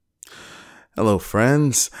Hello,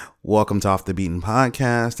 friends. Welcome to Off the Beaten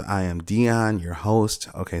Podcast. I am Dion, your host.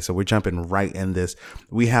 Okay, so we're jumping right in this.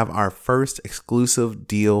 We have our first exclusive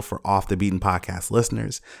deal for Off the Beaten Podcast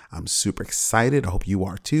listeners. I'm super excited. I hope you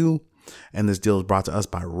are too. And this deal is brought to us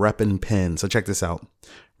by Reppin' Pens. So check this out.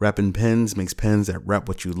 Reppin' Pens makes pens that rep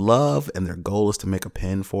what you love, and their goal is to make a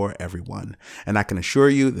pen for everyone. And I can assure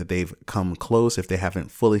you that they've come close if they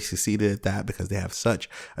haven't fully succeeded at that, because they have such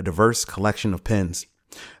a diverse collection of pens.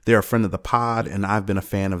 They're a friend of the pod, and I've been a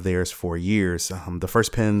fan of theirs for years. The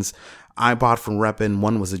first pens I bought from Reppin',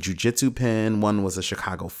 one was a Jiu-Jitsu pen, one was a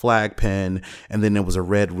Chicago flag pen, and then there was a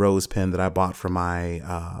red rose pen that I bought for my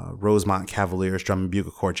Rosemont Cavaliers drum and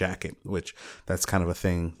bugle corps jacket, which that's kind of a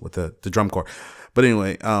thing with the drum corps. But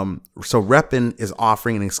anyway, so Reppin' is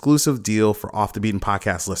offering an exclusive deal for Off the Beaten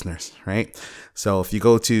Podcast listeners, right? So if you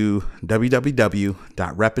go to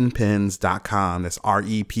www.reppinpens.com, that's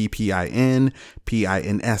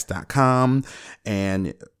REPPINPINS.com,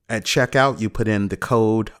 and at checkout, you put in the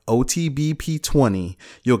code OTBP20,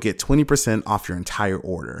 you'll get 20% off your entire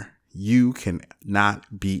order. You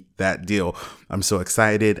cannot beat that deal. I'm so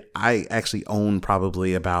excited. I actually own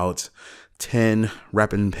probably about 10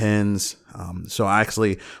 Reppin' pens. So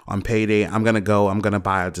actually on payday, I'm going to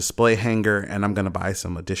buy a display hanger, and I'm going to buy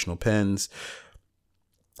some additional pens.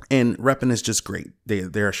 And Reppin' is just great.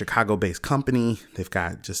 They're a Chicago-based company. They've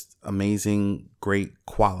got just amazing, great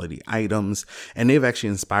quality items. And they've actually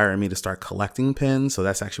inspired me to start collecting pens. So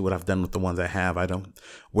that's actually what I've done with the ones I have. I don't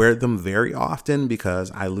wear them very often because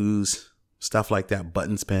I lose stuff like that.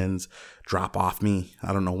 Buttons pens drop off me.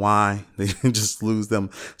 I don't know why. They just lose them.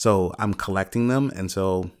 So I'm collecting them. And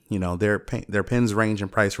so, you know, their pens range in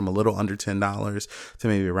price from a little under $10 to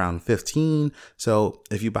maybe around $15. So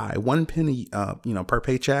if you buy one pen, per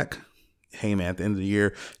paycheck, hey man, at the end of the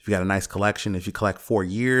year, you've got a nice collection. If you collect 4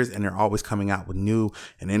 years, and they're always coming out with new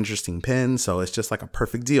and interesting pens. So it's just like a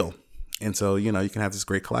perfect deal. And so, you know, you can have this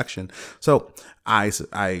great collection. So I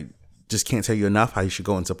just can't tell you enough how you should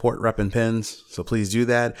go and support Reppin' Pens. So please do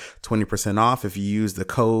that. 20% off if you use the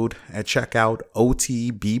code at checkout,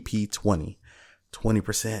 OTBP20.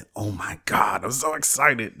 20%. Oh my God, I'm so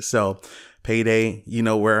excited. So payday, you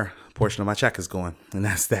know where a portion of my check is going, and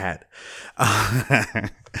that's that.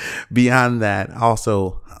 Beyond that,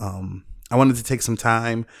 also, I wanted to take some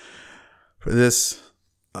time for this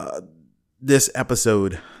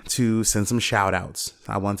episode to send some shout outs.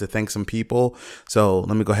 I want to thank some people. So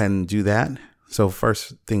let me go ahead and do that. So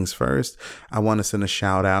first things first, I want to send a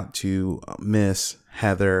shout out to Miss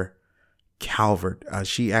Heather Calvert.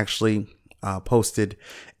 She actually posted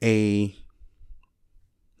a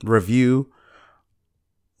review.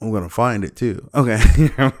 I'm going to find it too. Okay.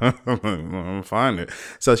 I'm going to find it.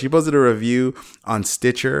 So she posted a review on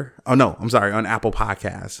Stitcher. Oh, no, I'm sorry. On Apple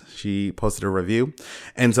Podcasts. She posted a review.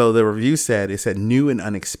 And so the review said, new and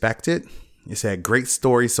unexpected. It said, great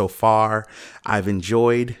story so far. I've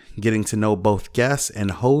enjoyed getting to know both guests and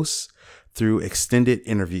hosts through extended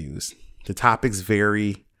interviews. The topics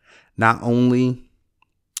vary not only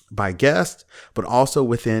by guest, but also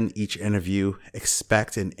within each interview.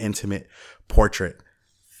 Expect an intimate portrait.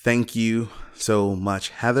 Thank you so much,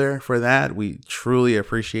 Heather, for that. We truly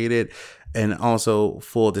appreciate it. And also,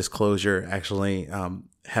 full disclosure, actually,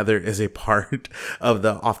 Heather is a part of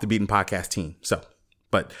the Off the Beaten Podcast team. So,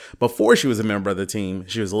 but before she was a member of the team,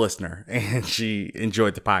 she was a listener, and she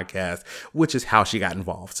enjoyed the podcast, which is how she got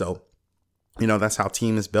involved. So, you know, that's how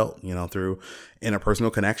team is built, you know, through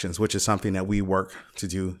interpersonal connections, which is something that we work to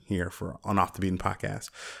do here on Off the Beaten Podcast.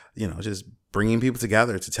 You know, just bringing people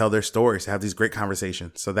together to tell their stories, to have these great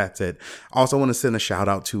conversations. So that's it. Also want to send a shout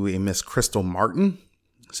out to a Miss Crystal Martin.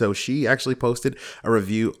 So she actually posted a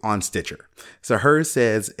review on Stitcher. So hers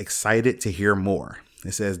says, excited to hear more.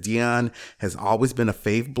 It says, Dion has always been a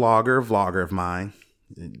fave vlogger of mine,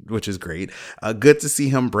 which is great. Good to see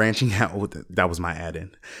him branching out. That was my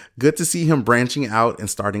add-in. Good to see him branching out and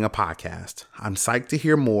starting a podcast. I'm psyched to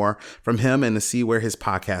hear more from him and to see where his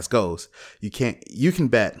podcast goes. You can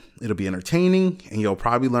bet it'll be entertaining, and you'll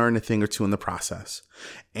probably learn a thing or two in the process.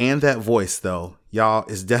 And that voice, though, y'all,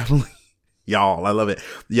 is definitely, y'all, I love it.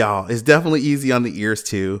 Y'all, is definitely easy on the ears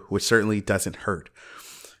too, which certainly doesn't hurt.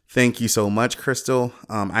 Thank you so much, Crystal.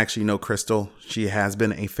 I actually know Crystal. She has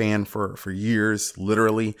been a fan for years,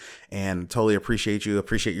 literally, and totally appreciate you.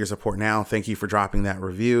 Appreciate your support now. Thank you for dropping that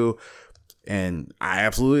review. And I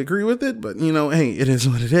absolutely agree with it, but you know, hey, it is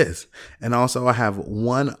what it is. And also I have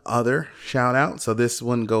one other shout out. So this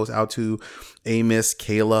one goes out to a Miss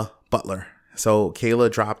Kayla Butler. So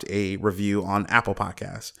Kayla dropped a review on Apple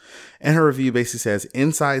Podcasts, and her review basically says,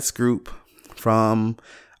 inside scoop from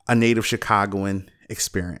a native Chicagoan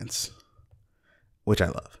experience, which I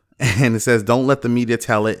love. And it says, don't let the media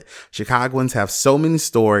tell it. Chicagoans have so many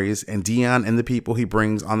stories, and Dion and the people he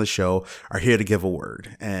brings on the show are here to give a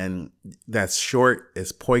word. And that's short,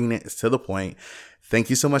 it's poignant, it's to the point.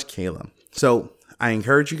 Thank you so much, Kayla. So I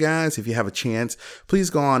encourage you guys, if you have a chance,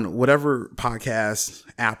 please go on whatever podcast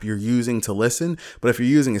app you're using to listen. But if you're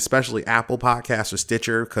using especially Apple Podcasts or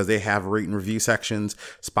Stitcher, because they have rate and review sections,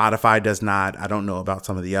 Spotify does not. I don't know about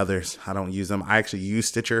some of the others. I don't use them. I actually use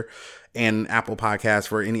Stitcher and Apple Podcasts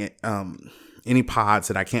for any pods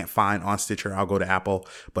that I can't find on Stitcher. I'll go to Apple,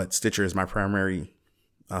 but Stitcher is my primary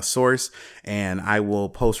source, and I will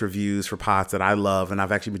post reviews for pods that I love. And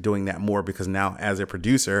I've actually been doing that more because now, as a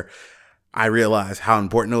producer, I realize how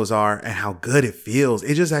important those are and how good it feels.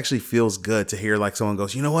 It just actually feels good to hear like someone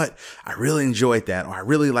goes, you know what? I really enjoyed that, or I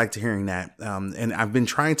really liked hearing that. And I've been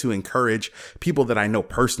trying to encourage people that I know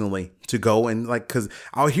personally to go and like, cause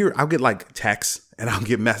I'll get like texts and I'll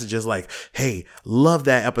get messages like, hey, love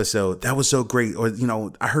that episode. That was so great. Or, you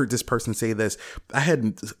know, I heard this person say this. I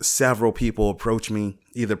had several people approach me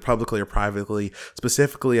either publicly or privately,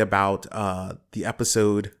 specifically about the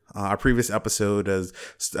episode. Our previous episode is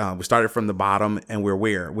we started from the bottom and we're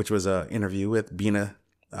where, which was an interview with Bina,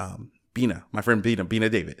 my friend Bina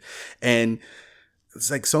David. And it's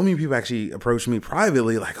like so many people actually approached me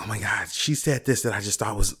privately, like, oh my God, she said this that I just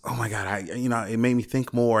thought was, oh my God, it made me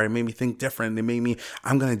think more. It made me think different. It made me,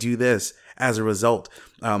 I'm going to do this as a result.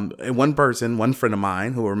 And one friend of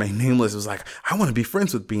mine who will remain nameless was like, I want to be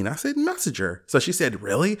friends with Bina. I said, message her. So she said,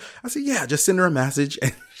 really? I said, yeah, just send her a message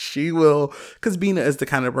and she will, because Bina is the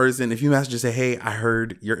kind of person, if you message her, say, hey, I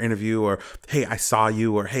heard your interview, or hey, I saw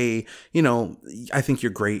you, or hey, I think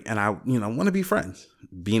you're great and I, want to be friends.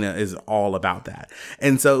 Bina is all about that.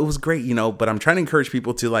 And so it was great, but I'm trying to encourage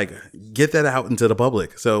people to like get that out into the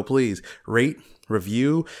public. So please rate,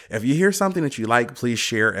 review. If you hear something that you like, please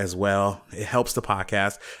share as well. It helps the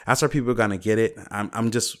podcast. That's how people are going to get it.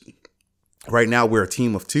 I'm just, right now we're a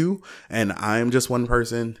team of 2 and I'm just one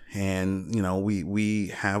person, and we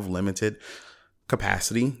have limited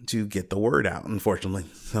capacity to get the word out, unfortunately.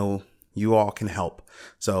 So you all can help.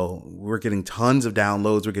 So we're getting tons of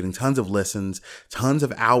downloads. We're getting tons of listens. Tons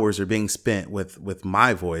of hours are being spent with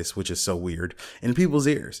my voice, which is so weird, in people's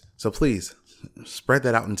ears. So please spread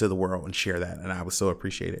that out into the world and share that. And I would so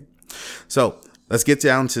appreciate it. So let's get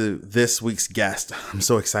down to this week's guest. I'm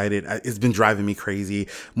so excited. It's been driving me crazy.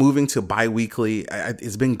 Moving to bi-weekly,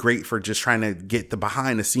 it's been great for just trying to get the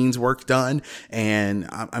behind the scenes work done. And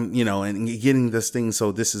I'm and getting this thing.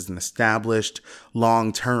 So this is an established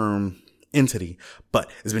long-term entity, but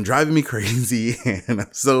it's been driving me crazy. And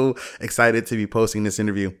I'm so excited to be posting this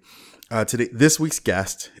interview. Today, this week's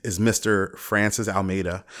guest is Mr. Francis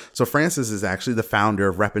Almeida. So Francis is actually the founder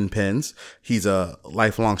of Reppin' Pens. He's a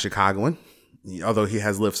lifelong Chicagoan, although he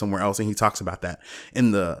has lived somewhere else, and he talks about that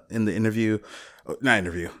in the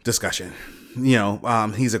discussion.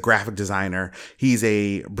 He's a graphic designer. He's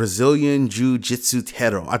a Brazilian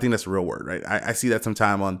jiu-jitsu-tero. I think that's a real word, right? I see that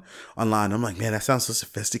sometime online. I'm like, man, that sounds so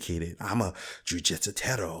sophisticated. I'm a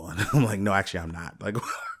jiu-jitsu-tero. And I'm like, no, actually, I'm not. Like,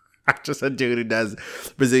 I'm just a dude who does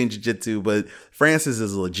Brazilian jiu-jitsu, but Francis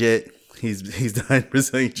is legit. He's done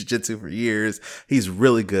Brazilian jiu-jitsu for years. He's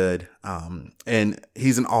really good. And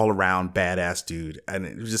he's an all-around badass dude. And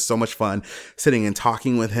it was just so much fun sitting and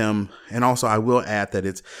talking with him. And also, I will add that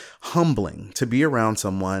it's humbling to be around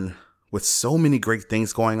someone with so many great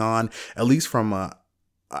things going on, at least from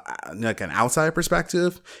like an outside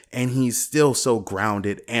perspective, and he's still so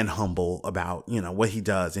grounded and humble about what he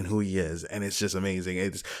does and who he is, and it's just amazing.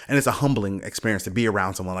 It's a humbling experience to be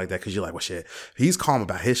around someone like that, because you're like, well, shit, he's calm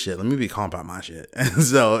about his shit, let me be calm about my shit. And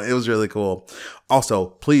so it was really cool. Also,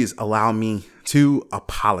 please allow me to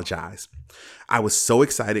apologize. I was so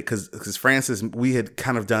excited because Francis, we had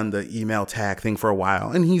kind of done the email tag thing for a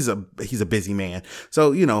while, and he's a busy man.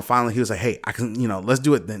 So, finally he was like, hey, I can, let's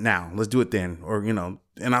do it now. Let's do it then. Or,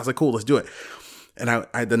 and I was like, cool, let's do it. And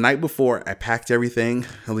I the night before, I packed everything,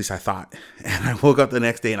 at least I thought. And I woke up the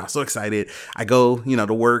next day and I was so excited. I go,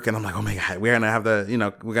 to work, and I'm like, oh my God, we're going to have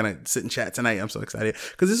we're going to sit and chat tonight. I'm so excited.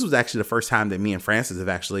 Because this was actually the first time that me and Francis have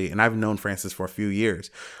actually, and I've known Francis for a few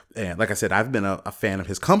years. And like I said, I've been a fan of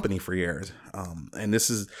his company for years. And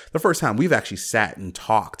this is the first time we've actually sat and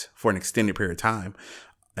talked for an extended period of time.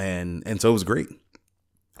 And so it was great.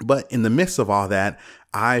 But in the midst of all that,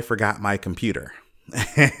 I forgot my computer.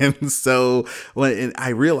 And so when I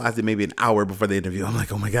realized it maybe an hour before the interview, I'm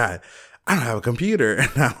like, oh my God, I don't have a computer.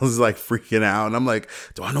 And I was like freaking out. And I'm like,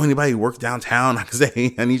 do I know anybody who works downtown? I say,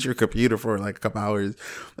 hey, I need your computer for like a couple hours.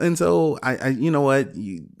 And so I you know what?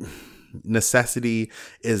 necessity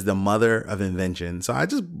is the mother of invention. So I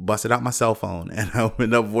just busted out my cell phone and I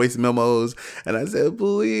opened up voice memos and I said,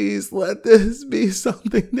 please let this be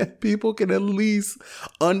something that people can at least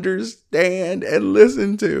understand and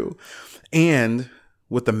listen to. And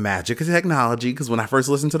with the magic of technology, because when I first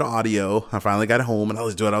listened to the audio, I finally got home and I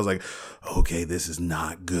listened to it. I was like, okay, this is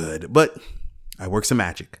not good. But I work some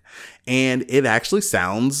magic. And it actually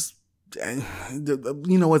sounds,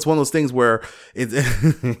 you know, it's one of those things where it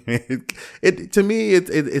to me,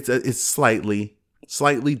 it's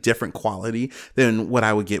slightly different quality than what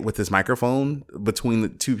I would get with this microphone between the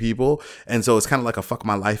two people. And so it's kind of like a fuck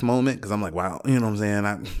my life moment because I'm like, wow, you know what I'm saying?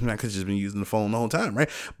 I could have just been using the phone the whole time, right?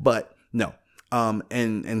 But no.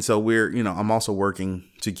 And so I'm also working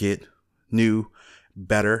to get new,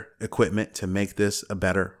 better equipment to make this a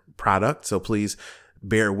better product. So please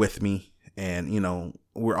bear with me. And,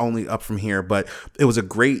 we're only up from here, but it was a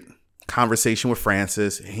great conversation with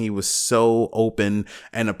Francis. He was so open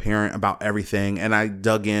and apparent about everything. And I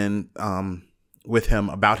dug in, with him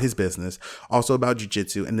about his business, also about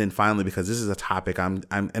jiu-jitsu. And then finally, because this is a topic I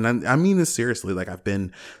mean this seriously, like I've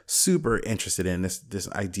been super interested in this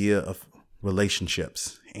idea of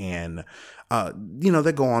relationships and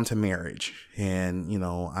that go on to marriage. And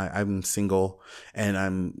I'm single and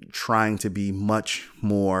I'm trying to be much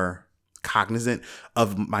more cognizant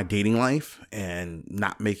of my dating life and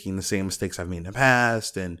not making the same mistakes I've made in the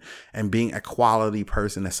past and being a quality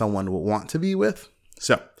person that someone would want to be with.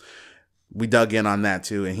 So we dug in on that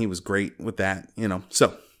too, and he was great with that.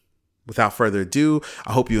 So without further ado,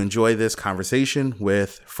 I hope you enjoy this conversation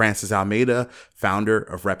with Francis Almeida, founder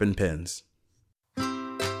of Reppin' Pins.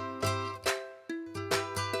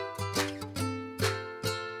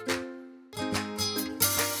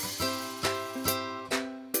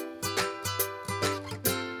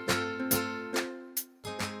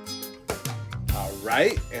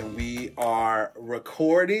 Right, and we are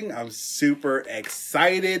recording. I'm super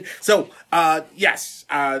excited. So, yes,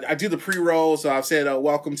 I do the pre-roll, so I've said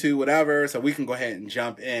welcome to whatever, so we can go ahead and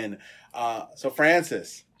jump in. So,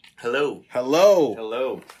 Francis. Hello.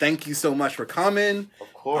 Thank you so much for coming.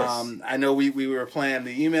 Of course. I know we were playing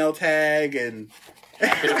the email tag and...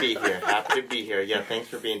 Happy to be here. Yeah, thanks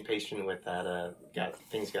for being patient with that.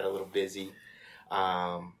 Things got a little busy.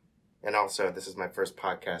 And also, this is my first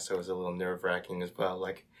podcast, so it was a little nerve-wracking as well.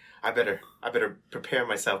 Like, I better prepare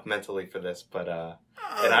myself mentally for this, but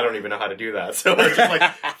and I don't even know how to do that. So I'm just like,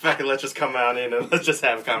 fuck it, let's just come out in and let's just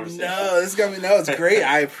have a conversation. It's great.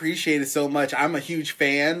 I appreciate it so much. I'm a huge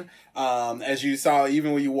fan. As you saw,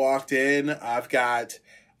 even when you walked in, I've got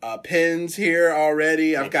pins here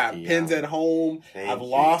already. I've got pins at home. I've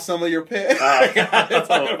lost some of your pins.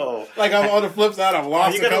 Like I'm on the flip side, I've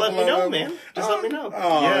lost a couple of them. You gotta let me know, man. Just let me know.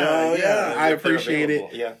 Yeah. I appreciate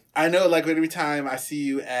it. Yeah. I know, like, every time I see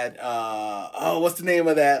you at, what's the name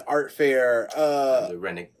of that art fair? The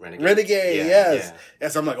Renegade. Yes.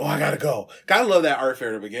 Yes, I'm like, I gotta go. Gotta love that art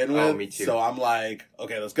fair to begin with. Oh, me too. So I'm like,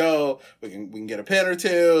 okay, let's go. We can get a pin or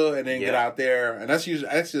two and then get out there. And that's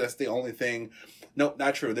that's the only thing. Nope,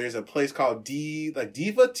 not true. There's a place called Diva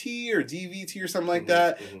Tea or DVT or something like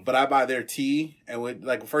that. Mm-hmm. But I buy their tea. And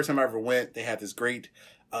the first time I ever went, they had this great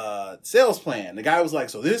sales plan. The guy was like,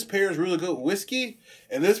 so this pair is really good with whiskey,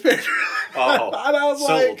 and this pair. And I was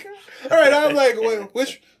like, all right. I was like,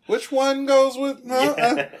 which one goes with?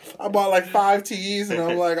 I bought like 5 teas, and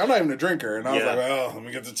I'm like, I'm not even a drinker, and I was like, let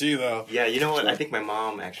me get the tea though. Yeah, you know what? I think my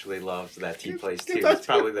mom actually loves that tea place too. That's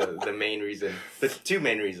probably the main reason. The 2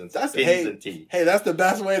 main reasons. That's pins and tea. Hey, that's the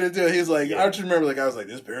best way to do it. He's like, I just remember I was like,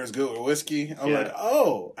 this pair is good with whiskey. I'm like,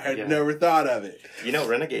 I had never thought of it.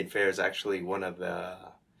 Renegade Fair is actually one of the.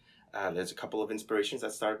 There's a couple of inspirations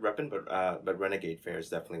that started repping, but Renegade Fair is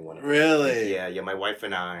definitely one of them. Really? Yeah. My wife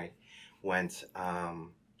and I went.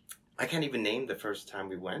 I can't even name the first time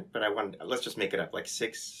we went, but let's just make it up, like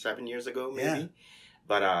 6-7 years ago, maybe. Yeah.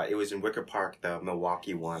 But it was in Wicker Park, the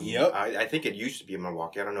Milwaukee one. Yep. I think it used to be in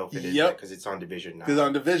Milwaukee. I don't know if it is because it's on Division now. It's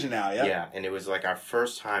on Division now, yeah. Yeah, and it was like our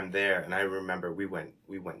first time there, and I remember we went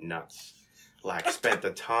nuts. Like, spent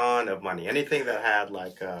a ton of money. Anything that had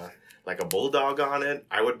like a bulldog on it,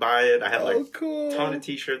 I would buy it. I had a ton of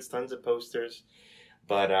T-shirts, tons of posters.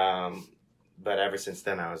 But ever since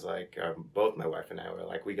then, I was like, both my wife and I were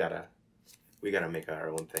like, we gotta make our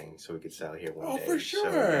own thing so we could sell here one day. Oh, for sure.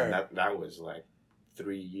 So that was like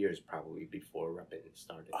 3 years probably before Reppin'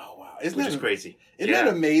 started. Oh wow, which is crazy. Isn't that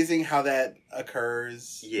amazing how that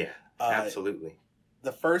occurs? Yeah, absolutely.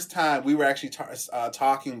 The first time we were actually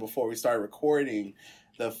talking before we started recording,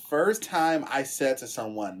 the first time I said to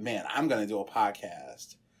someone, "Man, I'm going to do a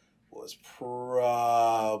podcast," was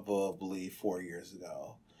probably 4 years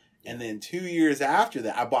ago. And then 2 years after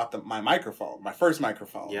that, I bought my microphone, my first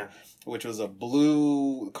microphone, which was a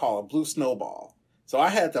blue snowball. So I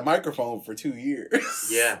had the microphone for 2 years.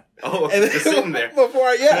 Yeah. Oh, and it's sitting there.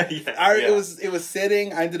 Before, it was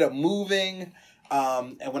sitting. I ended up moving.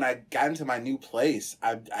 And when I got into my new place,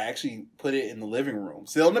 I actually put it in the living room,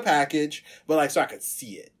 still in the package, but like, so I could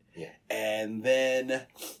see it. Yeah. And then,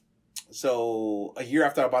 so a year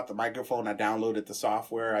after I bought the microphone, I downloaded the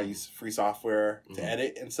software. I used free software to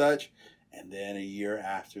edit and such. And then a year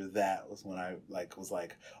after that was when I was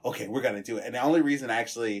like, okay, we're going to do it. And the only reason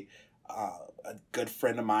actually, a good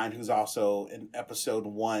friend of mine who's also in episode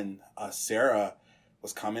 1, Sarah,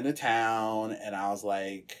 was coming to town, and I was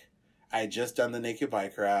like, I had just done the Naked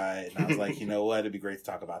Bike Ride, and I was like, you know what, it'd be great to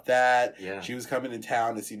talk about that. Yeah. She was coming to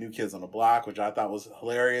town to see New Kids on the Block, which I thought was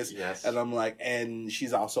hilarious. Yes. And I'm like, and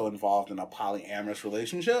she's also involved in a polyamorous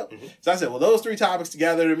relationship. Mm-hmm. So I said, well, those 3 topics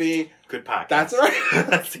together to me. Good podcast. That's right.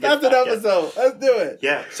 That's an episode. Let's do it.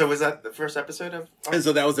 Yeah. So was that the first episode of? And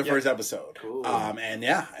so that was the first episode. Cool.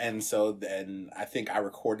 And so then I think I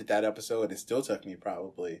recorded that episode. It still took me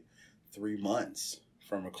probably 3 months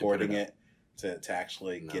from recording it to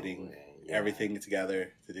actually getting everything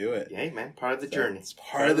together to do it. Yeah, man. Part of the journey. It's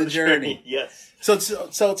part of the journey. Yes. Let's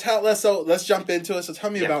jump into it. So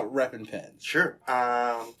tell me about Reppin' Pins. Sure.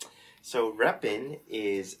 So Reppin'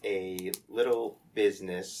 is a little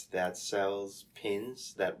business that sells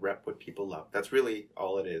pins that rep what people love. That's really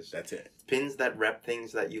all it is. That's it. Pins that rep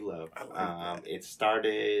things that you love. I like that. It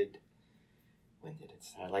started. When did it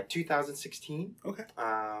start? Like 2016. Okay.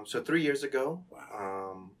 So 3 years ago.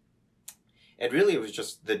 Wow. And really, it was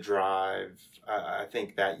just the drive. I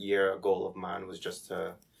think that year, a goal of mine was just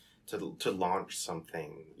to launch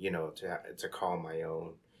something, to call my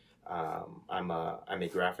own. I'm a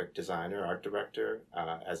graphic designer, art director,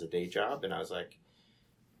 as a day job, and I was like,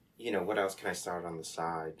 what else can I start on the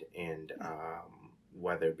side? And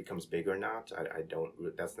whether it becomes big or not, I don't.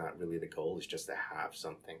 That's not really the goal. It's just to have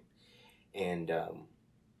something, and.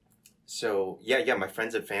 So, my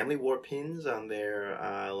friends and family wore pins on their,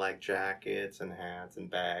 jackets and hats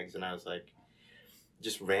and bags. And I was like,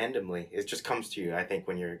 just randomly, it just comes to you, I think,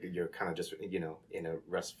 when you're kind of just, in a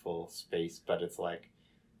restful space. But it's like,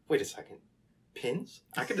 wait a second, pins?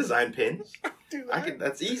 I can design pins?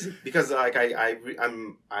 That's easy. Because,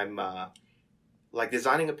 I'm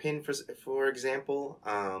designing a pin, for example,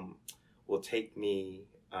 will take me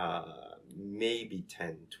maybe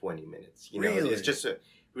 10, 20 minutes. Really? It's just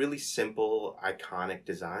really simple, iconic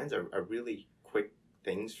designs are really quick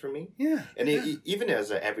things for me. Yeah. And even as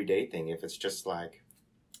an everyday thing, if it's just like,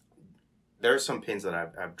 there are some pins that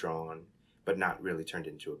I've drawn, but not really turned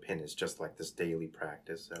into a pin. It's just like this daily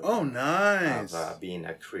practice. Nice. Of being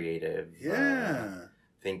a creative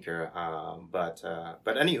thinker. But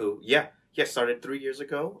anywho, started 3 years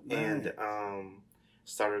ago. Nice. And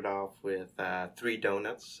started off with 3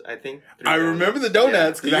 donuts, I think. I remember the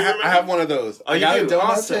donuts because I have one of those. Oh, I got a donut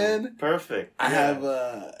awesome. pin. Perfect. I have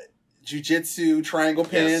a jiu-jitsu triangle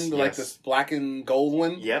pin, like this black and gold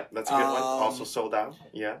one. Yep, that's a good one. Also sold out.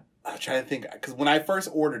 Yeah. I'm trying to think because when I first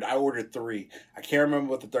ordered, I ordered 3. I can't remember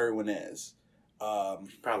what the third one is.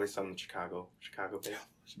 Probably some Chicago pin.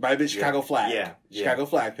 Might have been Chicago flag. Yeah. Chicago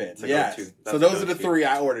flag pin. Yes. So those are the 3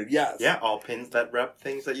 I ordered. Yes. Yeah, all pins that rep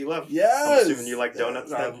things that you love. Yes. I'm assuming you like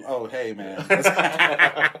donuts. Oh, hey, man. what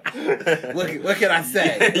can I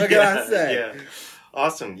say? What can I say? Yeah.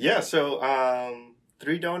 Awesome. Yeah. So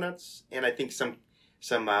 3 donuts and I think some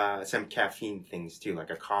caffeine things too,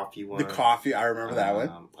 like a coffee one. The coffee, I remember that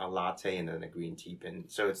one. A latte and then a green tea pin.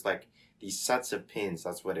 So it's like these sets of pins.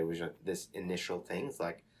 That's what it was. This initial thing. It's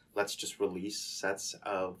like, let's just release sets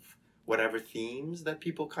of whatever themes that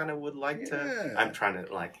people kind of would like to. I'm trying to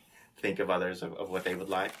think of others of what they would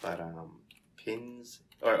like, but pins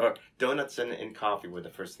or donuts and coffee were the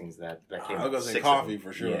first things that came. I'll go say coffee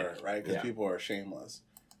for sure, right? Because people are shameless.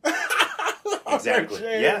 Exactly.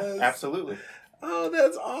 Yeah, absolutely. Oh,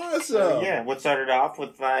 that's awesome. What started off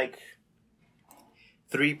with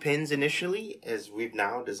 3 pins initially, as we've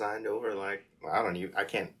now designed over I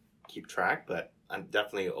can't keep track, but I'm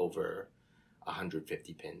definitely over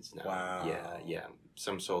 150 pins now. Wow. Yeah.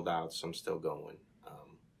 Some sold out, some still going.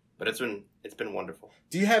 But it's been wonderful.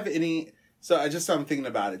 Do you have any? So I just started thinking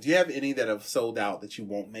about it. Do you have any that have sold out that you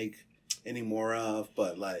won't make any more of?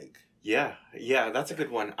 But yeah, that's a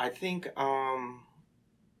good one. I think.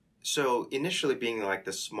 So initially, being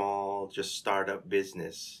the small, just startup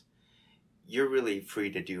business, you're really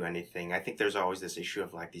free to do anything. I think there's always this issue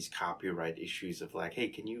of these copyright issues of hey,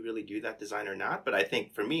 can you really do that design or not? But I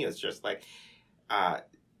think for me, it's just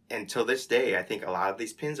And till this day, I think a lot of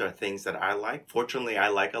these pins are things that I like. Fortunately, I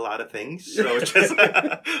like a lot of things, so just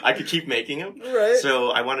I could keep making them. Right. So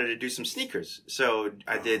I wanted to do some sneakers. So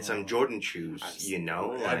I did some Jordan shoes. You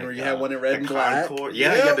know, I remember you had one in red and black. Concord.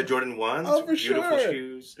 Yeah, the Jordan ones. Oh, for beautiful sure.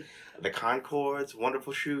 shoes. The Concords,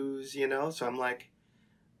 wonderful shoes. You know, so I'm like,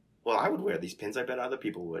 well, I would wear these pins. I bet other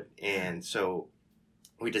people would. And so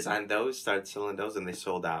we designed those, started selling those, and they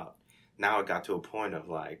sold out. Now it got to a point of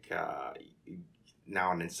like,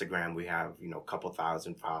 now on Instagram we have, you know, a couple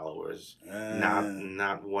thousand followers,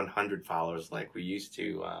 not 100 followers like we used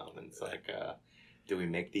to. And it's like, do we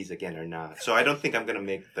make these again or not? So I don't think I'm gonna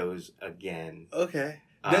make those again. Okay.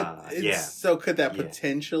 Yeah. So could that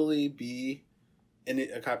potentially be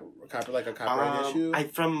a copyright issue?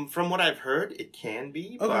 From what I've heard, it can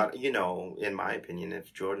be. Okay. But you know, in my opinion,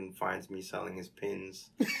 if Jordan finds me selling his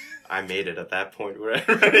pins, I made it at that point where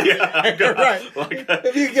right. Like,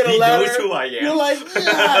 if you get a he letter, knows who I am. You're like,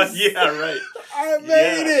 yes, yeah, right. I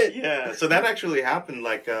made it. Yeah. So that actually happened.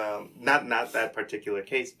 Like, not that particular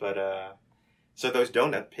case, but so those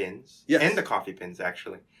donut pins and the coffee pins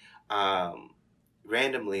actually,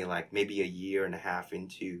 randomly, like maybe a year and a half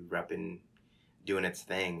into repping, doing its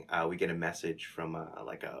thing, we get a message from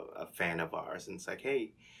a fan of ours, and it's like,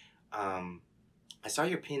 hey, I saw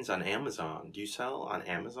your pins on Amazon. Do you sell on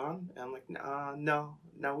Amazon? And I'm like, no,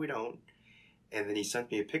 we don't. And then he sent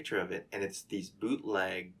me a picture of it, and it's these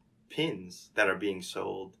bootleg pins that are being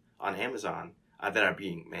sold on Amazon, that are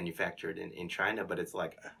being manufactured in China, but it's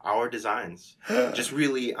like our designs, just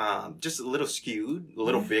really, just a little skewed, a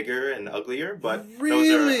little bigger and uglier, but really?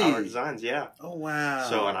 Those are our designs, yeah. Oh, wow.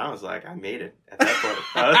 So, and I was like, I made it at that point.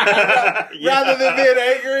 Rather than being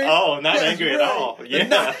angry? Oh, not angry at all.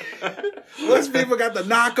 Yeah. Most people got the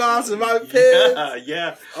knockoffs of my pins.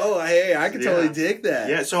 Yeah. Oh, hey, I can totally dig that.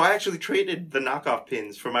 Yeah, so I actually traded the knockoff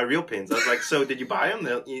pins for my real pins. I was like, so did you buy them?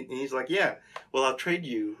 And he's like, yeah. Well, I'll trade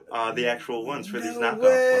you the actual ones for these knockoff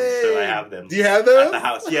ones. So I have them. Do you have them? At the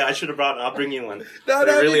house. Yeah, I should have brought them. I'll bring you one. No,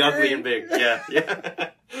 they're really ugly and big. Yeah.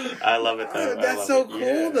 I love it, though. That's so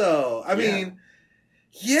cool, though. I mean,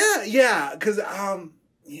 yeah, because, I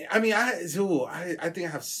think I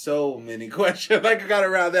have so many questions. Like, I got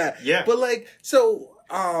around that. Yeah. But, like, so,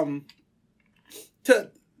 and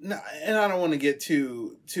I don't want to get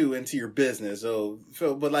too into your business,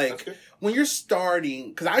 but like when you're starting,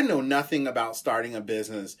 because I know nothing about starting a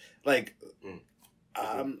business. Like,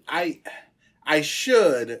 I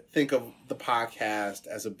should think of the podcast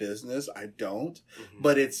as a business. I don't,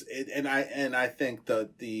 but I think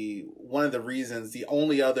the one of the reasons, the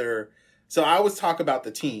only other. So I always talk about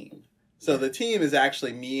the team. So the team is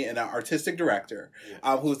actually me and an artistic director,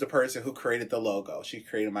 who's the person who created the logo. She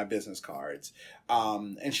created my business cards.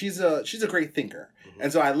 And she's a great thinker. Mm-hmm.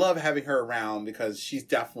 And so I love having her around because she's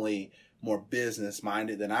definitely more business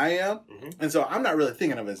minded than I am. Mm-hmm. And so I'm not really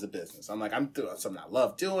thinking of it as a business. I'm like, I'm doing something I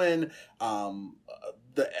love doing.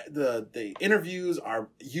 The interviews are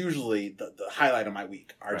usually the highlight of my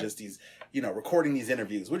week, are just these, recording these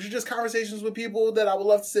interviews, which are just conversations with people that I would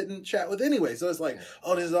love to sit and chat with anyway. So it's like,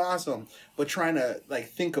 oh, this is awesome. But trying to like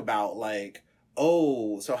think about like,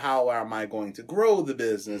 oh, so how am I going to grow the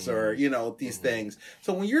business, or, these things.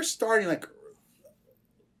 So when you're starting like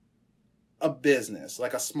a business,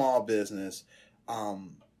 like a small business,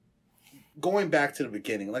 going back to the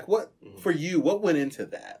beginning, like what, for you, what went into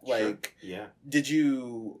that? Like, did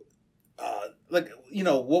you,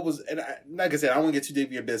 what was, and like I said, I don't want to get too deep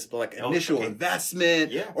in your business, but like initial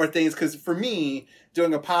investment or things. Cause for me,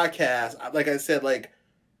 doing a podcast, like I said, like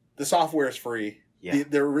the software is free. Yeah.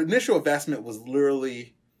 The initial investment was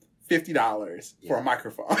literally $50 for a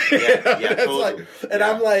microphone. Totally. And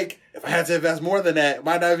I'm like, if I had to invest more than that, it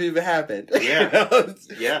might not have even happened.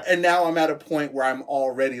 Yeah. And now I'm at a point where I'm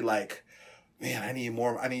already like, man, I need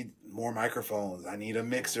more microphones. I need a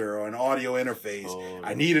mixer or an audio interface.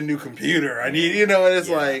 I need a new computer. I need, and it's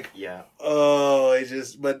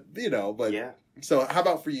So how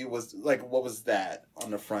about for you? Was like, what was that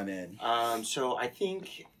on the front end? So I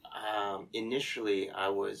think, initially I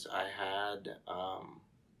had,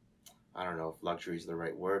 I don't know if luxury is the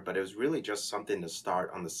right word, but it was really just something to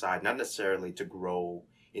start on the side, not necessarily to grow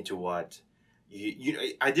into what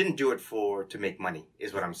I didn't do it to make money,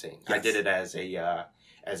 is what I'm saying. Yes. I did it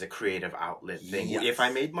as a creative outlet thing. Yes. If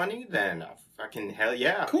I made money, then fucking hell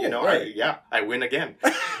yeah. Cool, right. I win again.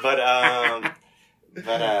 But I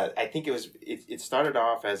think it started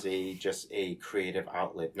off as just a creative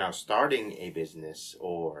outlet. Now starting a business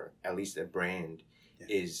or at least a brand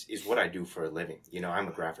is what I do for a living. I'm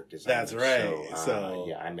a graphic designer. That's right. So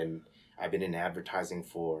I've been in advertising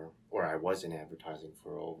I was in advertising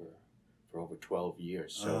for over 12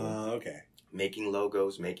 years. So okay. making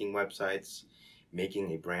logos, making websites,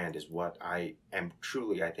 making a brand is what I am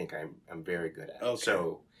truly, I think I'm very good at. Okay.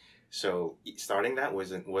 So starting that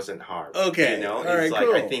wasn't hard. Okay. You know, All it's right, like,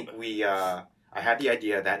 cool. I think I had the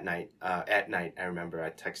idea that night, at night, I remember I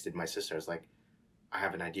texted my sister. I was like, I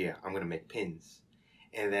have an idea. I'm going to make pins.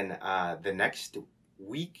 And then, the next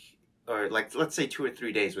week, or like, let's say 2 or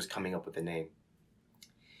 3 days, was coming up with a name.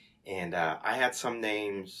 And, I had some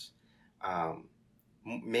names,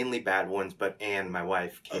 mainly bad ones, but Anne, my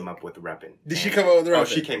wife, came up with Reppin. Did she come up with Reppin? Oh,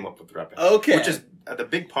 she came up with Reppin. Okay. Which is the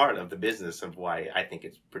big part of the business of why I think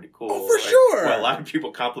it's pretty cool. Oh, for sure. What a lot of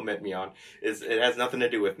people compliment me on is it has nothing to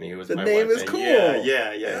do with me. It was the my name wife. is And cool.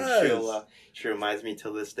 Yeah. Yes. And she reminds me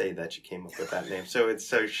till this day that she came up with that name. So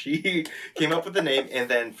she came up with the name, and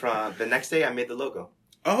then from the next day I made the logo.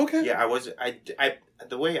 Oh, okay. Yeah, I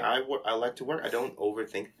the way I work, I like to work. I don't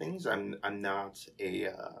overthink things. I'm not a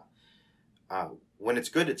when it's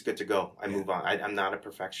good to go. I move on. I'm not a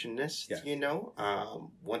perfectionist, you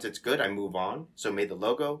know. Once it's good, I move on. So made the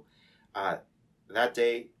logo that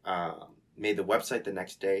day. Made the website the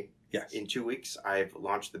next day. Yes. In 2 weeks, I've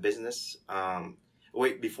launched the business.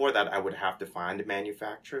 Before that, I would have to find a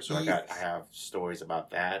manufacturer. So I have stories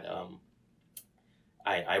about that.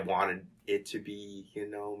 I wanted it to be, you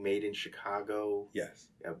know, made in Chicago. Yes.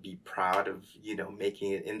 Be proud of, you know,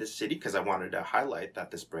 making it in the city, because I wanted to highlight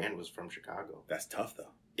that this brand was from Chicago. That's tough,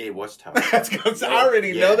 though. It was tough. I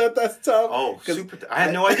already know that's tough. Oh, super I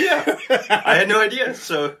had no idea. I had no idea.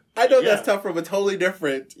 So I know that's tough from a totally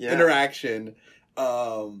different interaction.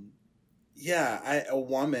 A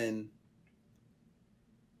woman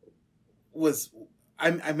was...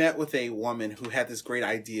 I met with a woman who had this great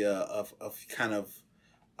idea of kind of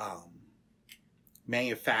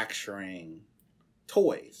manufacturing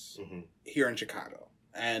toys here in Chicago.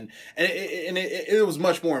 And it was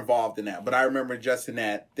much more involved than that. But I remember just in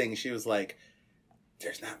that thing, she was like,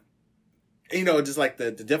 there's not, you know, just like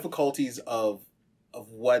the difficulties of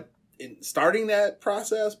what in starting that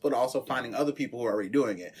process, but also finding other people who are already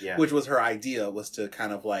doing it, which was her idea, was to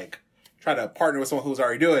kind of like try to partner with someone who's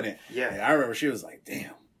already doing it. Yeah. And I remember she was like,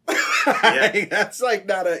 damn. Like, that's like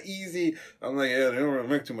not an easy. I'm like, they don't really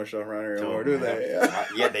make too much stuff around here anymore, do they?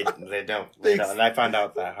 They don't. And I found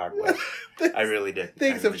out that hard way. I really did.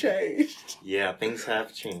 Things have changed. Yeah, things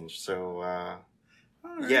have changed. So,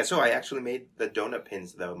 so I actually made the donut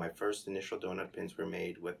pins, though. My first initial donut pins were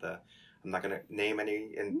made with I'm not going to name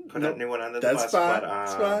any and put anyone under the bus. Fine. But,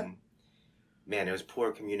 that's fine. Man, it was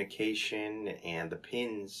poor communication, and the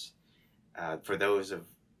pins, for those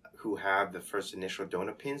who have the first initial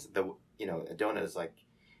donut pins, a donut is like,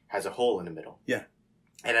 has a hole in the middle. Yeah.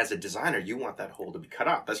 And as a designer, you want that hole to be cut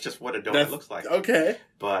out. That's just what a donut looks like. Okay.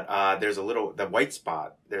 But there's a white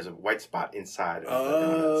spot inside of the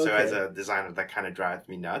donut. So as a designer, that kind of drives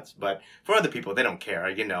me nuts. But for other people, they don't care.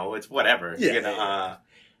 You know, it's whatever. Yeah. You know.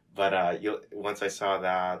 But once I saw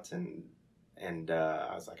that, and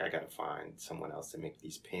I was like, I gotta find someone else to make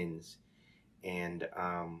these pins. And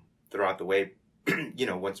throughout the way, you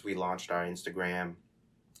know, once we launched our Instagram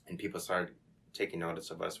and people started taking notice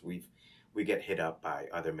of us, we get hit up by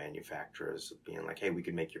other manufacturers being like, hey, we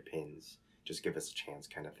could make your pins. Just give us a chance,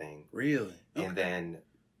 kind of thing. Really? Okay. And then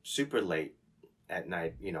super late at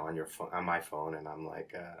night, you know, on my phone, and I'm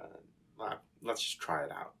like, let's just try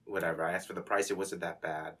it out. Whatever. I asked for the price. It wasn't that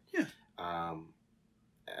bad. Yeah.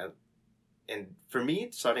 And for me,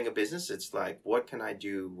 starting a business, it's like, what can I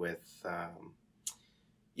do with...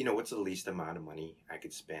 you know, what's the least amount of money I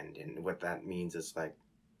could spend? And what that means is like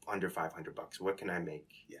under $500. What can I make?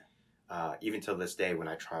 Yeah. Even till this day, when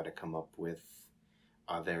I try to come up with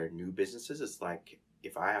other new businesses, it's like,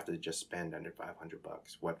 if I have to just spend under $500,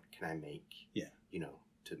 what can I make? Yeah. You know,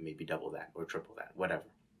 to maybe double that or triple that, whatever.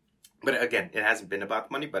 But again, it hasn't been about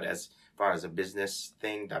money, but as far as a business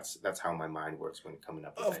thing, that's how my mind works when coming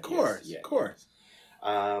up with ideas. Of course.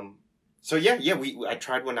 So I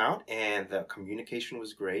tried one out, and the communication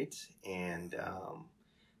was great, and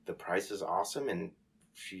the price is awesome, and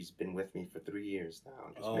she's been with me for 3 years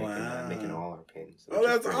now, just making all our pins. Oh,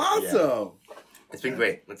 that's awesome! Yeah. It's been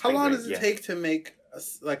great. How long does it take to make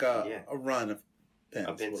a run of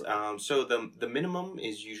pins? So the minimum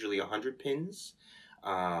is usually 100 pins.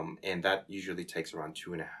 And that usually takes around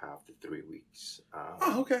 2.5 to 3 weeks.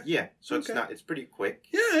 Okay. Yeah. So it's pretty quick.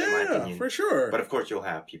 Yeah, in my opinion. For sure. But of course you'll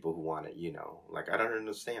have people who want it, you know, like, I don't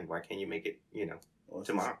understand. Why can't you make it, you know,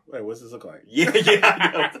 tomorrow? What's this look like? Yeah.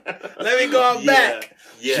 Let me go on back.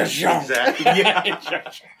 Yeah, exactly.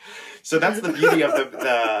 Yeah. So that's the beauty of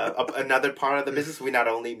another part of the business. We not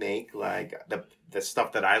only make like the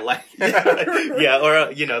stuff that I like,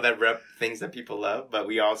 or, you know, that rep things that people love, but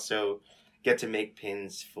we also get to make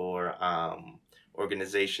pins for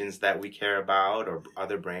organizations that we care about, or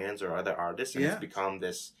other brands or other artists, and it's become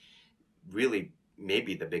this really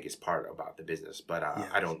maybe the biggest part about the business. But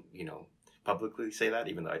I don't, publicly say that,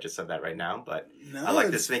 even though I just said that right now. But I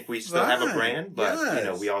like to think we still have a brand,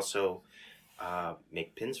 but we also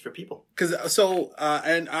make pins for people.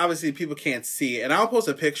 And obviously people can't see, and I'll post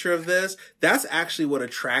a picture of this. That's actually what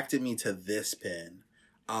attracted me to this pin.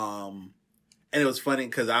 And it was funny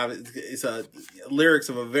because it's lyrics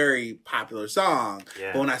of a very popular song.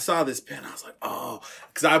 Yeah. But when I saw this pin, I was like, oh,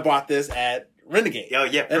 because I bought this at Renegade. Oh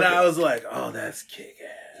yeah, perfect. And I was like, oh, that's kick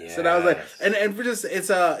ass. Yes. And I was like, and for just it's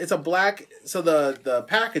a black. So the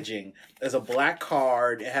packaging is a black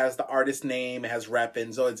card. It has the artist name. It has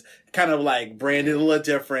repping. So it's kind of like branded a little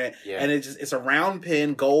different. Yeah. And it's a round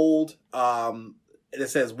pin, gold. And it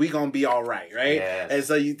says, "We gonna be all right," right? Yes. And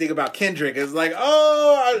so you think about Kendrick, it's like,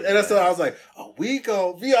 and so I was like, "Oh, we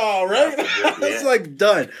gonna be all right." It's like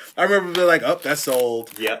done. I remember being like, "Oh, that's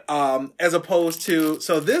sold." Yeah. As opposed to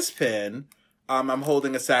this pin, I'm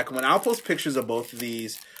holding a second one. I'll post pictures of both of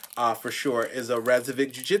these for sure. Is a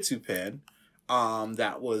Rezovic Jiu-Jitsu pin.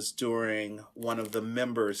 That was during one of the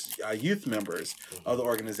members, youth members of the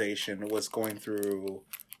organization, was going through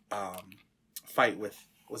fight with.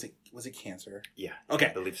 Was it cancer? Yeah. Okay.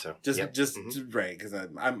 I believe so. Just right, because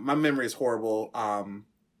my memory is horrible.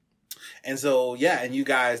 And so and you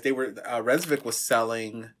guys, they were Rezovic was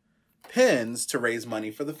selling pins to raise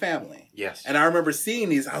money for the family. Yes. And I remember seeing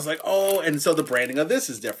these. I was like, oh, and so the branding of this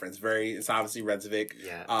is different. It's obviously Rezovic.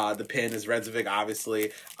 Yeah. The pin is Rezovic,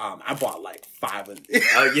 obviously. I bought like 5 of these.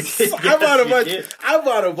 Oh, you did? I bought a bunch. I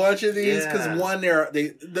bought a bunch of these because one,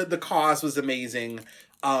 the cost was amazing.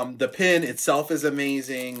 The pin itself is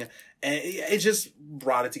amazing, and it just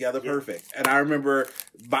brought it together perfect. And I remember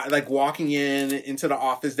walking into the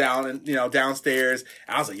office downstairs.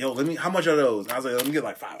 And I was like, "Yo, how much are those?" And I was like, "Let me get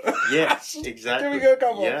like 5." Yeah, exactly. Here we go,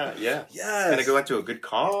 come on. Yeah. Yes. And it go out to a good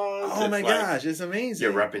cause. Oh my gosh, it's amazing.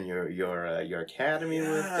 You're repping your academy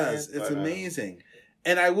with it. It's amazing.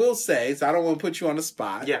 And I will say, so I don't want to put you on the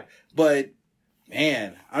spot. Yeah, but.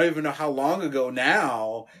 Man, I don't even know how long ago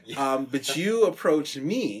now, but you approached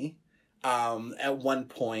me at one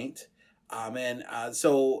point,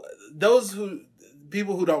 so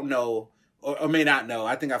people who don't know or may not know,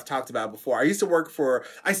 I think I've talked about it before. I still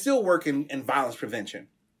work in violence prevention,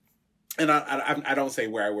 and I don't say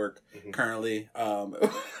where I work currently. I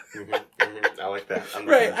like that.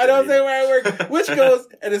 Right, I don't say where I work, which goes,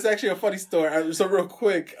 and it's actually a funny story. So real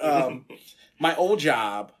quick, my old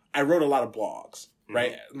job. I wrote a lot of blogs,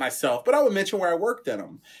 right, myself, but I would mention where I worked in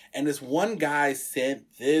them. And this one guy sent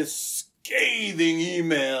this scathing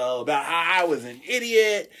email about how I was an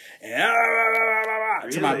idiot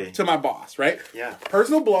and to my boss, right? Yeah.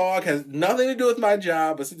 Personal blog has nothing to do with my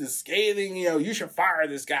job, but this scathing, you should fire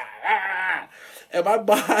this guy. And my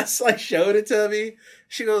boss showed it to me.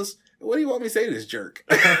 She goes, "What do you want me to say to this jerk?"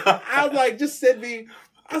 I was like, "Just send me."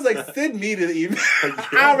 I was like, "Send me the email."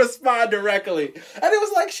 I'll respond directly. And it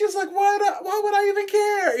was she was like, why would I even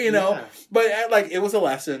care? Yeah. But it was a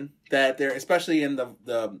lesson that there, especially in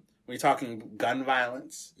the when you're talking gun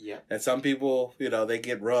violence, that some people, they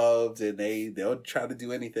get rubbed and they'll try to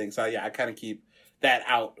do anything. So I kind of keep that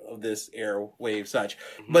out of this airwave such.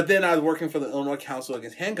 But then I was working for the Illinois Council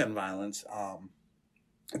Against Handgun Violence,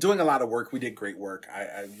 doing a lot of work. We did great work.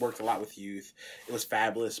 I worked a lot with youth. It was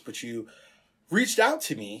fabulous. But you reached out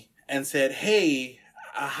to me and said, "Hey,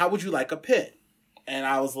 how would you like a pin?" And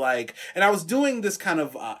I was like, and I was doing this kind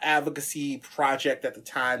of advocacy project at the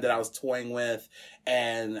time that I was toying with,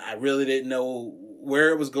 and I really didn't know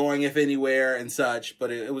where it was going, if anywhere, and such.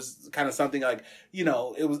 But it was kind of something it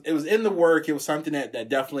was in the work. It was something that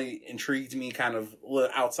definitely intrigued me, kind of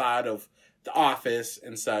outside of the office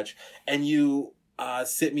and such. And you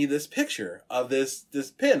sent me this picture of this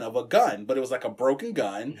pin of a gun, but it was like a broken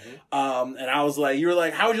gun. And I was like, you were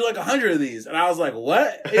like, "How would you like 100 of these?" And I was like,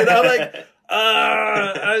 "What?" Okay.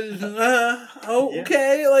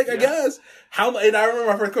 I guess. And I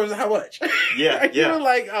remember my first question was, "How much?" Yeah. You were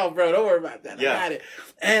like, "Oh, bro, don't worry about that. I got it."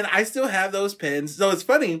 And I still have those pins. So it's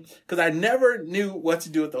funny because I never knew what to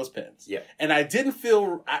do with those pins. Yeah. And I didn't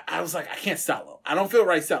feel, I was like, I can't sell them. I don't feel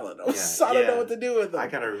right selling them. So I don't know what to do with them. I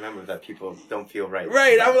gotta remember that people don't feel right.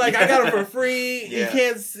 Right. I'm like, I got them for free. You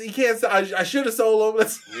can't, I should have sold them.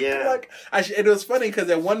 And it was funny because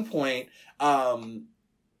at one point,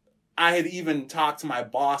 I had even talked to my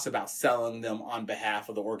boss about selling them on behalf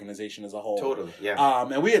of the organization as a whole. Totally, yeah.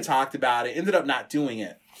 And we had talked about it, ended up not doing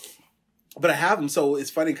it. But I have them, so it's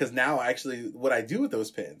funny because now actually what I do with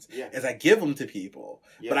those pins is I give them to people.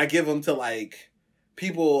 Yeah. But I give them to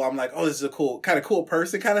people, I'm like, oh, this is a cool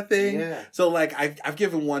person kind of thing. Yeah. So like I've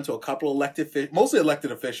given one to a couple mostly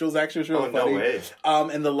elected officials. Actually, it's really funny. No way.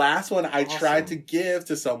 And the last one I Awesome. tried to give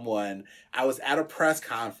to someone. I was at a press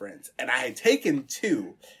conference and I had taken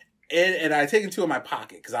two. And I had taken two in my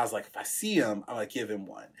pocket because I was like, if I see him, I'm going to give him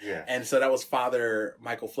one. Yeah. And so that was Father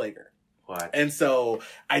Michael Flager. What? And so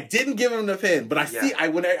I didn't give him the pin, but I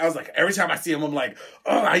was like, every time I see him, I'm like,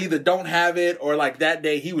 oh, I either don't have it or like that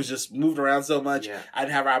day he was just moving around so much. Yeah. I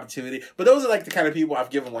didn't have an opportunity. But those are like the kind of people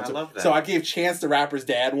I've given one to. I love that. So I gave Chance the Rapper's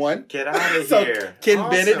dad one. Get out of so here. Ken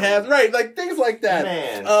Awesome. Bennett has, right, like things like that.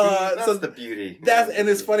 Man, that's so the beauty. And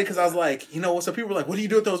it's funny because I was like, you know, so people were like, what do you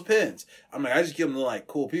do with those pins? I'm like, I just give them to like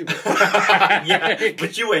cool people. Yeah,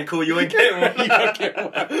 but you ain't cool. You ain't getting one.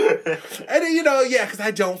 And then, you know, yeah, because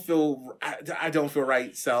I don't feel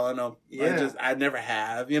right selling them. Yeah. I never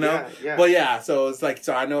have, you know? Yeah. But yeah, so it's like,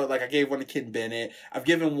 so I know, like I gave one to Ken Bennett. I've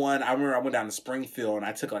given one, I remember I went down to Springfield and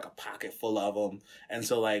I took like a pocket full of them. And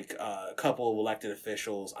so like a couple of elected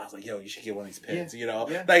officials, I was like, yo, you should get one of these pins, you know?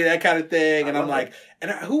 Like that kind of thing. And I'm like,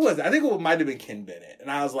 who was it? I think it might have been Ken Bennett. And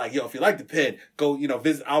I was like, yo, if you like the pin, go, you know,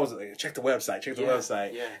 visit. I was like, check the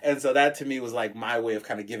website. Yeah. And so that to me was like my way of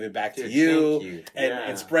kind of giving back to Thank you.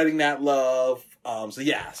 And spreading that love.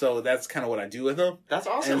 So that's kind of what I do with them. That's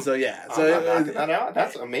awesome. And so yeah,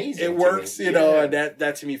 that's amazing. It works, you know, and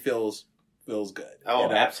that to me feels good. Oh, you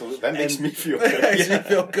know? absolutely. That makes me feel good. Makes me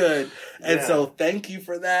feel good. And so thank you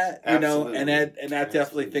for that. You Absolutely. know, and I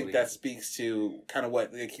definitely think that speaks to kind of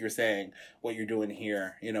what, like you were saying, what you're doing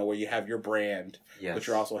here. You know, where you have your brand, but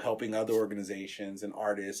you're also helping other organizations and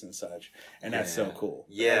artists and such, and that's so cool.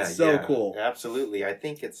 Yeah, that's so cool. Absolutely. I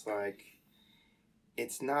think it's like.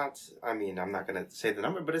 It's not, I mean, I'm not going to say the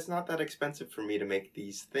number, but it's not that expensive for me to make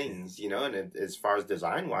these things, you know, and as far as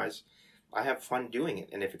design-wise, I have fun doing it.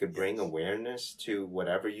 And if it could bring awareness to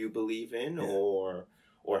whatever you believe in or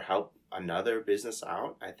help another business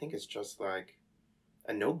out, I think it's just like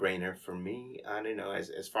a no-brainer for me. I don't know,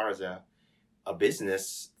 as far as a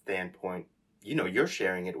business standpoint, you know, you're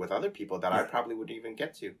sharing it with other people that I probably wouldn't even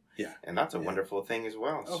get to. Yeah. And that's a wonderful thing as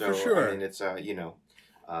well. Oh, so, for sure. I mean, it's, you know,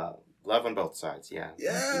 love on both sides, yeah.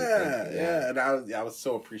 Yeah. And I was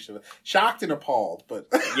so appreciative, shocked and appalled, but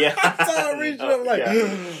yeah, so appreciative. Like,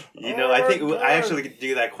 you know, I think I actually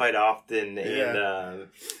do that quite often,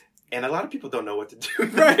 and a lot of people don't know what to do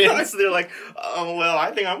with the pins. They're like, oh, well,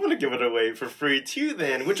 I think I'm going to give it away for free too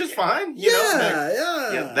then, which is fine. You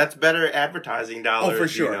know, that's better advertising dollars. Oh, for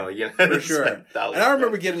sure. For sure. And I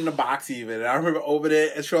remember getting the box even, and I remember opening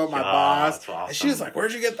it and showing my boss, awesome. And she was like,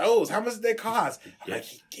 where'd you get those? How much did they cost? I'm like,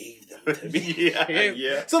 he gave them to me.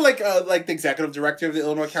 Yeah. So like the executive director of the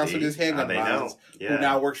Illinois Council of Handgun Violence, who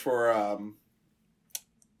now works for,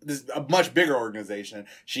 this a much bigger organization.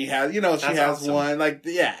 She has, you know, she has awesome. One. Like,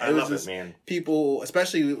 yeah, I love it, man. People,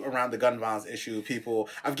 especially around the gun violence issue,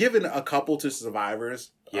 I've given a couple to survivors.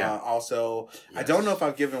 Yeah. Also, I don't know if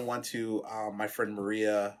I've given one to my friend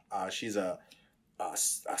Maria. She's a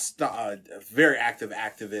very active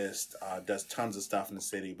activist, does tons of stuff in the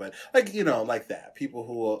city, but like, you know, like that. People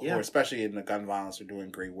who are especially in the gun violence are doing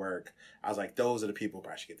great work. I was like, those are the people who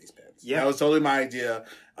probably should get these pins. Yeah. That was totally my idea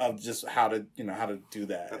of just how to do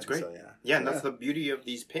that. That's great. So, and that's the beauty of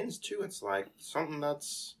these pins too. It's like something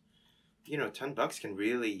that's, you know, $10 can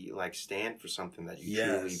really like stand for something that you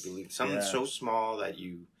truly believe. Something so small that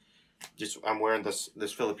you I'm wearing this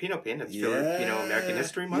Filipino pin. It's Filipino American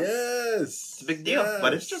History Month. Yes. It's a big deal.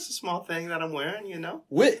 But it's just a small thing that I'm wearing, you know?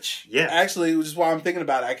 Actually, which is why I'm thinking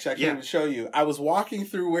about it. Actually, I can't even show you. I was walking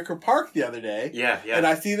through Wicker Park the other day. And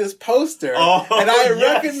I see this poster. And I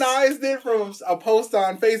recognized it from a post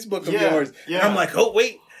on Facebook of yours. And I'm like, oh,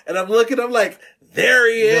 wait. And I'm looking, I'm like,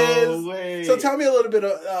 there he is. No way. So tell me a little bit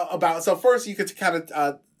about, so first you could kind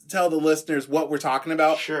of, tell the listeners what we're talking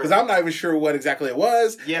about. Sure. Because I'm not even sure what exactly it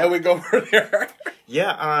was. Yeah. And we go from there.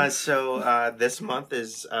 So this month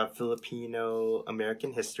is Filipino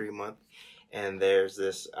American History Month. And there's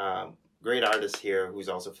this great artist here who's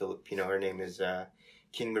also Filipino. Her name is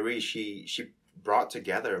King Marie. She brought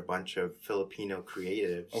together a bunch of Filipino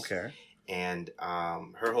creatives. Okay. And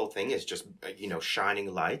her whole thing is just, you know,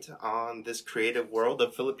 shining light on this creative world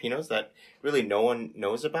of Filipinos that really no one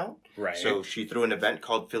knows about. Right. So she threw an event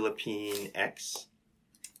called Philippine X,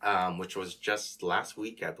 which was just last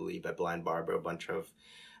week, I believe, at Blind Barber. A bunch of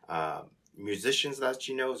musicians that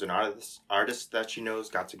she knows and artists that she knows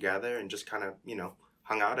got together and just kind of, you know,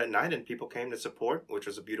 hung out at night, and people came to support, which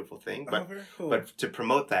was a beautiful thing. But very cool. But to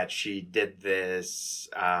promote that, she did this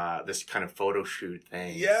this kind of photo shoot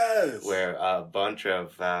thing. Yes. Where a bunch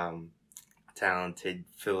of talented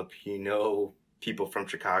Filipino people from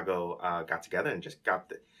Chicago got together and just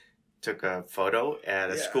got took a photo at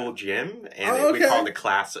a Yeah. school gym, and Oh, we okay. called the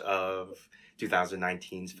class of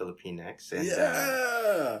 2019's Filipinx.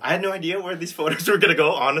 And I had no idea where these photos were gonna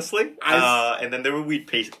go, honestly. And then there were weed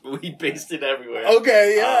pasted everywhere.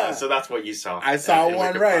 Okay, yeah. So that's what you saw. I saw in one,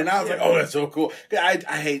 Wicker right, Park. and I was Yeah. like, "Oh, that's so cool." I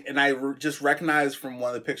hate, and just recognized from one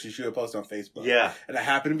of the pictures you had posted on Facebook. Yeah. And I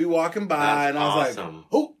happened to be walking by, That's and I was awesome. like,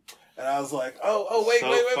 "Who?" And I was like, "Oh, wait, So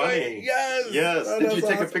wait, funny. yes, Yes. Oh, Did that's you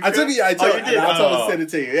take a awesome. picture? I took it. I told. Oh, you did? I told him Oh. to send it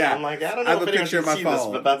to you. Yeah, I'm like, I don't I know have if a anyone picture can of my see this,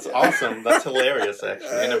 phone. but that's awesome. That's hilarious, actually,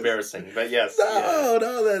 and embarrassing. But yes. No, yeah.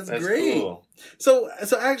 no, that's great. Cool. So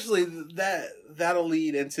actually, that'll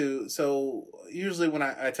lead into. So usually when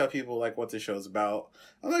I tell people like what the show's about,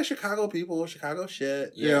 I'm like Chicago people, Chicago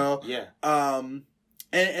shit, Yeah. you know. Yeah.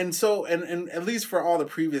 And so at least for all the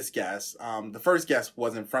previous guests, the first guest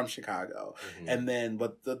wasn't from Chicago, Mhm. and then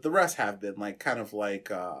but the rest have been like kind of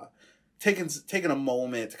like taking a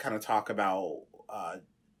moment to kind of talk about.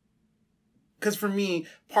 Because for me,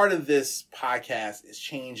 part of this podcast is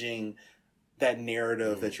changing that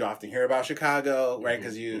narrative that you often hear about Chicago, right?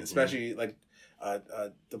 Because especially like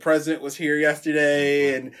the president was here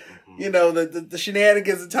yesterday, and you know the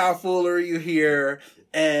shenanigans and tomfoolery you hear,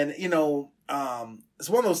 and you know it's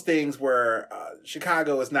one of those things where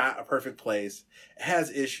Chicago is not a perfect place. It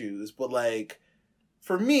has issues, but like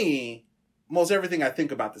for me, most everything I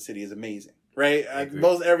think about the city is amazing, right?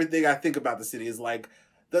 Most everything I think about the city is like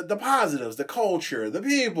the positives, the culture, the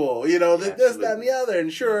people, you know, this, that, and the other.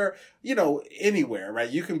 And sure, you know, anywhere, right?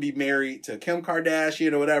 You can be married to Kim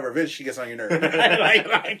Kardashian or whatever. Eventually she gets on your nerves. Right?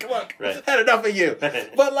 like, come on, Right. Had enough of you.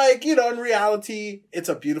 But like, you know, in reality, it's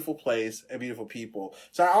a beautiful place and beautiful people.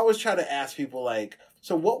 So I always try to ask people like,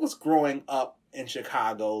 so what was growing up in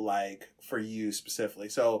Chicago like for you specifically?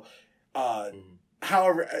 So,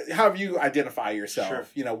 however you identify yourself, Sure.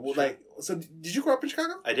 you know, like, so did you grow up in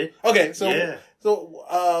Chicago? I did. Okay, so Yeah.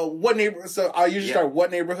 what neighbor? So I'll usually start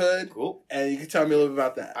what neighborhood, Cool. and you can tell me a little bit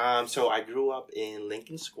about that. So I grew up in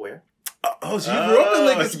Lincoln Square. Oh, so you grew up in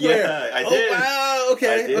Lincoln Square? Yeah, I did. Oh, wow.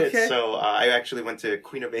 Okay, I did. okay. So I actually went to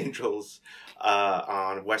Queen of Angels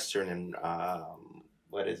on Western and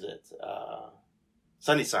what is it?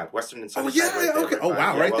 Sunnyside, Western and Sunnyside. yeah, right there, okay. Oh,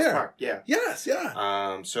 wow, yeah, right Wells there. Park, yeah. Yes,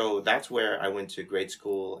 yeah. So that's where I went to grade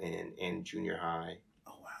school in junior high.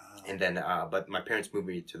 Oh, wow. And then, but my parents moved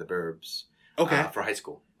me to the burbs. Okay. For high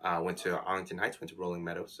school. Went to Arlington Heights, went to Rolling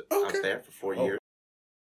Meadows. Okay. I was there for 4 years.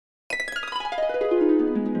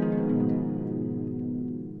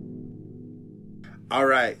 All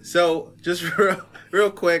right. So just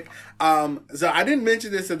real quick. So I didn't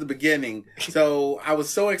mention this at the beginning. So I was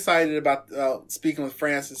so excited about speaking with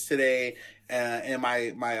Francis today. And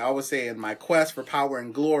my I always say in my quest for power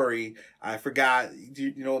and glory, I forgot. Do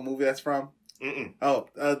you know what movie that's from? Mm-mm. Oh,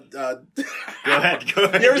 Go ahead. You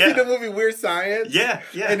ever seen the movie Weird Science? Yeah,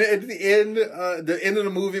 yeah. And at the end of the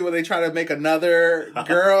movie when they try to make another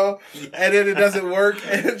girl, and then it doesn't work,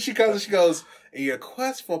 and she comes and she goes, "In your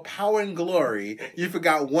quest for power and glory, you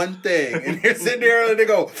forgot one thing." And you're sitting there and they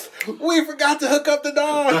go, "We forgot to hook up the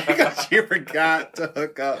dog." Because you forgot to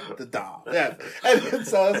hook up the dog. Yeah. And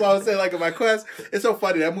so that's why I was saying, like, in my quest, it's so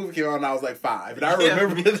funny. That movie came out when I was like 5. And I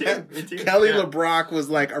remember me too, that me too. Kelly Yeah. LeBrock was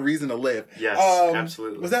like a reason to live. Yes,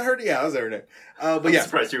 absolutely. Was that her? Yeah, that was her name. But I'm yeah.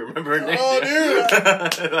 surprised you remember her name. Oh,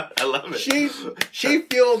 dude. I love it. She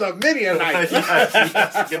fueled a many a night.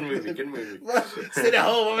 Yes, good movie, good movie. Sit at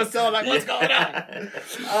home by myself, like, what's going on?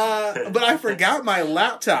 But I forgot my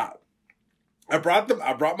laptop. I brought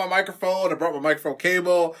my microphone. I brought my microphone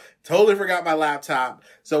cable. Totally forgot my laptop.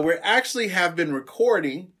 So we actually have been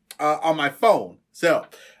recording on my phone. So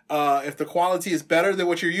if the quality is better than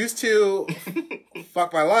what you're used to,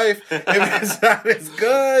 fuck my life. If it's not as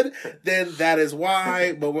good, then that is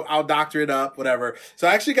why. But I'll doctor it up, whatever. So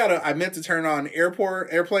I actually I meant to turn on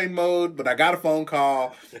airplane mode, but I got a phone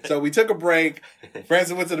call. So we took a break.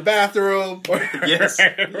 Francis went to the bathroom. Yes.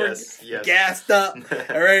 Gassed up and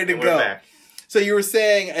ready to And go. we're back. So you were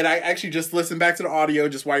saying, and I actually just listened back to the audio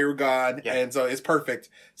just while you were gone, Yeah. and so it's perfect.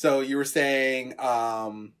 So you were saying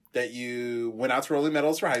that you went out to Rolling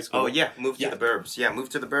Meadows for high school. Oh, yeah, moved Yeah. to the burbs. Yeah,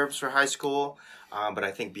 moved to the burbs for high school. But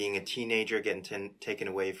I think being a teenager, getting taken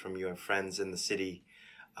away from your friends in the city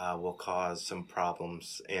will cause some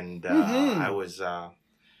problems. And I was...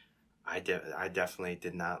 I definitely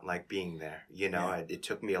did not like being there. You know, Yeah. it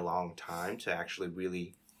took me a long time to actually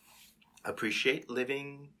really appreciate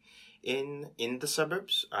living in the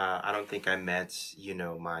suburbs. I don't think I met, you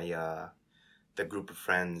know, my the group of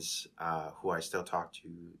friends who I still talk to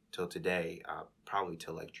till today, probably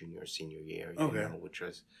till like junior or senior year, you Okay. know, which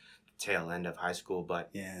was the tail end of high school. But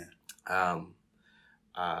Yeah.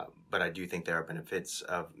 But I do think there are benefits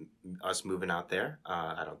of us moving out there.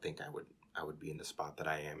 I don't think I would be in the spot that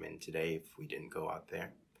I am in today if we didn't go out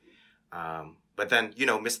there. But then,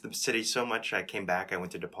 missed the city so much. I came back. I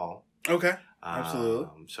went to DePaul. Okay.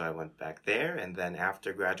 Absolutely. So I went back there, and then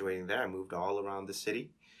after graduating there, I moved all around the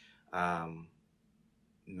city.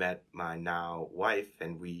 Met my now wife,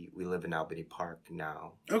 and we live in Albany Park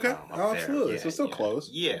now. Okay. Absolutely. Yeah, so still close.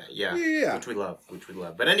 Yeah. Which we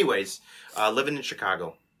love. But anyways, living in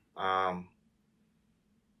Chicago,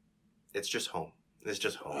 it's just home. It's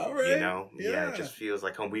just home. All right. Yeah, it just feels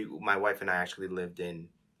like home. My wife and I actually lived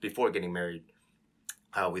before getting married.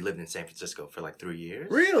 We lived in San Francisco for like 3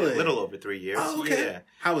 years. Really? A little over 3 years. Oh, okay. Yeah.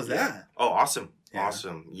 How was that? Oh, awesome. Yeah.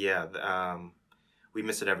 Awesome. Yeah. We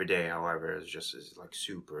miss it every day. However, it's like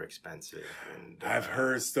super expensive. And I've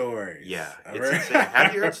heard stories. Yeah. It's insane.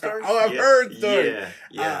 Have you heard stories? Oh, I've heard stories.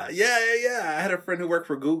 Yeah. Yeah. I had a friend who worked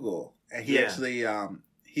for Google, and he actually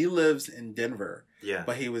he lives in Denver. Yeah.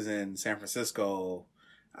 But he was in San Francisco.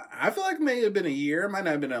 I feel like it may have been a year. Might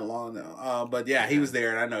not have been that long though. But yeah, he was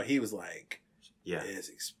there, and I know he was like,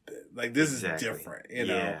 it's like this is different,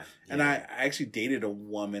 Yeah. And I actually dated a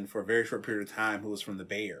woman for a very short period of time who was from the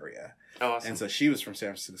Bay Area. Oh, awesome. And so she was from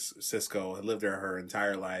San Francisco, had lived there her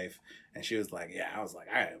entire life, and she was like, I was like,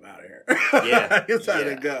 I am out of here. Yeah. It's time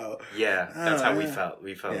to go. Yeah, that's how we felt.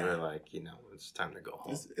 We felt we were like, it's time to go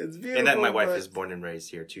home. It's beautiful. And then my wife is born and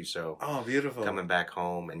raised here too, so beautiful. Coming back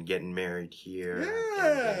home and getting married here,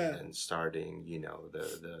 and starting,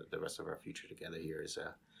 the rest of our future together here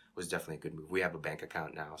was definitely a good move. We have a bank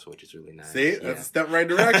account now, so which is really nice. See, that's a step right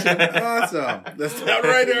direction. Awesome. That's a step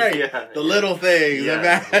right direction. The little things that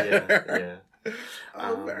matter. Yeah.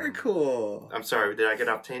 Oh, very cool. I'm sorry, did I get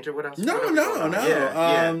off tangent? What else? No.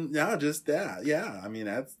 Yeah. Just that. Yeah, I mean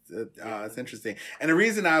it's interesting. And the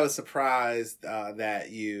reason I was surprised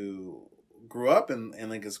that you grew up in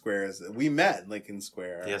Lincoln Square is we met in Lincoln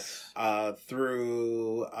Square. Yes.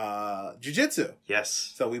 Through jiu-jitsu.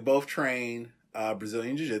 Yes. So we both train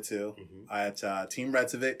Brazilian Jiu-Jitsu at Team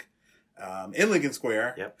Redsavik in Lincoln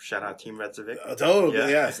Square. Yep. Shout out Team Redsavik. Totally,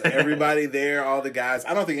 yes. Everybody there, all the guys.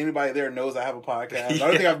 I don't think anybody there knows I have a podcast. I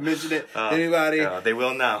don't think I've mentioned it to anybody. They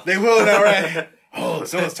will now. They will now, right? Oh,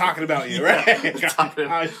 someone's talking about you, right?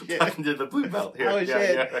 Talking to the blue belt here. Oh,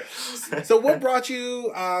 shit. Yeah. So what brought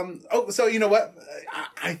you, so you know what?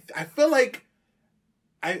 I feel like,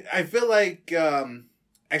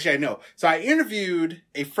 actually, I know. So I interviewed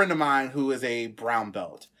a friend of mine who is a brown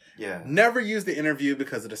belt. Yeah. Never used the interview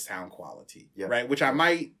because of the sound quality, right? Which I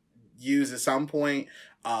might use at some point,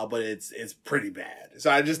 but it's pretty bad.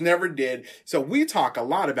 So I just never did. So we talk a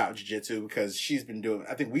lot about jiu-jitsu because she's been doing,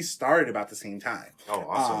 I think we started about the same time. Oh,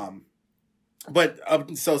 awesome. But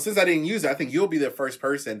so since I didn't use it, I think you'll be the first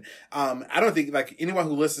person. I don't think like anyone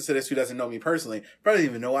who listens to this who doesn't know me personally probably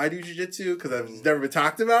doesn't even know I do jiu-jitsu because I've never been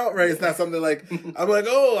talked about, right? It's not something like I'm like,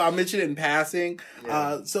 I'll mention it in passing.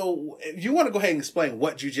 Yeah. So if you want to go ahead and explain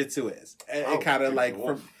what jiu-jitsu is, and kind of like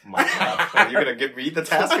my God. You're gonna give me the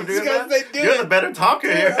task of doing that? You're the better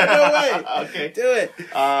talker here. No way. Okay, do it.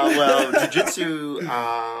 Well, jiu-jitsu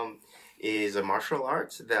is a martial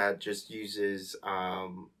art that just uses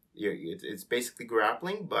it's basically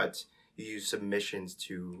grappling, but you use submissions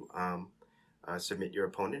to submit your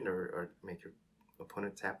opponent or make your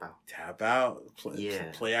opponent tap out. Tap out.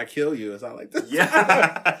 Play I kill you. It's not like this.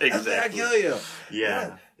 Yeah, exactly. Play I kill you.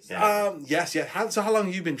 Yeah. Yes. How long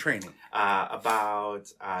have you been training?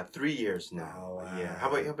 About 3 years now. Oh, wow. Yeah. How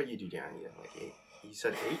about you, Dion? Like 8? You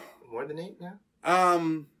said 8? More than 8 now?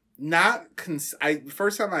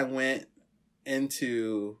 First time I went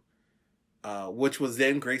into which was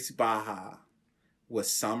then Gracie Baja,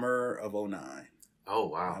 was summer of 2009. Oh,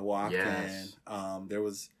 wow. I walked in. There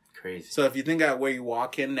was... Crazy. So if you think about where you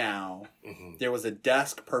walk in now, there was a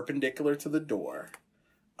desk perpendicular to the door.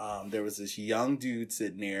 There was this young dude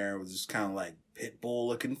sitting there with this kind of like pit bull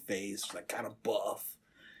looking face, like kind of buff.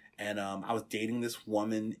 And I was dating this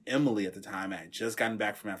woman, Emily, at the time. I had just gotten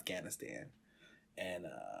back from Afghanistan. And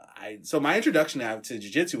so my introduction to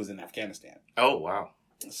jiu-jitsu was in Afghanistan. Oh, wow.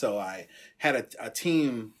 So I had a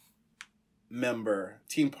team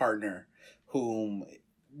partner, whom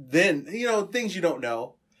then, things you don't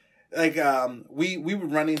know. Like, we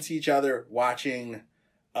would run into each other watching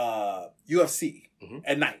UFC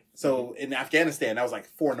at night. So in Afghanistan, that was like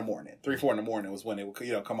 4 a.m. 3, 4 a.m. was when it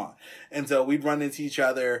would, come on. And so we'd run into each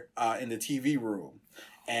other in the TV room.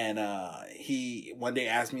 And he one day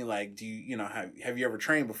asked me, like, do you, have you ever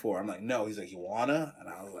trained before? I'm like, no. He's like, you wanna? And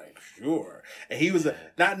I was like, sure. And he was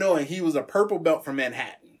not knowing he was a purple belt from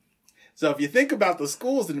Manhattan. So if you think about the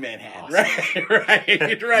schools in Manhattan, Awesome.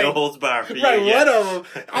 right. No holds barred for you. Right, yeah. one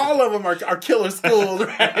of them, all of them are killer schools,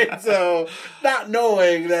 right? So not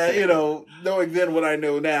knowing that, knowing then what I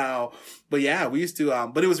know now. But yeah, we used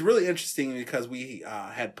to, but it was really interesting because we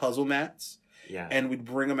had puzzle mats. Yeah. And we'd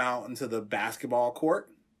bring him out into the basketball court.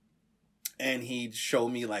 And he'd show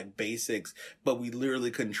me like basics, but we literally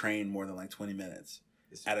couldn't train more than like 20 minutes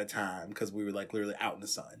at a time because we were like literally out in the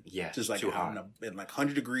sun. Yeah. Just like too out hot. in like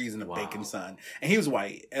 100 degrees in the Wow. baking sun. And he was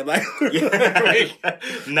white. And like,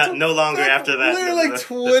 no longer after that. Literally like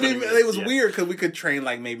 20 minutes. It was yeah. weird because we could train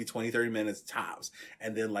like maybe 20, 30 minutes tops.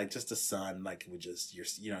 And then like just the sun, like it would just, your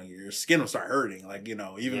skin would start hurting. Like,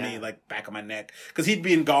 even me, like back of my neck. Because he'd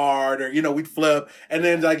be in guard or, we'd flip. And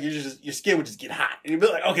then like your skin would just get hot. And you'd be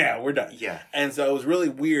like, okay, we're done. Yeah. And so it was really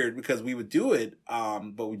weird because we would do it,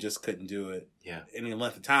 but we just couldn't do it. Yeah. Any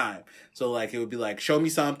length of time. So like it would be like, show me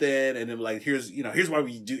something, and then like here's why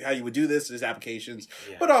we do how you would do this, there's applications.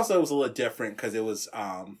 Yeah. But also it was a little different because it was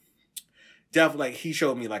definitely like he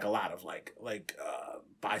showed me like a lot of like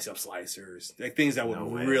bicep slicers, like things that would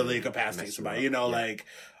really incapacitate somebody, like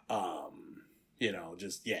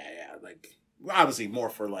just like obviously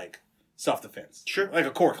more for like self-defense. Sure. Like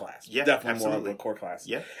a core class. Yeah. Definitely absolutely. more of a core class.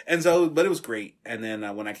 Yeah. And so but it was great. And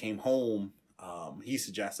then when I came home, he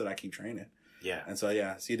suggested I keep training. Yeah. And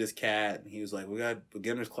so, see this cat. And he was like, we got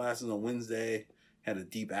beginners classes on Wednesday. Had a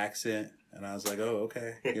deep accent. And I was like, oh,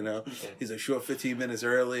 okay. He's like, show up 15 minutes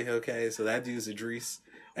early. Okay. So that dude's Idris.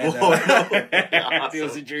 And, awesome. That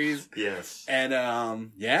dude's Idris. Yes. And,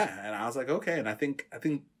 and I was like, okay. And I think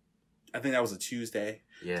that was a Tuesday.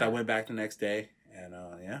 Yeah. So I went back the next day. And,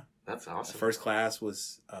 That's awesome. The first class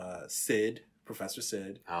was, Sid. Professor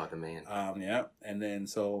Sid. Oh, the man. Yeah. And then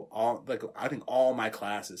so I think all my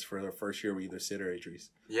classes for the first year were either Sid or Idris.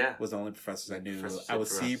 Yeah. Was the only professors I knew. Professor I would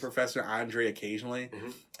see Professor Andre occasionally.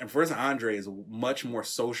 Mm-hmm. And Professor Andre is much more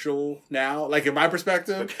social now, like in my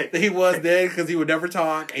perspective, than he was then because he would never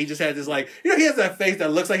talk. He just had this like, he has that face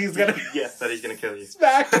that looks like he's gonna that he's gonna kill you.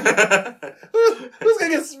 Smack. Who's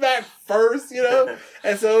gonna get smacked first,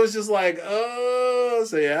 And so it was just like, oh,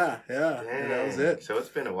 so yeah. And that was it. So it's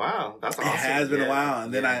been a while. That's awesome. It has been a while.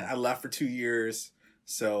 And then I left for 2 years.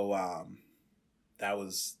 So that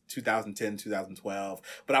was 2010, 2012.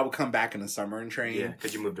 But I would come back in the summer and train. Yeah,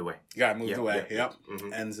 because you moved away. Yeah, I moved away. Yep.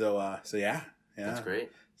 Mm-hmm. And so yeah. That's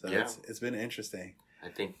great. So it's been interesting. I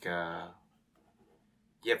think, for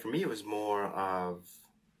me it was more of,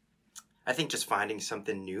 I think just finding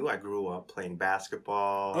something new. I grew up playing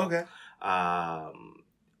basketball. Okay.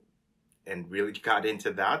 And really got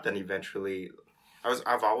into that. Then eventually,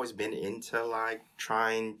 I've always been into like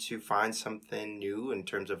trying to find something new in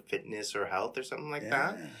terms of fitness or health or something like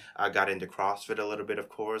that. I got into CrossFit a little bit, of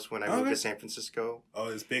course, when I moved to San Francisco. Oh,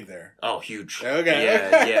 it's big there. Oh, huge. Okay.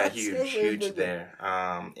 Yeah, huge there.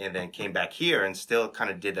 And then came back here and still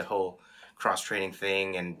kind of did the whole cross training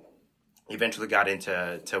thing and eventually got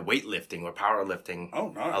into weightlifting or powerlifting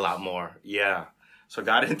a lot more. Yeah. So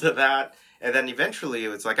got into that. And then eventually it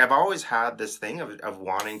was like I've always had this thing of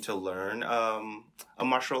wanting to learn a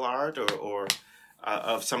martial art or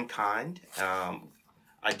of some kind.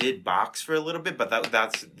 I did box for a little bit, but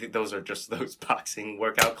those are just those boxing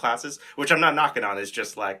workout classes, which I'm not knocking on. It's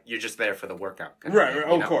just like you're just there for the workout. Right,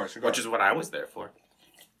 of course. Which is what I was there for.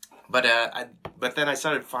 But then I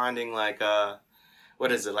started finding like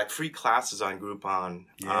like free classes on Groupon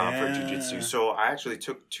for jiu-jitsu. So I actually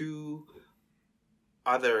took 2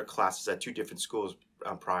 other classes at 2 different schools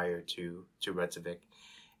prior to Redsavik.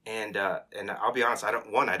 And I'll be honest, I don't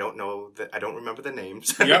remember the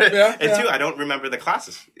names. And 2, I don't remember the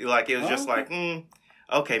classes. Like it was just like,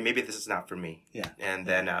 okay, maybe this is not for me. Yeah. And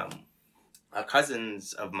then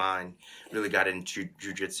cousins of mine really got into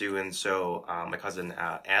jiu-jitsu, and so my cousin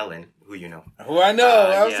Alan, who you know. Who I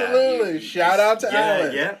know, absolutely. Shout out to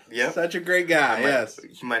Alan. Yeah. Such a great guy, yes.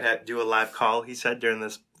 He might do a live call, he said, during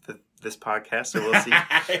this podcast, so we'll see.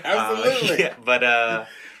 Absolutely. But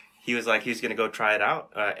he was like, he's going to go try it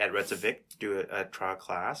out at Redsavik, do a trial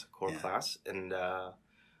class, a core class, and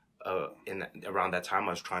around that time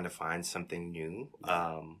I was trying to find something new,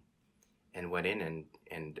 and went in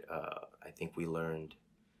and I think we learned,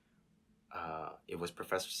 it was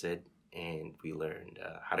Professor Sid, and we learned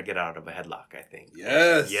how to get out of a headlock, I think.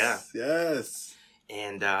 Yes. Yeah. Yes.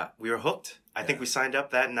 And we were hooked. I think we signed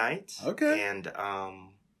up that night. Okay.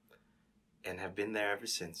 And have been there ever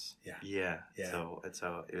since. Yeah. So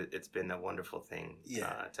it's been a wonderful thing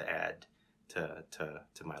to add to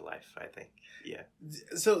my life, I think. Yeah.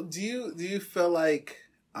 So do you feel like,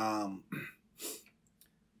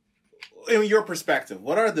 in your perspective,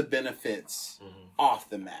 what are the benefits off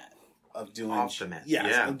the mat doing off the mat.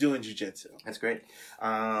 of doing jiu-jitsu. That's great.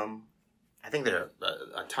 I think there are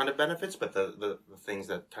a ton of benefits, but the things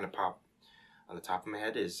that kind of pop on the top of my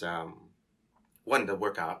head is one, the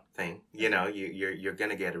workout thing. You know, you're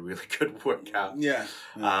gonna get a really good workout. Yeah.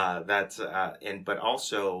 But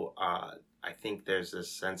also I think there's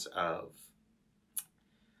this sense of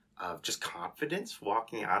just confidence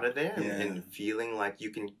walking out of there and feeling like you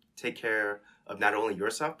can take care of not only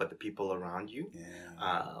yourself but the people around you.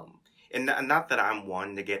 Yeah. And not that I'm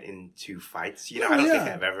one to get into fights. You know, I don't think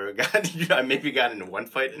I've ever gotten. I maybe got into one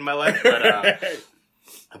fight in my life,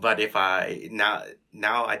 but if I'm not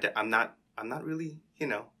really, you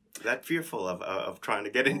know, that fearful of trying to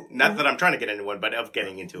get in. Not that I'm trying to get into one, but of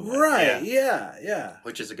getting into one. Right. Yeah.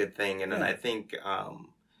 Which is a good thing, and then I think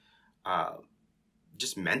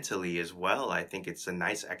just mentally as well, I think it's a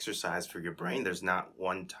nice exercise for your brain. There's not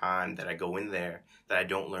one time that I go in there that I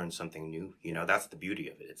don't learn something new. You know, that's the beauty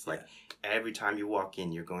of it. It's like every time you walk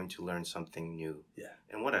in, you're going to learn something new. Yeah.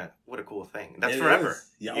 And what a cool thing. That's forever.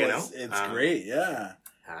 Yeah, you know? It's great. Yeah.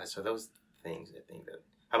 So those things, I think that.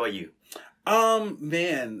 How about you?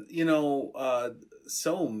 Man, you know,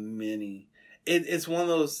 so many. It's one of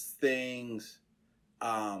those things.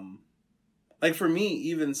 Like for me,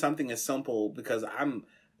 even something as simple, because I'm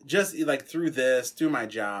just like through my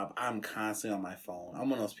job, I'm constantly on my phone.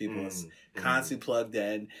 I'm one of those people that's constantly plugged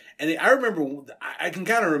in. And I remember, I can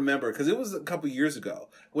kind of remember, because it was a couple years ago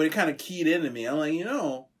when it kind of keyed into me. I'm like, you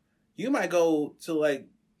know, you might go to like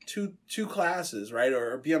two classes, right?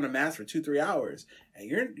 Or be on the mat for 2-3 hours. And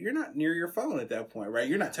you're not near your phone at that point, right?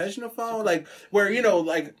 You're not touching the phone. Like where, you know,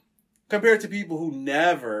 like, compared to people who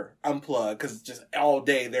never unplug because just all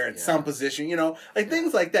day they're at some position, you know, like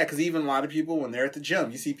things like that. Because even a lot of people, when they're at the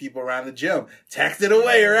gym, you see people around the gym texting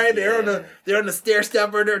away, right? Yeah. They're on the stair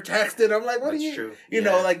stepper, they're texting. I'm like, what That's are you? True. You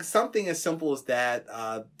know, like something as simple as that.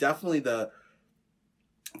 Definitely the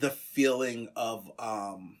feeling of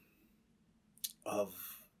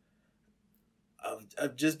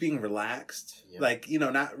just being relaxed. Yep. Like, you know,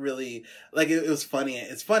 not really, like it was funny.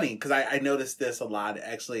 It's funny because I noticed this a lot.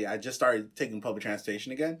 Actually, I just started taking public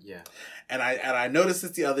transportation again. Yeah. And I noticed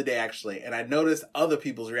this the other day, actually. And I noticed other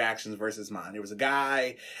people's reactions versus mine. There was a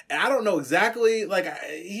guy, and I don't know exactly, like,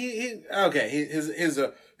 his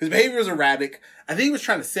behavior was erratic. I think he was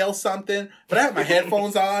trying to sell something, but I had my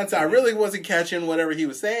headphones on, so I really wasn't catching whatever he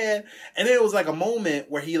was saying. And then it was like a moment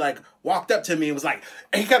where he like walked up to me and was like,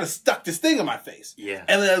 and he kind of stuck this thing in my face. Yeah.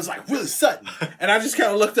 And then it was like really sudden. And I just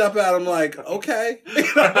kind of looked up at him like, okay.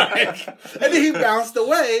 And then he bounced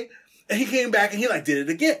away. And he came back and he like did it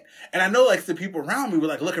again. And I know like the people around me were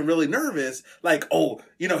like looking really nervous. Like, oh,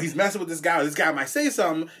 you know, he's messing with this guy. This guy might say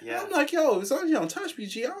something. Yeah. And I'm like, yo, as long as you don't touch me,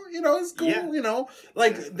 G, you know, it's cool. Yeah. You know,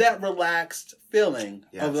 like that relaxed feeling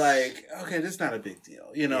of like, okay, this is not a big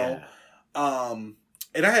deal, you know? Yeah.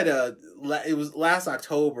 And I had it was last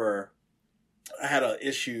October, I had an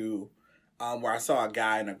issue where I saw a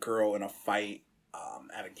guy and a girl in a fight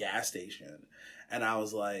at a gas station. And I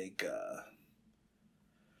was like,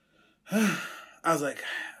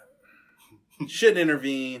 shouldn't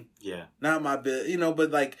intervene. Yeah. Not my bit, you know,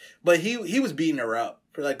 but he was beating her up.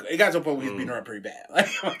 Like, it got to a point where he was beating her up pretty bad. Like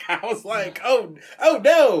I was like, oh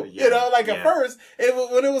no. Yeah. You know, like at first,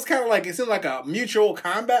 when it was kind of like, it seemed like a mutual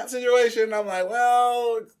combat situation, I'm like,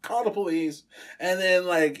 well, call the police. And then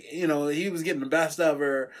like, you know, he was getting the best of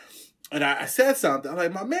her. And I said something. I'm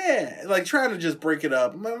like, my man, like trying to just break it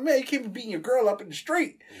up. My man, you keep beating your girl up in the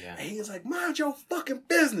street. Yeah. And he was like, mind your fucking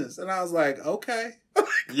business. And I was like, okay. So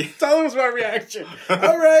that was my reaction.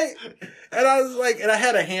 All right. And I was like, and I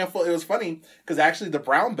had a handful. It was funny because actually the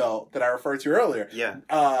brown belt that I referred to earlier. Yeah.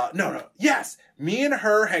 No. Yes. Me and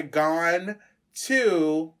her had gone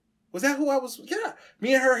to, was that who I was? Yeah.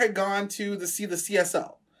 Me and her had gone to see the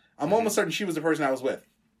CSO. I'm almost certain she was the person I was with.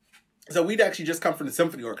 So we'd actually just come from the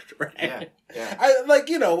symphony orchestra, right? Yeah. I like,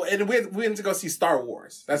 you know, and we went to go see Star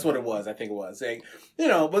Wars. That's what it was. I think it was. Like, you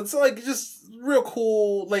know, but it's like just real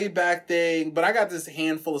cool, laid back thing. But I got this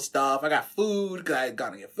handful of stuff. I got food because I had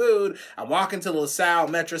gone to get food. I'm walking to the LaSalle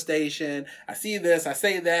metro station. I see this. I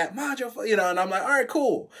say that. You know, and I'm like, all right,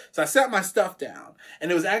 cool. So I set my stuff down.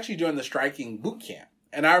 And it was actually during the striking boot camp.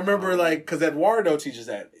 And I remember, like, because Eduardo teaches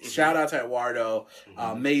that. Shout out to Eduardo.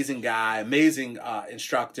 Amazing guy, amazing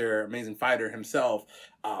instructor, amazing fighter himself.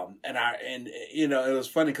 And you know, it was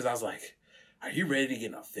funny because I was like, are you ready to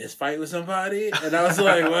get in a fist fight with somebody? And I was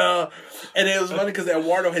like, well, and it was funny because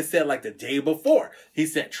Eduardo had said like the day before, he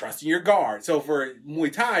said, trust in your guard. So for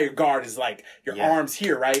Muay Thai, your guard is like your arms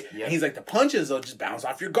here, right? Yeah. And he's like, the punches will just bounce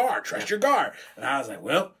off your guard. Trust your guard. And I was like,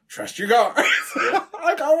 well, trust your guard.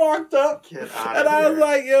 Like I walked up and I was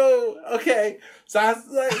like, yo, okay. So I was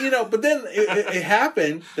like, but then it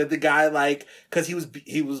happened that the guy, like, cause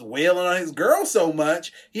he was wailing on his girl so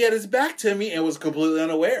much, he had his back to me and was completely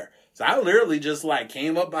unaware. So I literally just like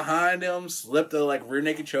came up behind him, slipped a like rear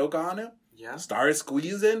naked choke on him, started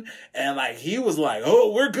squeezing, and like he was like,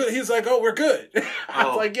 "Oh, we're good." He's like, "Oh, we're good." I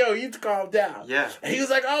was like, "Yo, you need to calm down." Yeah. And he was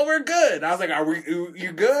like, "Oh, we're good." And I was like, "Are we?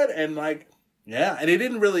 You good?" And like, yeah. And it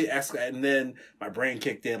didn't really escalate. And then my brain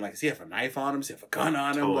kicked in. Like, does he have a knife on him? Does he have a gun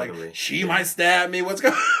on him? Totally. Like, she might stab me. What's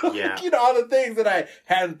going on? Yeah. All the things that I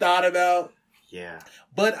hadn't thought about. Yeah.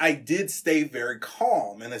 But I did stay very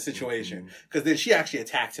calm in the situation because then she actually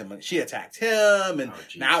attacked him. She attacked him, and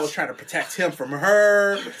now I was trying to protect him from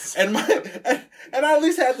her. And and I at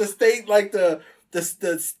least had to state like the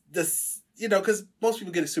because most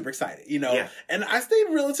people get super excited, Yeah. And I stayed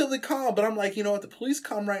relatively calm. But I'm like, you know what? The police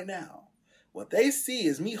come right now. What they see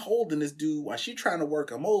is me holding this dude while she trying to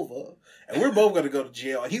work him over, and we're both going to go to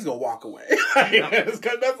jail, and he's going to walk away.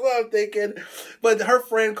 That's what I'm thinking. But her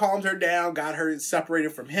friend calmed her down, got her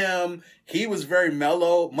separated from him. He was very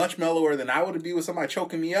mellow, much mellower than I would be with somebody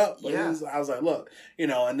choking me up. But I was like, look,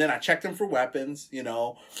 and then I checked him for weapons, and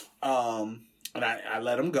I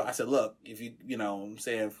let him go. I said, look, if you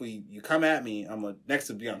you come at me, I'm next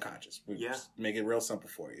to be unconscious. We just make it real simple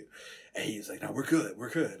for you. And he was like, no, we're good.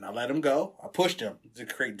 And I let him go. I pushed him to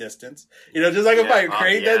create distance. Just like a fight,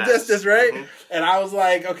 create that distance, right? Mm-hmm. And I was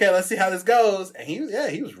like, okay, let's see how this goes. And he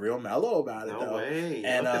was real mellow about it, No way.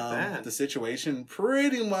 And Look at that. the situation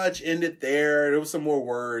pretty much ended there. There was some more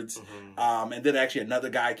words. Mm-hmm. And then actually another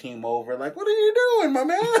guy came over, like, what are you doing, my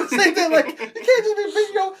man? Like, you can't just be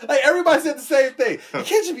beating like everybody said the same thing. You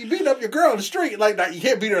can't just be beating up your girl in the street. Like, you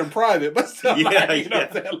can't beat her in private, but still, what I'm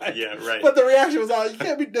saying? Like, right. But the reaction was all, you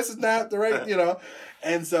can't be, this is not the right,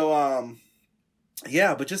 And so,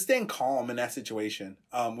 but just staying calm in that situation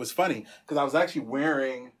was funny because I was actually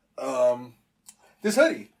wearing this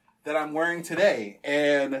hoodie that I'm wearing today,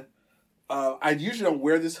 and I usually don't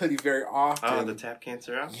wear this hoodie very often. Oh, the Tap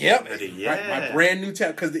Cancer Out hoodie. Yeah, right, my brand new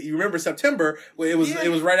tap, because you remember September? It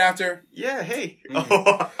was right after. Yeah, hey.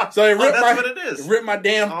 Mm-hmm. So it ripped that's what it is. It ripped my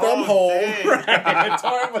damn thumb hole. Right,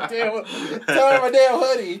 tore my damn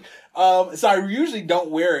hoodie. So I usually don't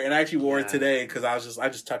wear it, and I actually wore it today because I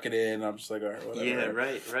just tuck it in. And I'm just like, all right, whatever. Yeah,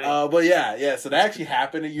 right. But yeah. So that actually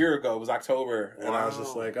happened a year ago. It was October, and I was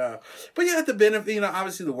just like, but yeah, the benefit,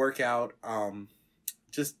 obviously the workout,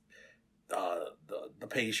 just the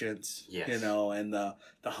patience, and the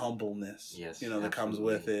humbleness, that comes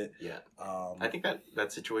with it. Yeah. I think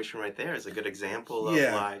that situation right there is a good example of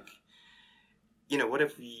like, what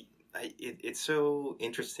if it's so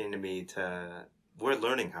interesting to me we're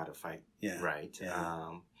learning how to fight, right?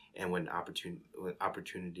 Yeah. And when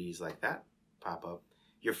opportunities like that pop up,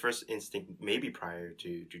 your first instinct, maybe prior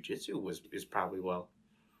to jiu-jitsu, is probably, well,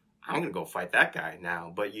 I'm going to go fight that guy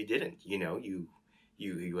now. But you didn't, you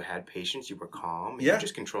had patience, you were calm, and you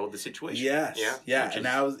just controlled the situation. Yes. Yeah. And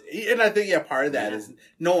I think part of that is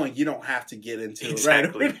knowing you don't have to get into it, right?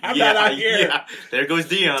 I'm not out here. Yeah. There goes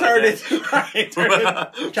Dion. Trying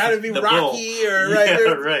to be Rocky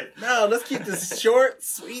right. No, let's keep this short,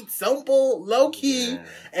 sweet, simple, low key.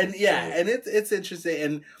 And and it's interesting.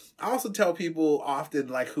 And I also tell people often,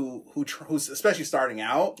 like, who's especially starting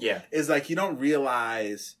out, is like, you don't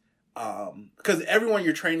realize, because everyone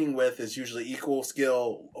you're training with is usually equal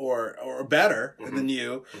skill or better than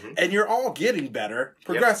you, and you're all getting better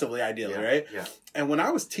progressively, ideally, right? Yeah. And when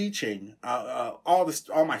I was teaching,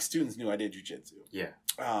 all my students knew I did jiu-jitsu. Yeah.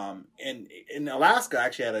 And in Alaska, I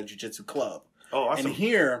actually had a jiu-jitsu club. Oh, awesome. And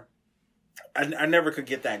here, I never could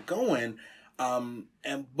get that going.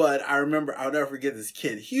 But I remember, I'll never forget this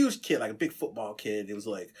kid, huge kid, like a big football kid. It was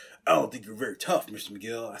like, I don't think you're very tough, Mr.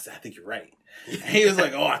 McGill. I said, I think you're right. And he was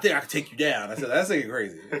like, oh, I think I can take you down. I said, that's like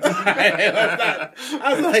crazy. I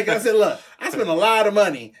said, look, I spent a lot of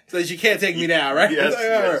money so that you can't take me down, right?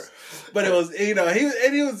 Yes. But it was, he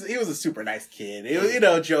was a super nice kid. He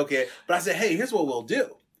was, joking. But I said, hey, here's what we'll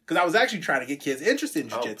do. Because I was actually trying to get kids interested in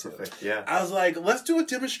jiu-jitsu. Oh, perfect. Yeah. I was like, let's do a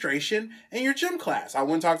demonstration in your gym class. I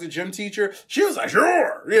went and talked to the gym teacher. She was like,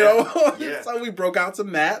 sure. Yeah. So we broke out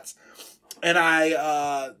some mats. And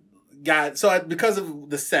I because of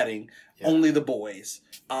the setting, only the boys.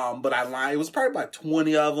 But I lied. It was probably about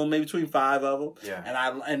 20 of them, maybe between 5 of them.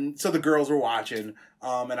 Yeah. And so the girls were watching.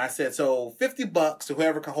 And I said, so $50 to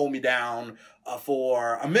whoever can hold me down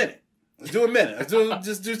for a minute. Let's do a minute.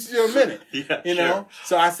 Just do a minute. Yeah, you know?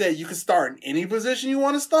 So I said, you can start in any position you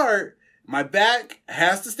want to start. My back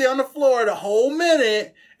has to stay on the floor the whole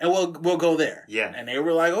minute, and we'll go there. Yeah. And they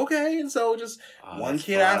were like, okay. And so just one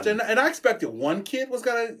kid fun. after, and I expected one kid was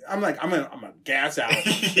gonna. I'm gonna gas out.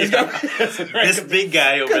 This big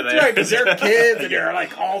guy over there. Right, because they're kids and they're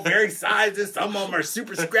like all very sizes. Some of them are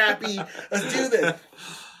super scrappy. Let's do this.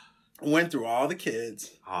 Went through all the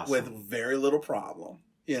kids with very little problem,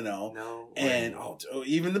 you know. No and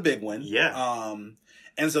even the big one. Yeah.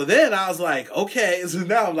 And so then I was like, okay. So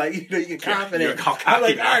now I'm like, you get confident. I'm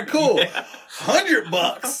like, all right, cool. Yeah.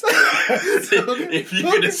 $100. If you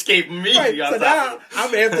could escape me, right. So now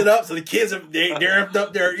I'm amped it up. So the kids they're amped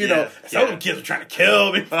up. They're some of the kids are trying to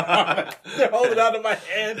kill me. They're holding on to my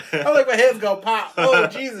hand. I'm like, my head's gonna pop. Oh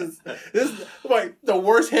Jesus! This is like the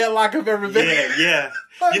worst headlock I've ever been. Yeah.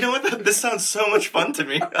 You know what? This sounds so much fun to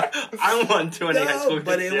me. I want to in high school.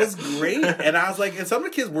 But it was great. And I was like, and some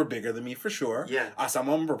of the kids were bigger than me for sure. Yeah. Some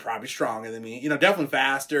of them were probably stronger than me. Definitely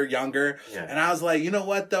faster, younger. Yeah. And I was like, you know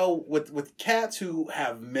what though? With cats who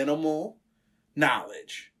have minimal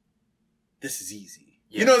knowledge, this is easy.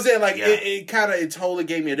 Yeah. You know what I'm saying? Like, it totally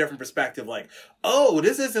gave me a different perspective. Like, oh,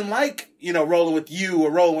 this isn't like, rolling with you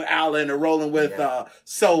or rolling with Alan or rolling with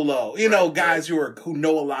Solo. Guys who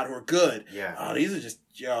know a lot, who are good. Yeah. Oh, these are just,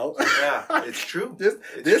 Yeah, it's true.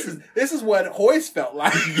 This is what Hoist felt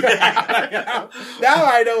like. Now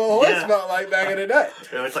I know what Hoist felt like back in the day.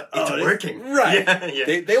 It's like, it's working. Right.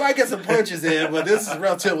 Yeah. They might get some punches in, but this is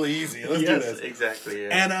relatively easy. Let's do this. Exactly. Yeah.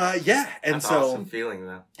 And and that's so awesome feeling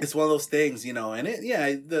though. It's one of those things, and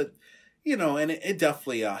it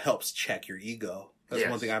definitely helps check your ego. That's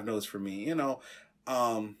one thing I've noticed for me,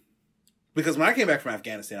 because when I came back from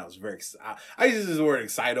Afghanistan, I was I use this word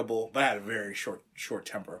excitable, but I had a very short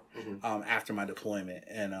temper after my deployment.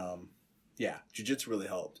 And jiu-jitsu really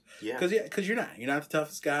helped. Yeah. Because you're not the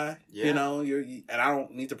toughest guy. Yeah. And I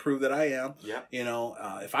don't need to prove that I am. Yeah.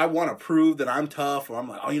 If I want to prove that I'm tough, or I'm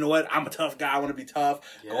like, oh, you know what? I'm a tough guy. I want to be tough.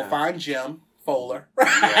 Yeah. Go find Jim Fowler. Right?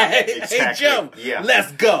 Yeah, exactly. Hey, Jim,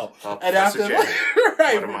 let's go. And after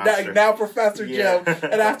now Professor Jim.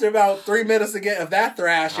 And after about 3 minutes again of that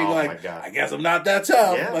thrashing, I guess I'm not that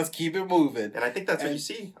tough. Yeah. Let's keep it moving. And I think that's what you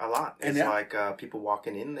see a lot. It's like people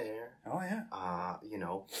walking in there. Oh yeah.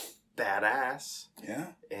 Badass. Yeah.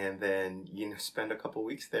 And then spend a couple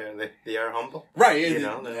weeks there and they are humble. Right. You're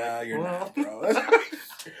not, bro.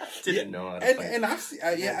 Didn't know how to fight. And I've seen,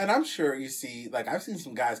 and I'm sure you see, like, I've seen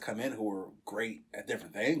some guys come in who are great at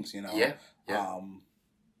different things, Yeah.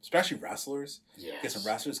 Especially wrestlers. Yes. Get some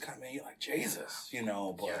wrestlers come in, you're like, Jesus,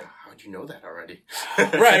 but... Yeah, how'd you know that already?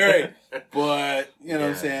 right. But, what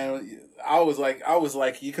I'm saying? I was like,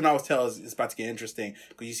 you can always tell it's about to get interesting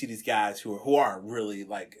because you see these guys who are really,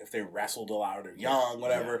 like, if they wrestled a lot or they're young,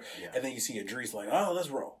 whatever, and then you see Idris like, oh, let's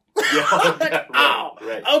roll.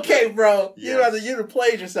 Right. Okay, bro. Yes. You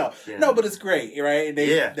played yourself. Yeah. No, but it's great, right? And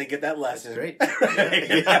they get that lesson. That's great. They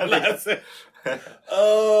get that lesson.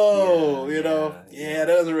 Oh, that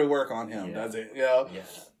doesn't really work on him, does it? Yeah.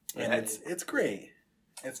 And it's great.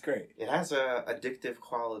 It's great. It has a addictive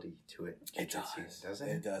quality to it. It does. Doesn't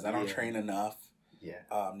it? It does. I don't train enough. Yeah.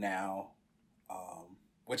 Now,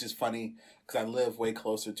 which is funny because I live way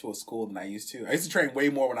closer to a school than I used to. I used to train way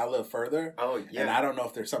more when I lived further. Oh, yeah. And I don't know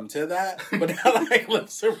if there's something to that, but now I live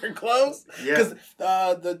super close. Yeah. Because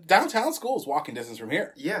the downtown school is walking distance from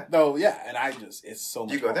here. Yeah. So, and it's so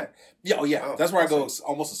much. You go there? Yeah, oh, yeah. That's where I go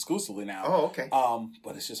almost exclusively now. Oh, okay.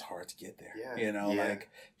 But it's just hard to get there. Yeah. Like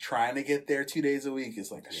trying to get there 2 days a week is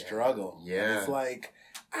like a struggle. Yeah. And it's like,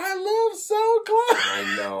 I live so close.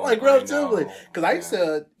 I know. Like, relatively. Because I used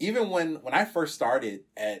to, even when I first started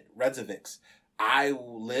at Redsevix, I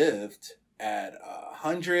lived at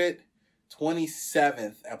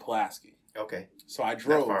 127th at Pulaski. Okay. So I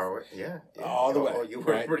drove. That far away. Yeah. All the way. Oh, you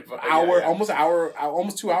were pretty far.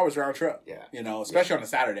 Almost 2 hours round trip. Yeah. Especially on a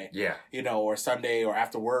Saturday. Yeah. Or Sunday or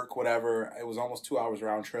after work, whatever. It was almost 2 hours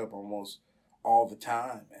round trip almost all the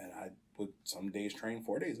time. And I would some days train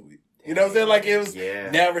 4 days a week. You know what I'm saying? Like, it was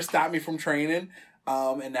never stopped me from training.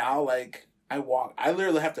 And now, like, I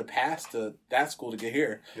literally have to pass to that school to get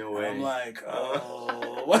here. No way. And I'm like,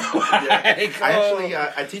 oh.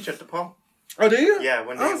 I teach at DePaul. Oh, do you? Yeah.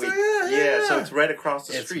 So it's right across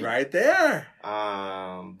the street. It's right there.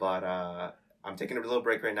 But I'm taking a little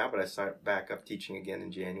break right now, but I start back up teaching again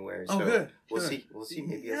in January. So good. We'll see.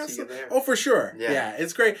 Maybe I'll see you there. Oh, for sure. Yeah.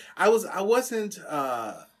 It's great. I wasn't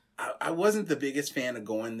the biggest fan of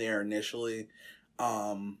going there initially,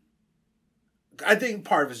 because I think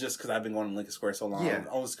part of it's just because I've been going to Lincoln Square so long. Yeah.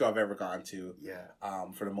 Only school I've ever gone to. Yeah.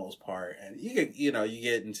 For the most part, and you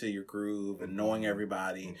get into your groove and knowing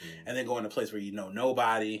everybody, and then going to a place where you know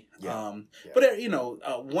nobody. Yeah. But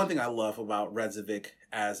one thing I love about Redsivik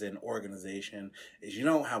as an organization is you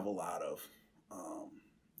don't have a lot of,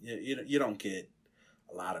 you don't get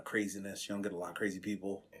a lot of craziness. You don't get a lot of crazy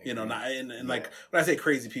people. Like when I say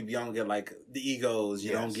crazy people, you don't get like the egos.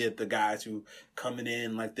 You don't get the guys who coming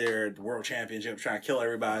in like they're at the world championship trying to kill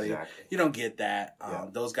everybody. Exactly. You don't get that.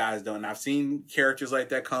 Those guys don't. And I've seen characters like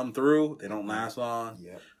that come through. They don't last long.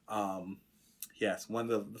 Yeah. Yes, one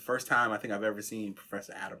of the first time I think I've ever seen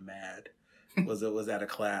Professor Adam mad was at a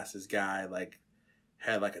class. This guy like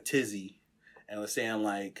had like a tizzy and was saying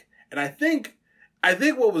like, and I think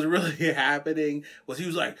what was really happening was he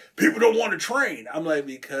was like, people don't want to train. I'm like,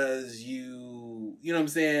 because you know what I'm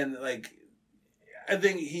saying? Like, I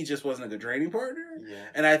think he just wasn't a good training partner. Yeah.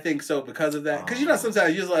 And I think so because of that. Because,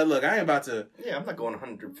 sometimes you're just like, look, I ain't about to. Yeah, I'm not going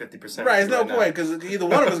 150%. Right, there's no point because either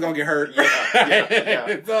one of us is going to get hurt.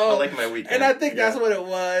 Yeah. So, I like my weekend. And I think that's what it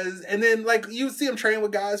was. And then, like, you see him train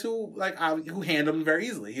with guys who hand him very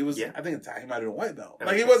easily. He was, I think at the time, he might have been a white belt.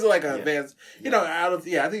 Like, he wasn't like an advanced, I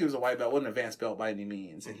think he was a white belt, wasn't an advanced belt by any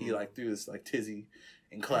means. And he, like, threw this, like, tizzy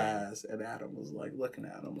in class. And Adam was, like, looking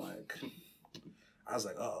at him, like... I was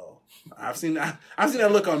like, uh-oh. I've seen that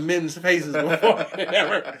look on men's faces before. It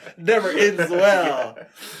never ends well.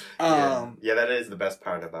 That is the best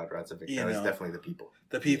part about Redsivik. It's definitely the people.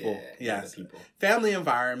 The people, yes. The people. Family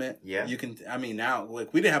environment. Yeah. You can, now,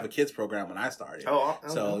 like, we didn't have a kids program when I started.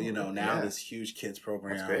 Now this huge kids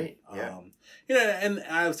program. That's great. Yeah. And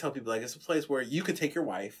I always tell people, like, it's a place where you can take your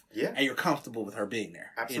wife and you're comfortable with her being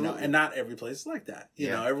there. Absolutely. And not every place is like that.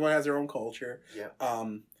 You know, everyone has their own culture. Yeah.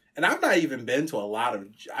 And I've not even been to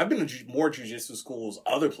I've been to more jiu-jitsu schools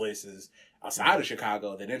other places outside of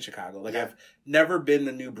Chicago than in Chicago. Like, I've never been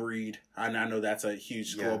to New Breed. I know that's a huge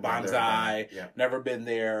school. Bonsai. Never been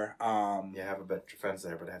there. I have a bunch of friends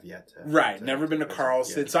there, but I have yet to. Right. Never been to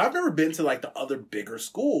Carlson. So I've never been to, like, the other bigger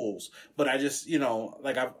schools. But I just,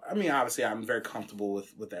 obviously I'm very comfortable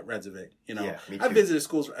with that Redsivik. Me too. I visited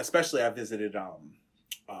schools, especially I visited,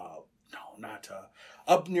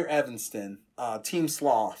 up near Evanston, Team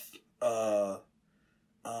Sloth, Seraphin.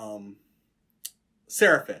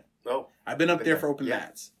 Oh, I've been up there for open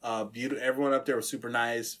mats. Beautiful. Everyone up there was super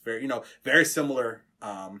nice. Very, very similar.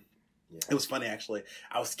 It was funny actually.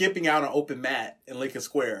 I was skipping out on open mat in Lincoln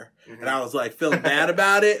Square, and I was like feeling bad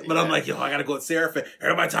about it. But I'm like, I gotta go with Seraphin.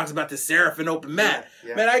 Everybody talks about the Seraphin open mat.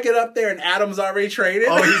 Man, I get up there and Adam's already training.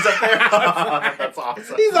 Oh, he's up there. That's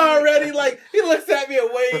awesome. He's already like, he looks at me and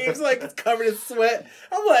waves like it's covered in sweat.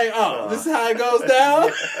 I'm like, this is how it goes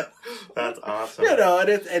down. That's awesome.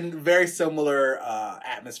 And very similar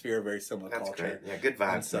atmosphere, very similar culture. Great. Yeah, good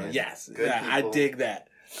vibes. So, yes, good I dig that.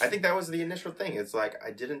 I think that was the initial thing. It's like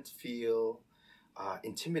I didn't feel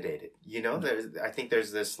intimidated. I think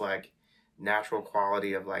there's this like natural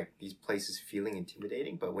quality of like these places feeling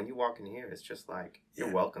intimidating, but when you walk in here, it's just like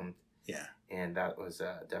you're welcomed. Yeah, and that was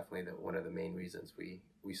definitely one of the main reasons we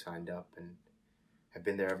signed up and have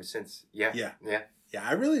been there ever since. Yeah.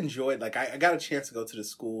 I really enjoyed. Like I got a chance to go to the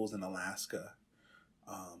schools in Alaska.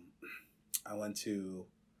 I went to.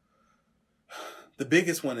 The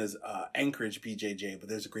biggest one is Anchorage BJJ, but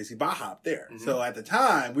there's a Gracie Baja up there. Mm-hmm. So at the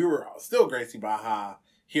time, we were still Gracie Baja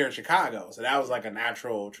here in Chicago. So that was like a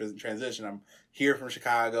natural transition. I'm here from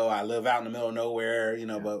Chicago. I live out in the middle of nowhere,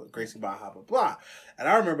 but Gracie Baja, blah, blah. And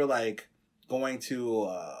I remember like going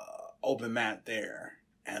to open mat there.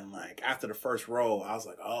 And like after the first row, I was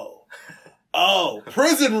like,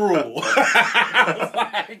 prison rule. I was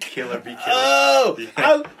like, killer be killer.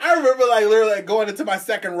 I remember like literally like, going into my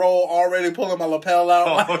second roll already pulling my lapel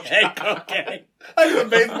out. Okay. Like a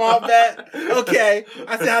baseball bat. Okay.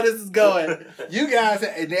 I see how this is going. You guys,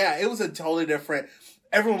 and it was a totally different.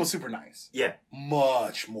 Everyone was super nice. Yeah.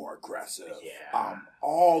 Much more aggressive. Yeah.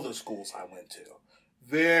 All the schools I went to,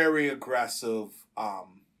 very aggressive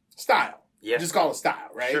style. Yeah. Just call it style,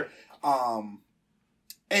 right? Sure.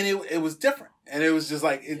 And it was different. And it was just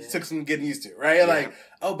like, it took some getting used to, right? Yeah. Like,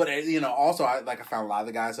 but also I found a lot of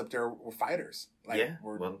the guys up there were fighters.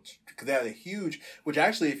 Because they had a huge, which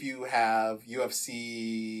actually if you have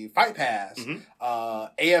UFC Fight Pass,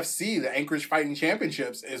 AFC, the Anchorage Fighting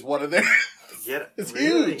Championships is one of their, it's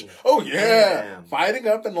really huge. Oh yeah. Damn. Fighting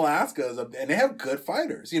up in Alaska and they have good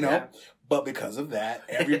fighters, Yeah. But because of that,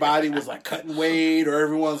 everybody was like cutting weight or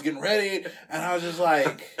everyone was getting ready. And I was just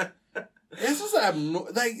like, It's just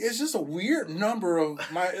it's just a weird number of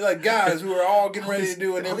my guys who are all getting ready to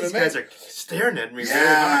do an all MMA. These guys are staring at me.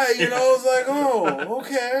 Yeah, really it's like, oh,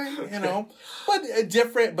 okay, but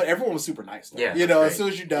different. But everyone was super nice. Though. Yeah, as soon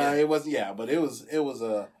as you die, it was but it was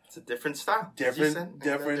a. It's a different style, different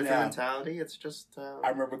mentality. It's just. I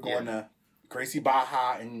remember going to Gracie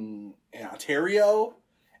Baja in Ontario,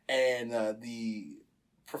 and the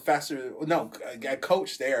professor, a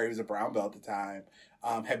coach there, he was a brown belt at the time,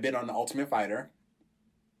 had been on The Ultimate Fighter,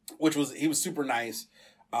 he was super nice.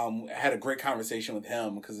 I had a great conversation with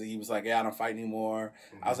him because he was like, I don't fight anymore.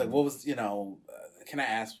 Mm-hmm. I was like, what was, can I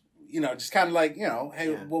ask, just kind of like,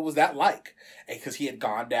 hey, what was that like? Because he had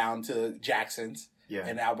gone down to Jackson's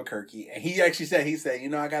in Albuquerque. And he actually said,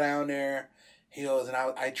 I got down there. He goes, and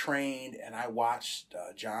I trained and I watched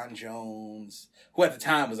John Jones, who at the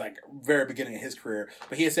time was like very beginning of his career.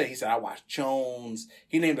 But he said, I watched Jones.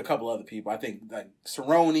 He named a couple other people. I think like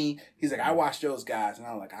Cerrone. He's like, I watched those guys. And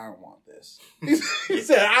I was like, I don't want this. He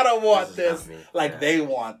said, I don't want this. They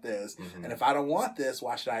want this. Mm-hmm. And if I don't want this,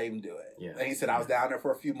 why should I even do it? Yeah. And he said, I was down there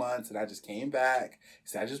for a few months and I just came back. He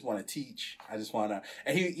said, I just want to teach. I just want to.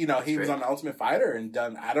 And he was on The Ultimate Fighter and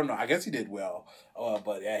done, I don't know, I guess he did well.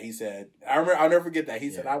 But yeah, he said, I'll never forget that.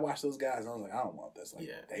 He said, I watched those guys. And I was like, I don't want this.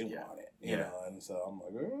 They want it. You know? And so I'm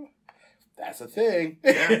like, that's a thing.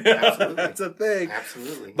 Yeah, absolutely. That's a thing.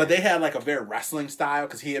 Absolutely. But they had like a very wrestling style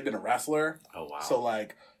because he had been a wrestler. Oh, wow. So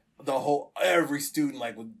like every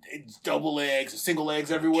student with double legs, single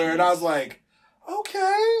legs everywhere. And I was like,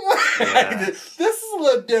 okay, this is a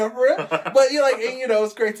little different. But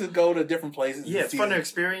it's great to go to different places. Yeah, it's fun to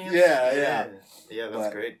experience. Yeah,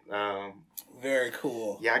 that's great. Very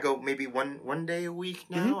cool. Yeah, I go maybe one day a week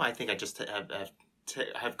now. Mm-hmm. I think I just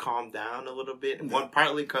have calmed down a little bit. One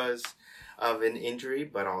partly because of an injury,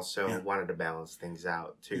 but also wanted to balance things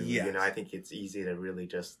out too. Yes. I think it's easy to really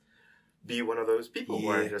just be one of those people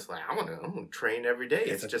where just like I'm gonna train every day.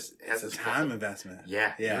 It's a time investment.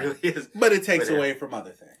 Yeah, it really is. But it takes away from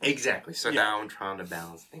other things. Exactly. So now I'm trying to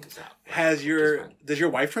balance things out. Does your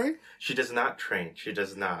wife train? She does not train. She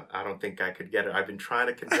does not. I don't think I could get her. I've been trying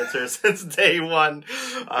to convince her since day one.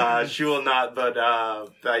 She will not. But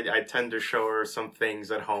I tend to show her some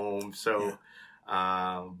things at home. So. Yeah.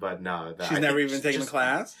 But no, she's never even taken a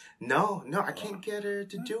class. No, I can't get her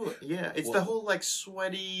to do it. Yeah, it's the whole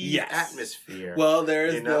sweaty atmosphere. Well,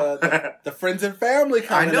 there's the friends and family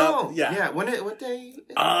coming up. I know. Yeah. What day?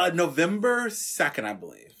 November 2nd, I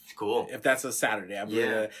believe. Cool. If that's a Saturday, I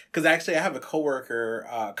believe. Because actually, I have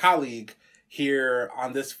a colleague here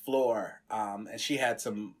on this floor, and she had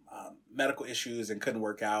some medical issues and couldn't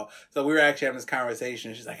work out. So we were actually having this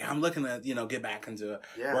conversation. She's like, I'm looking to, get back into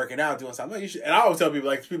working out, doing something. Like, you should. And I always tell people,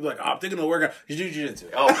 oh, I'm thinking of working out. You should do jiu-jitsu.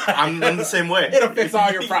 Oh, I'm the same way. It'll fix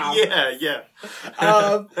all your problems. Yeah.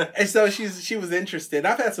 And so she was interested.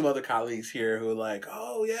 I've had some other colleagues here who are like,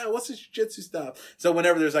 oh, yeah, what's the jiu-jitsu stuff? So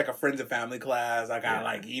whenever there's a friends and family class, I kind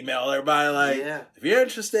of email everybody if you're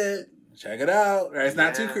interested, check it out. Right? It's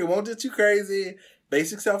not too crazy. Won't do too crazy.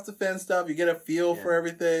 Basic self-defense stuff. You get a feel for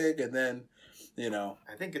everything, and then,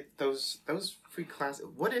 I think those free classes.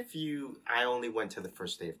 What if I only went to the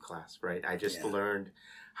first day of class, right? I just learned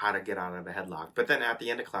how to get out of a headlock. But then at the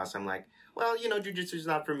end of class, I'm like, well, jiu-jitsu is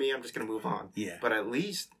not for me. I'm just going to move on. Yeah. But at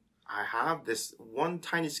least I have this one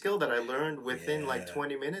tiny skill that I learned within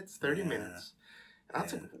 20 minutes, 30 minutes.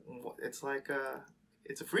 That's it's like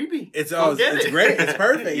it's a freebie. It's great. It's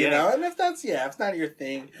perfect, And if it's not your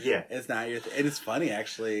thing, it's not your thing. And it's funny,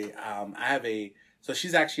 actually. So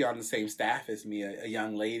she's actually on the same staff as me, a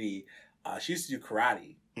young lady. She used to do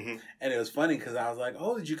karate. Mm-hmm. And it was funny because I was like,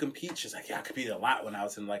 oh, did you compete? She's like, yeah, I competed a lot when I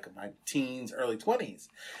was in my teens, early 20s.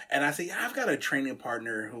 And I said, yeah, I've got a training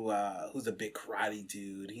partner who's a big karate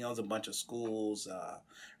dude. He owns a bunch of schools.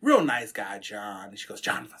 Real nice guy, John. And she goes,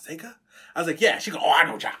 John Fonseca? I was like, yeah. She goes, oh, I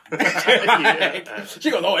know John. She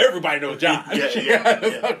goes, oh, everybody knows John.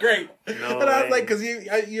 Oh, great. No and I was like, because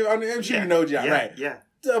I'm sure you know John, right? Yeah.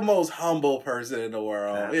 The most humble person in the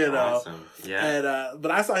world, That's awesome. Yeah. And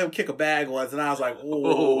but I saw him kick a bag once, and I was like,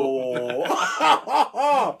 "Oh,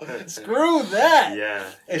 screw that!" Yeah.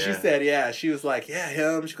 And she said, she was like,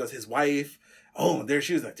 him. She goes, his wife. Oh,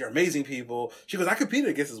 she was like, they're amazing people. She goes, I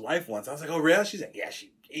competed against his wife once. I was like, oh, really? She's like, yeah,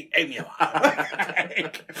 she ate me alive.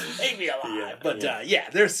 Ate me alive. But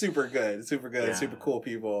they're super good, super cool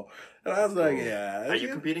people. And I was like, Are you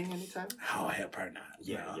competing anytime? Oh, hell, probably not.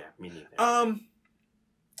 Yeah, me neither.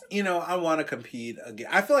 I want to compete again.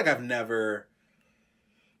 I feel like I've never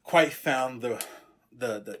quite found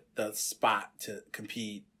the spot to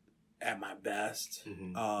compete at my best.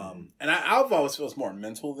 Mm-hmm. And I've always felt it's more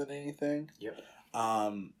mental than anything. Yep.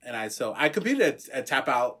 And I competed at Tap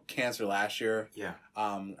Out Cancer last year. Yeah.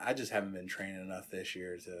 I just haven't been training enough this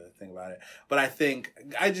year to think about it. But I think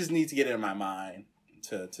I just need to get it in my mind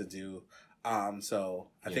to do. So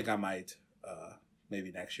I think I might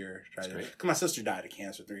maybe next year try to. Because my sister died of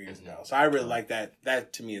cancer 3 years ago, so I really like that.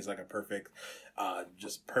 That to me is like a perfect,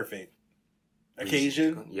 just perfect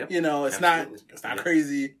occasion. Yep. You know, it's not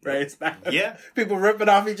crazy, right? It's not people ripping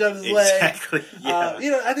off each other's legs. Exactly. Yeah.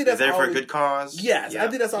 You know, I think that's there always, for a good cause. Yes, I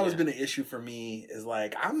think that's always been an issue for me. Is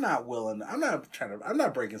like I'm not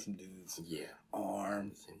breaking some dudes'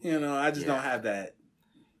 arms. You know, I just don't have that.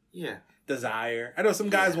 Yeah. Desire. I know some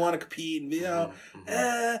guys want to compete, and you know,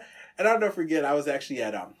 and I'll never forget. I was actually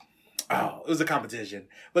at it was a competition,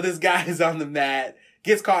 but this guy is on the mat,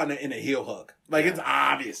 gets caught in a heel hook, like it's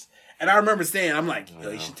obvious. And I remember saying, I'm like, yo,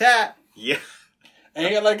 you should tap. Yeah.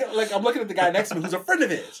 And like I'm looking at the guy next to me who's a friend of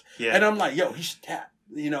his. Yeah. And I'm like, yo, he should tap.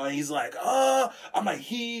 You know, and he's like, I'm like,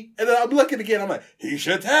 and then I'm looking again, I'm like, he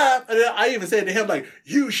should tap. And then I even said to him, like,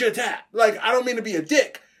 you should tap. Like, I don't mean to be a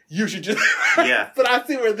dick. You should just, but I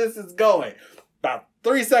see where this is going. About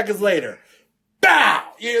 3 seconds later, bow!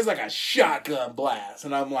 It's like a shotgun blast.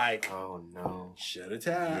 And I'm like, oh no. Should have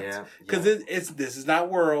tapped. Yeah. Because this is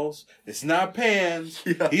not Worlds. It's not Pans.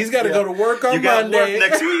 Yeah. He's got to go to work on you got Monday.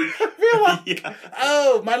 Work next week.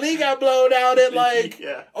 Oh, my knee got blown out at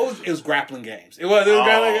it was grappling games. It was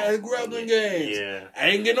grappling games. Yeah.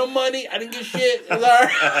 I didn't get no money. I didn't get shit. It was all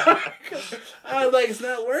right. I was like, it's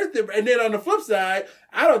not worth it. And then on the flip side,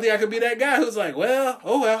 I don't think I could be that guy who's like, well.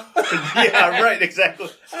 Yeah, right, exactly.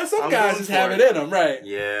 Some guys just have it in them, right?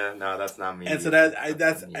 Yeah, no, that's not me. And so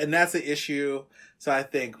that's an issue. So I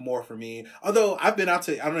think more for me. Although I've been out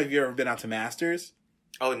to, I don't know if you've ever been out to Masters.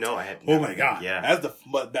 Oh no, I haven't. Oh my god, yeah, that's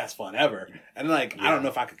the best fun ever. And I don't know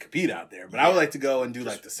if I could compete out there, but I would like to go and do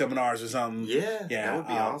like the seminars or something. Yeah, that would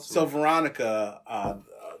be awesome. So Veronica,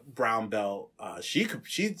 brown belt, she's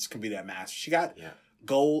competed at Masters. She got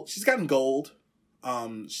gold. She's gotten gold.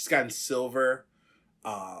 She's gotten silver.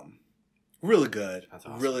 Really good. That's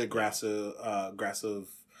awesome. Really aggressive.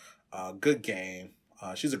 Good game.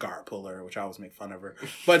 She's a guard puller, which I always make fun of her,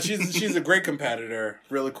 but she's a great competitor.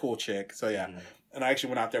 Really cool chick. So yeah. And I actually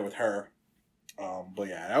went out there with her. But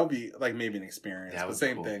yeah, that would be like maybe an experience. Yeah, but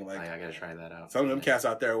same thing. Like I gotta try that out. Some of them cats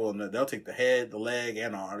out there they'll take the head, the leg,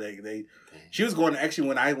 and arm. She was going actually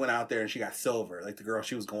when I went out there and she got silver. Like the girl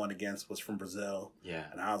she was going against was from Brazil. Yeah.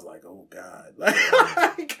 And I was like, oh god,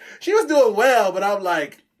 like she was doing well, but I'm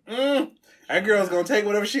like, that girl's gonna take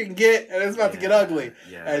whatever she can get, and it's about to get ugly.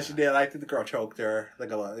 Yeah. And she did. I think the girl choked her,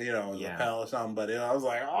 like a lapel or something. But I was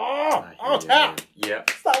like, tap. Yeah.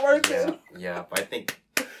 It's not working. Yeah. I think.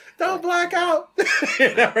 Don't black out.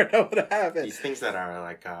 You never know what happens. These things that are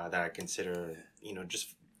like that I consider,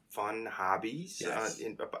 just fun hobbies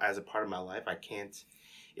as a part of my life. I can't.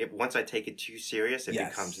 Once I take it too serious, it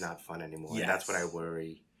becomes not fun anymore. Yes. And that's what I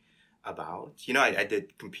worry about. I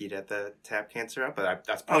did compete at the Tap Cancer Up, but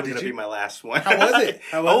that's probably going to be my last one. How was it?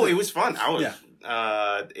 It was fun.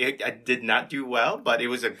 I did not do well, but it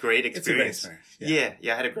was a great experience. Yeah, I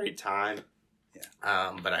had a great time.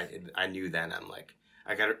 Yeah. But I knew then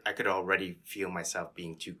I could already feel myself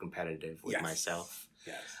being too competitive with myself.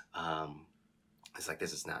 Yes. It's like,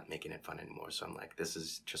 this is not making it fun anymore. So I'm like, this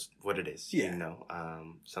is just what it is. Yeah.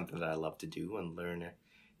 Something that I love to do and learn,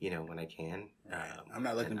 when I can. Right. I'm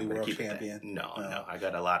not looking to be world champion. No. I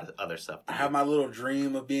got a lot of other stuff to do. I have my little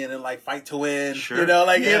dream of being in like Fight to Win. Sure. Being up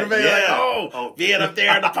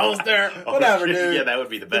there in the poster. Whatever, dude. Yeah, that would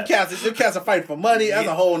be the best. Them cats are fighting for money. That's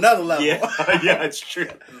a whole nother level. Yeah, it's true.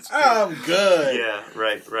 I'm good. Yeah,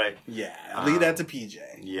 right. Yeah, leave that to PJ.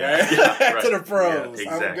 Yeah, right? To the pros.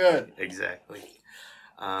 Yeah, exactly, I'm good. Exactly.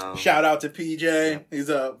 Shout out to PJ. Yeah. He's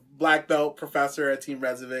a black belt professor at Team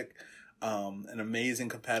Rezovic. An amazing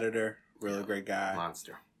competitor. Really great guy.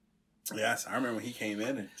 Monster. Yes, I remember when he came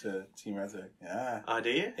in to Team Rezovic. Yeah. Oh,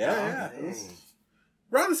 did you? Yeah.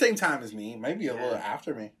 Around the same time as me. Maybe a little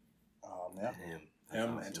after me. Him,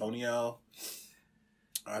 awesome. Antonio.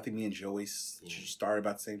 I think me and Joey started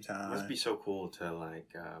about the same time. It must be so cool to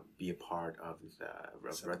be a part of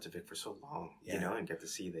Rezovic for so long, and get to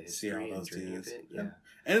see the history and journey of it. Yeah,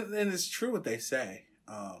 and it's true what they say.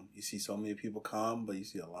 You see so many people come, but you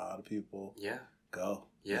see a lot of people go.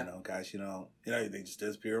 Yeah, guys, they just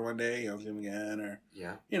disappear one day. You don't see them again,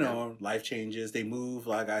 or life changes. They move. A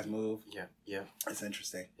lot of guys move. Yeah. It's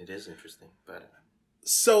interesting. It is interesting, but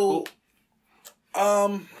so. Cool.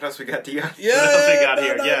 What else we got, Dion? Yeah, what else we got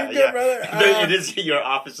here? Good, brother. It is. Your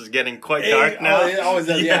office is getting quite dark now. It always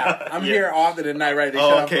does. Yeah, I'm here often at night, right? They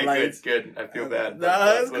shut off the lights. Good. I feel bad. No,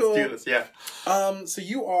 that's cool. Let's do this. Yeah. So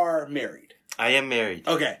you are married. I am married.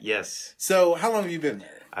 Okay. Yes. So how long have you been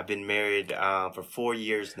married? I've been married for 4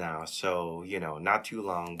 years now, so not too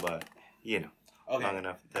long, but long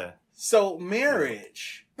enough to. So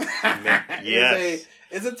marriage, Yes,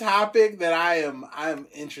 is a topic that I'm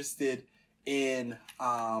interested in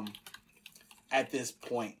at this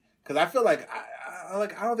point, because I feel like I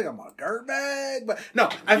don't think I'm a dirtbag, but no,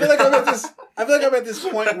 I feel like I'm at this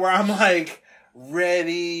point where I'm like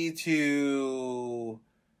ready to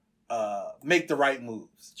make the right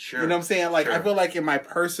moves. Sure. You know what I'm saying? Like, Sure. I feel like in my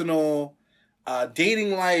personal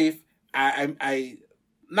dating life, I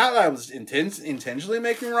not that I was intentionally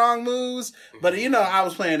making wrong moves, but I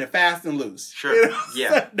was playing it fast and loose. Sure. You know?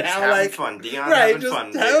 Yeah. Now, just having like, fun. Dion right, having just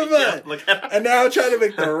fun. having baby. fun. Yeah, look at And now I'm trying to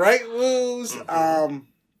make the right moves. Mhm.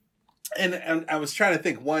 And I was trying to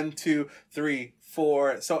think 1, 2, 3,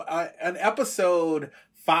 4. So on episode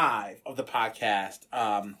 5 of the podcast,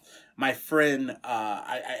 my friend,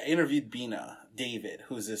 I interviewed Bina David,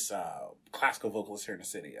 who's this classical vocalist here in the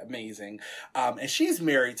city. Amazing. And she's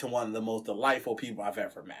married to one of the most delightful people I've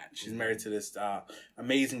ever met. She's married to this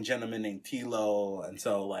amazing gentleman named Tilo. And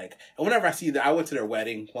so, and whenever I see that, I went to their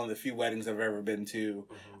wedding, one of the few weddings I've ever been to.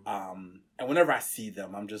 And whenever I see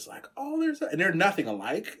them, I'm just like, oh, and they're nothing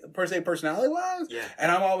alike, per se, personality-wise. Yeah.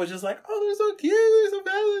 And I'm always just like, oh, they're so cute, they're so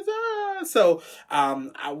fabulous. So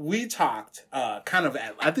we talked kind of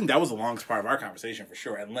I think that was the longest part of our conversation for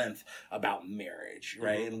sure, at length, about marriage,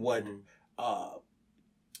 right? And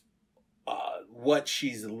what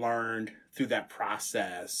she's learned through that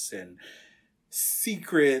process, and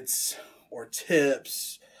secrets or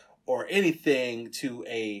tips or anything to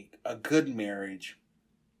a good marriage,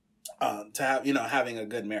 to have, having a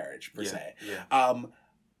good marriage per se. Yeah.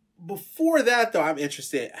 Before that though, I'm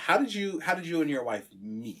interested, how did you and your wife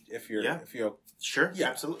meet? If you're Sure. Yeah.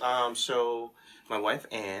 Absolutely. So my wife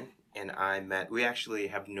Anne and I met. We actually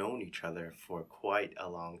have known each other for quite a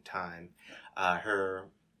long time. Her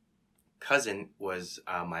cousin was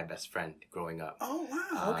my best friend growing up. Oh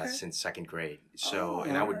wow! Okay. Since second grade. So,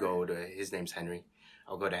 and I would go to, his name's Henry.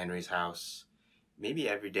 I'll go to Henry's house maybe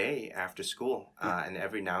every day after school, and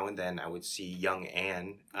every now and then I would see young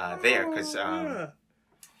Anne there, because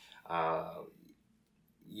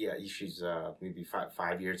she's maybe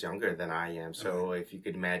 5 years younger than I am. So if you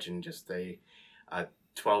could imagine just a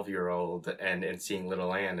 12-year-old and seeing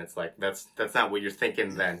little Anne, it's like that's not what you're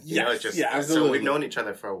thinking then. It's just absolutely. So we've known each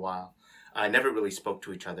other for a while. I never really spoke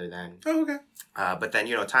to each other then. Oh, okay. But then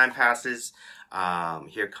time passes.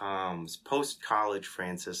 Here comes post-college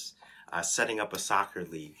Francis setting up a soccer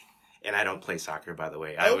league, and I don't play soccer, by the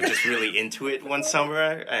way. I was just really into it one summer,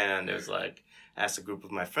 and it was like, asked a group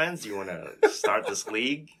of my friends, do you want to start this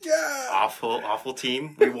league? Yeah. Awful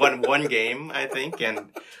team. We won one game, I think,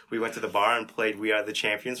 and we went to the bar and played We Are the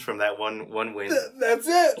Champions from that one win. That's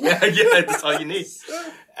it. Yeah, that's all you need.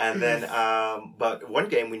 And then, but one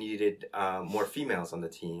game we needed more females on the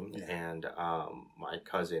team, and my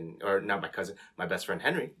best friend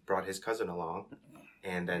Henry brought his cousin along,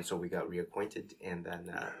 and then so we got reacquainted, and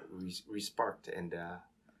then re-sparked, and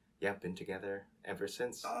been together ever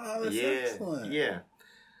since. Oh, that's excellent. Yeah.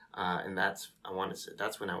 And that's when this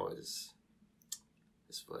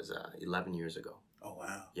was 11 years ago. Oh,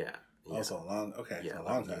 wow. Yeah. Also a long time.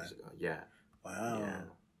 Years ago. Yeah. Wow. Yeah.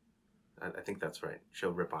 I think that's right.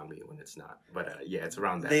 She'll rip on me when it's not. But it's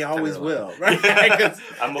around that. They always will, right?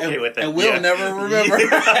 I'm okay with it. And we'll never remember.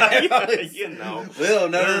 We'll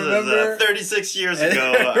never remember. 36 years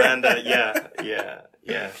ago. And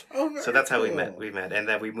yeah. Oh, so that's how cool. we met. And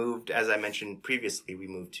then we moved, as I mentioned previously,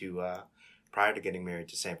 to, prior to getting married,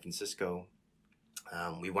 to San Francisco.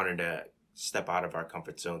 We wanted to step out of our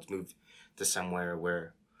comfort zones, move to somewhere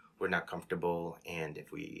where we're not comfortable, and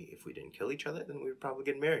if we didn't kill each other, then we would probably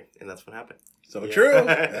get married, and that's what happened. So true.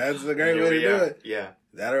 That's a great way to do it. Yeah.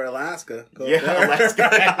 That or Alaska.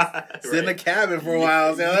 Alaska. Sit in a cabin for a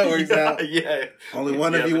while, see how that works out. Yeah. Only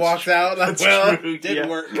one of you walks out. Like, true. Didn't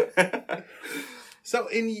work. So,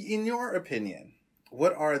 in your opinion,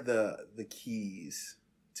 what are the keys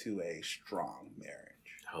to a strong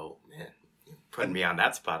marriage? Oh man, you're putting me on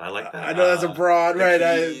that spot. I like that. I know that's a broad, right?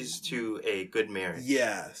 The keys to a good marriage.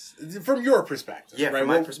 Yes, from your perspective. Yeah, right? from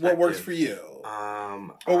my What perspective. works for you?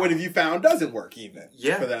 Or what have you found doesn't work, even?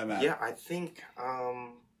 Yeah, for that matter. Yeah, I think. I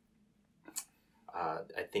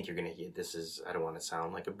think you're gonna hear this is. I don't want to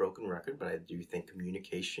sound like a broken record, but I do think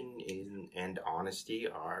communication and honesty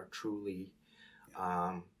are truly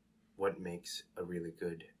what makes a really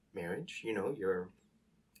good marriage.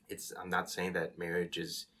 I'm not saying that marriage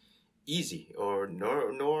is easy, or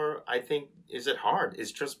nor I think is it hard.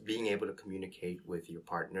 It's just being able to communicate with your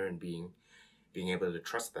partner and being able to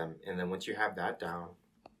trust them. And then once you have that down,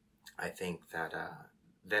 I think that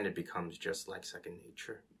then it becomes just like second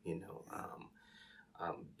nature,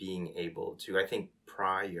 being able to, I think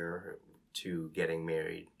prior to getting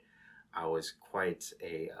married, I was quite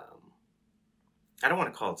I don't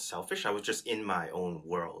want to call it selfish. I was just in my own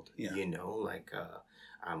world,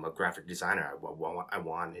 I'm a graphic designer. I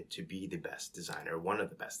wanted to be the best designer, one of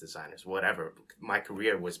the best designers, whatever. My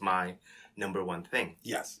career was my number one thing.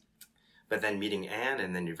 Yes. But then meeting Anne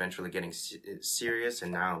and then eventually getting serious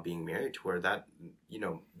and now being married to her, that,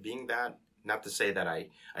 being that, not to say that I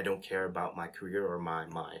don't care about my career or my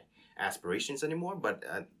aspirations anymore, but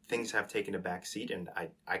things have taken a back seat, and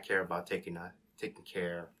I care about taking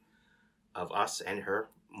care of us and her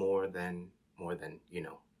more than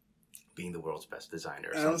being the world's best designer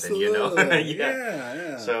or something. Absolutely.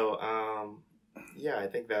 Yeah. So I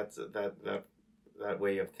think that's that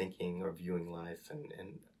way of thinking or viewing life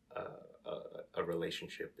and a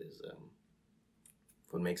relationship is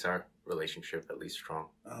what makes our relationship at least strong.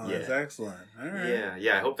 Oh, that's excellent. All right.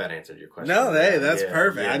 Yeah. I hope that answered your question. No, that's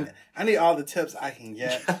perfect. Yeah. I need all the tips I can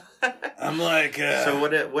get. I'm like. So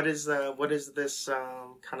what is this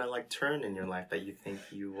kind of like turn in your life that you think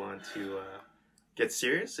you want to get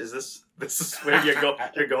serious? Is this is where you're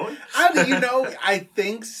going? I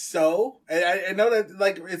think so. I know that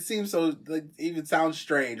like it seems so like even sounds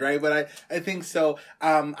strange, right? But I think so.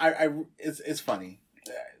 It's funny.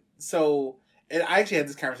 So. And I actually had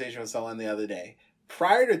this conversation with someone the other day.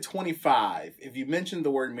 Prior to 25, if you mentioned the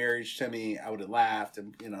word marriage to me, I would have laughed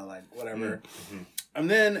and like whatever. Mm-hmm.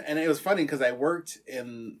 And it was funny because I worked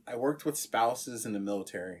with spouses in the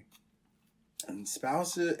military, and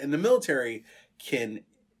spouses in the military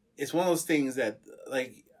it's one of those things that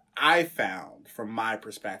like I found from my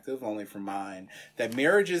perspective, only from mine, that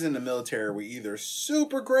marriages in the military were either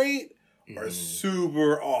super great or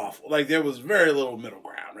super awful. Like there was very little middle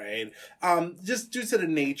ground, right? Just due to the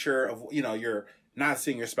nature of, you're not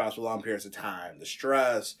seeing your spouse for long periods of time, the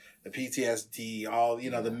stress, the PTSD, all,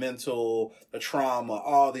 the mental, the trauma,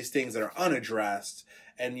 all these things that are unaddressed.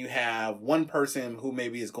 And you have one person who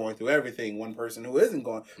maybe is going through everything, one person who isn't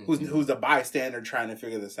going, who's a bystander trying to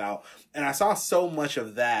figure this out. And I saw so much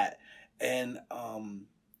of that. And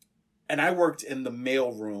I worked in the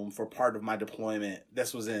mail room for part of my deployment.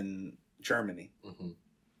 This was in Germany. Mm-hmm.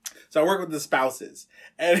 So I worked with the spouses,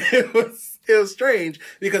 and it was strange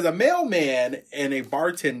because a mailman and a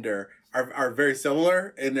bartender are very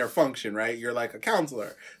similar in their function, right? You're like a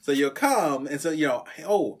counselor. So you'll come and so,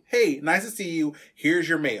 oh, hey, nice to see you. Here's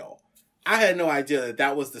your mail. I had no idea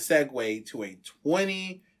that was the segue to a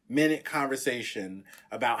 20-minute conversation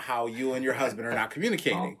about how you and your husband are not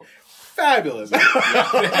communicating. Oh. Fabulous.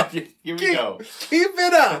 Here we go. Keep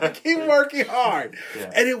it up. Keep working hard.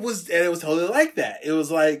 Yeah. And it was totally like that. It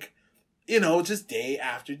was like, just day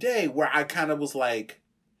after day where I kind of was like,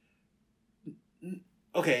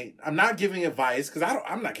 okay, I'm not giving advice because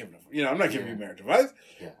I'm not giving you marriage advice.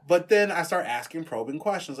 Yeah. But then I start asking probing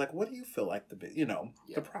questions like, what do you feel like the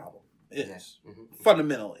problem is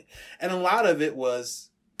fundamentally? And a lot of it was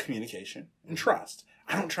communication and trust.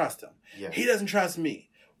 I don't trust him. Yeah. He doesn't trust me.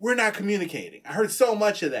 We're not communicating. I heard so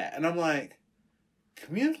much of that. And I'm like,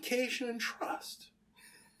 communication and trust.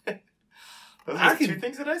 Those are two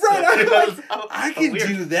things that I said. Right, I can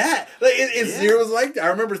do that. Like it was like that. I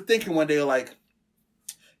remember thinking one day, like,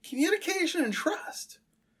 communication and trust.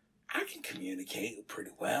 I can communicate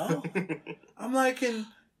pretty well. I'm like, and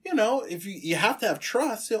if you have to have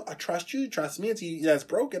trust, I trust you, trust me until that's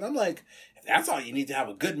broken. I'm like, if that's all you need to have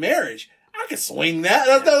a good marriage, I could swing that.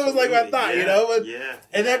 That was like my thought, But,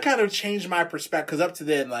 and that kind of changed my perspective. Because up to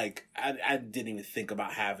then, like, I didn't even think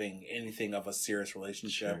about having anything of a serious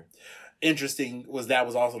relationship. Sure. Interesting was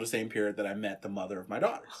also the same period that I met the mother of my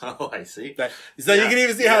daughters. Oh, I see. So you can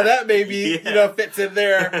even see how that maybe, fits in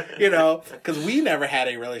there, because we never had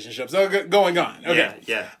a relationship. So going on. Okay.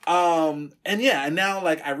 Yeah. And now,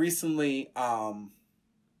 like, I recently, I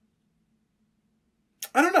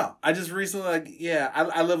don't know. I just recently,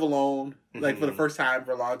 I live alone, like, for the first time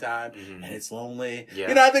for a long time, and it's lonely.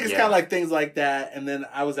 Yeah. I think it's kind of like things like that. And then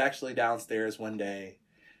I was actually downstairs one day,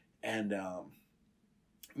 and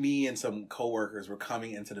me and some coworkers were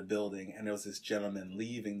coming into the building, and there was this gentleman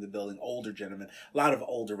leaving the building, older gentleman, a lot of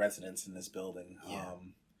older residents in this building,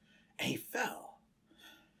 and he fell.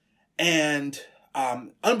 And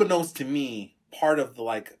unbeknownst to me, part of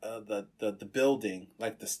the building,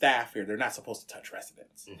 like the staff here, they're not supposed to touch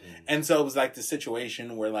residents. Mm-hmm. And so it was like the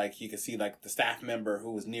situation where like you could see like the staff member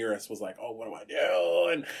who was near us was like, oh, what do I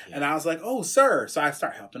do? And I was like, oh, sir. So I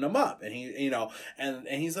start helping him up, and he, and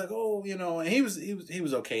he's like, oh, and he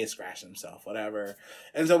was okay scratching himself, whatever.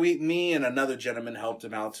 And so me and another gentleman helped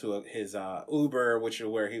him out to his Uber, which is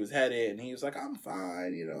where he was headed. And he was like, I'm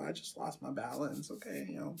fine. I just lost my balance. Okay.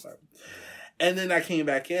 Sorry. And then I came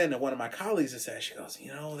back in, and one of my colleagues said, she goes,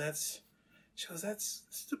 that's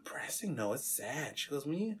depressing. No, it's sad. She goes,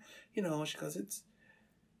 it's,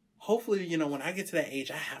 hopefully, when I get to that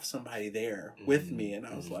age, I have somebody there with me. And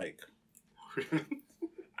I was like,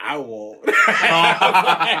 I won't. Like,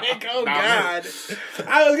 oh, God.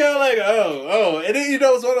 I was kind of like, oh. And then,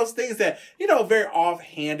 it's one of those things that, a very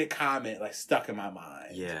offhanded comment, like, stuck in my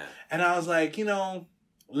mind. Yeah. And I was like,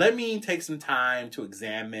 let me take some time to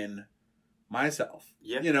examine myself,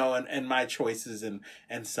 and my choices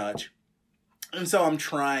and such. And so I'm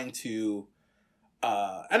trying to,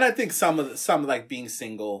 and I think some like being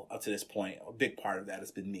single up to this point, a big part of that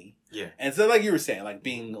has been me. Yeah. And so like you were saying, like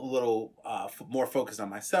being a little more focused on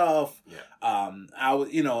myself. Yeah. I was,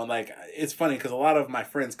 like it's funny because a lot of my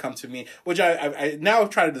friends come to me, which I now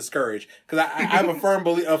try to discourage because I have a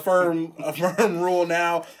firm rule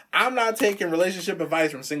now. I'm not taking relationship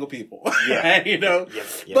advice from single people. Yeah. Yeah.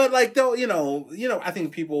 But like though, I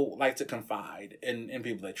think people like to confide in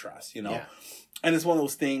people they trust. Yeah. And it's one of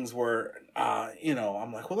those things where,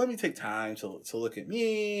 I'm like, well, let me take time to look at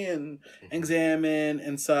me and examine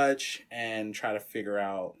and such and try to figure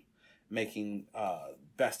out making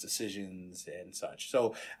best decisions and such.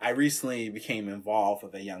 So I recently became involved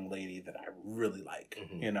with a young lady that I really like,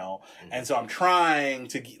 and so I'm trying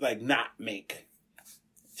to not make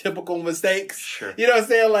typical mistakes. Sure. You know what I'm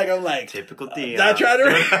saying? Like, I'm like, typical Dion. Not trying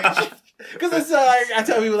to. Because it's I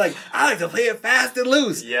tell people like I like to play it fast and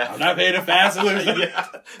loose. Yeah, I'm not playing it fast and loose. Yeah.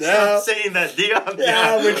 Stop saying that, Dion.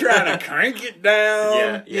 Yeah, we're trying to crank it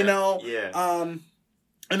down. Yeah.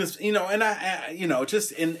 And it's and I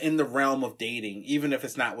just in the realm of dating, even if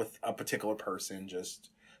it's not with a particular person,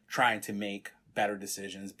 just trying to make better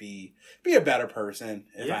decisions, be a better person.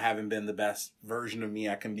 If I haven't been the best version of me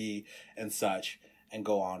I can be, and such, and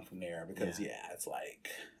go on from there. Because it's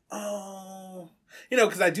like. Oh,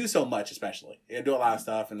 because I do so much, especially. I do a lot of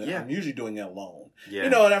stuff, and I'm usually doing it alone. Yeah.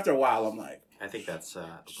 And after a while, I'm like... I think that's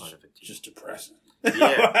part of it, too. Just depressing.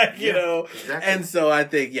 Yeah. Exactly. And so I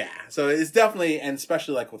think, so it's definitely, and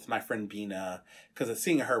especially like with my friend Bina, because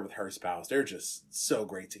seeing her with her spouse, they're just so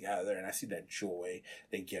great together, and I see that joy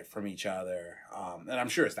they get from each other. And I'm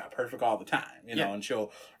sure it's not perfect all the time, and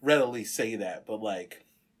she'll readily say that, but like,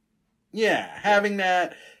 having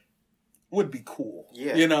that... would be cool.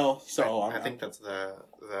 Yeah. So I think that's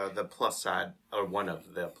the plus side, or one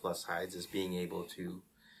of the plus sides, is being able to,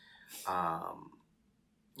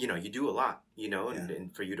 you do a lot,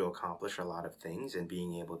 and for you to accomplish a lot of things and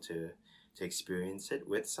being able to experience it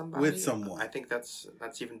with somebody. With someone. I think that's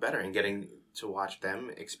even better, and getting to watch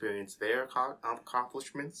them experience their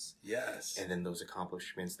accomplishments. Yes. And then those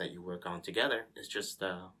accomplishments that you work on together is just,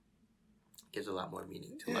 gives a lot more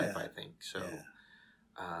meaning to life, I think. So,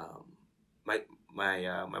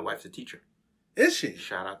 My wife's a teacher. Is she?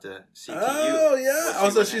 Shout out to CTU. Oh yeah.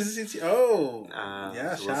 So she's a CTU. Oh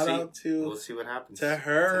so shout out to. We'll see what happens to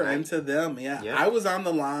her tonight. And to them. Yeah. I was on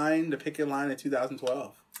the picket line in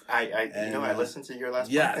 2012. I listened to your last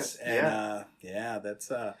podcast. Yes, and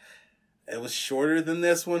that's it was shorter than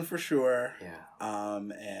this one for sure. Yeah.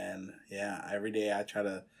 And every day I try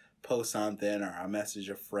to post something or I message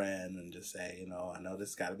a friend and just say, I know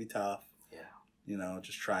this got to be tough. Yeah.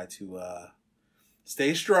 Just try to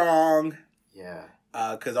stay strong. Yeah.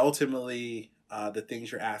 Because ultimately, the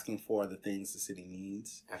things you're asking for are the things the city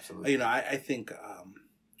needs. Absolutely. I think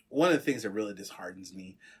one of the things that really disheartens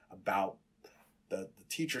me about the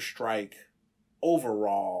teacher strike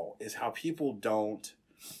overall is how people don't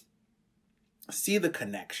see the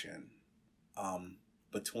connection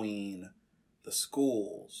between the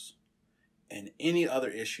schools and any other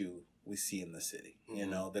issue we see in the city.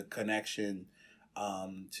 Mm-hmm. The connection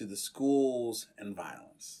to the schools and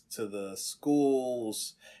violence, to the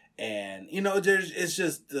schools, and it's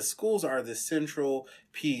just the schools are the central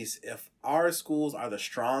piece. If our schools are the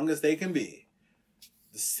strongest they can be,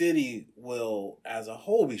 the city will as a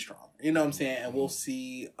whole be strong. You know what I'm saying? And we'll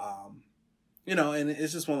see and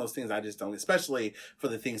it's just one of those things I just don't, especially for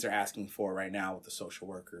the things they're asking for right now with the social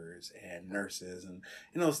workers and nurses and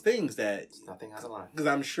those things that it's nothing out of line. Because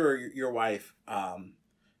I'm sure your wife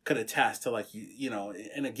could attest to, like,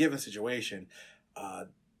 in a given situation,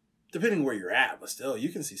 depending where you're at, but still, you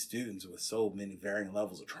can see students with so many varying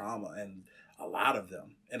levels of trauma and a lot of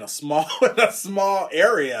them in a small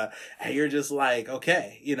area, and you're just like,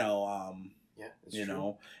 okay, It's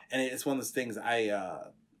true. and it's one of those things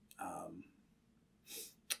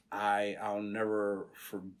I'll never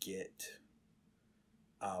forget.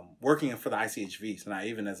 Working for the ICHV, so not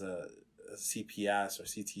even as a CPS or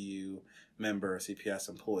CTU member, CPS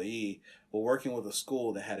employee, but working with a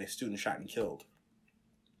school that had a student shot and killed.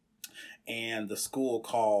 And the school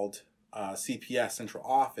called CPS central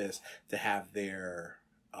office to have their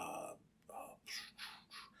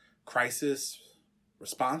crisis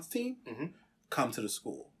response team come to the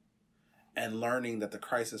school. And learning that the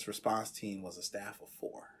crisis response team was a staff of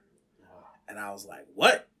 4. And I was like,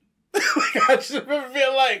 what? I should have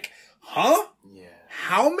been like, huh? Yeah.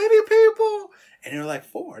 How many people? And they're like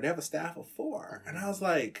 4. They have a staff of 4. And I was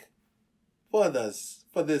like, for this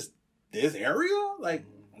area? Like,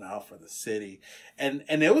 no, for the city. And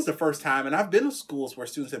it was the first time, and I've been to schools where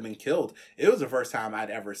students have been killed. It was the first time I'd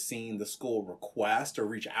ever seen the school request or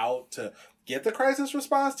reach out to get the crisis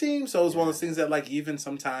response team. So it was one of those things that, like, even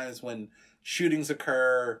sometimes when shootings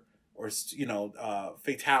occur or,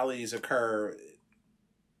 fatalities occur,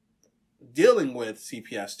 dealing with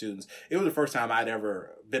CPS students, it was the first time I'd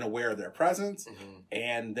ever been aware of their presence,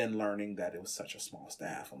 and then learning that it was such a small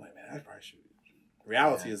staff. I'm like, man, I probably should.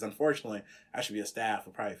 Reality is, unfortunately, I should be a staff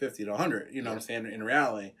of probably 50 to 100. You know what I'm saying? In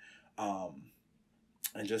reality, and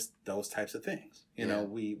just those types of things. You know,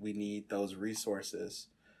 we need those resources.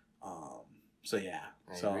 So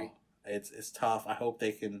agree. It's tough. I hope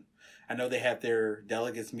they can. I know they had their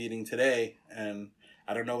delegates meeting today, and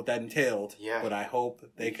I don't know what that entailed. Yeah. But I hope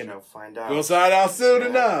they can find out. We'll find out soon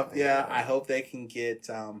enough. Yeah. I hope they can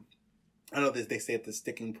get. I know that they say at the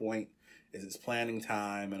sticking point is it's planning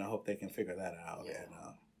time, and I hope they can figure that out. Yeah. And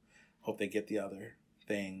hope they get the other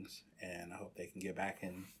things, and I hope they can get back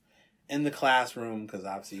in the classroom, because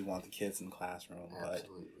obviously you want the kids in the classroom.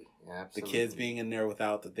 Absolutely. But the kids being in there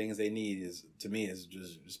without the things they need is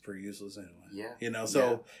just pretty useless anyway. Yeah. And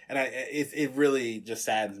it really just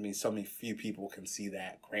saddens me so few people can see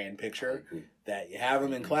that grand picture, that you have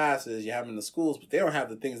them in classes, you have them in the schools, but they don't have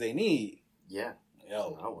the things they need. Yeah.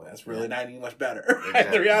 That's really not any much better.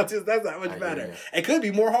 Exactly. The reality is that's not much better. It could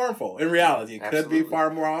be more harmful. In reality, it could be far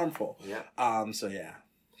more harmful. Yeah.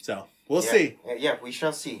 So we'll see. Yeah, we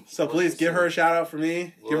shall see. So please give her a shout out for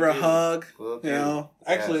me. Give her a hug.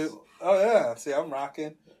 Actually, see, I'm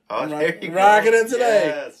rocking. I'm rocking it today.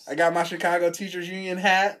 Yes. I got my Chicago Teachers Union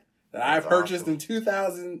hat that I purchased in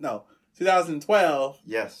 2012.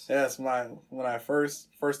 Yes. That's when I first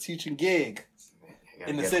teaching gig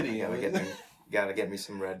in the city. Gotta get me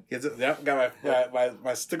some red. Got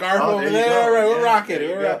my scarf over there. Right, we're rocking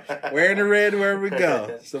it. We're wearing the red wherever we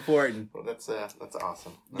go. Supporting. Well, that's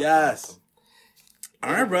awesome. Yes. Awesome.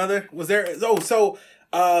 All right, brother. Was there?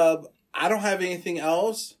 I don't have anything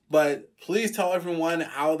else, but please tell everyone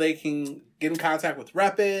how they can get in contact with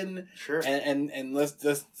Reppin'. Sure. And let's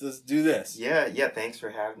just do this. Yeah. Thanks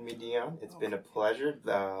for having me, Dion. It's been a pleasure.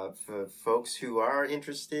 For folks who are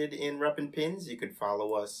interested in Reppin' Pins, you could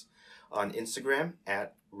follow us on Instagram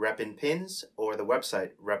at Reppin' or the website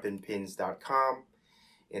reppinpins.com.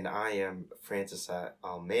 And I am Francis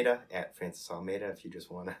Almeida at Francis Almeida if you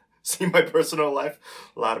just want to see my personal life.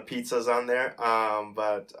 A lot of pizzas on there.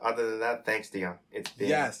 But other than that, thanks, Dion. It's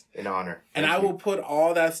been an honor. And I will put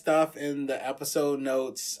all that stuff in the episode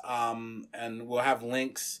notes, and we'll have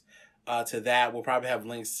links to that. We'll probably have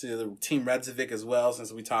links to the Team Redzovic as well,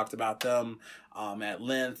 since we talked about them at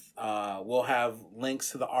length. We'll have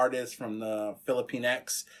links to the artists from the Philippine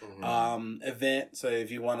X event. So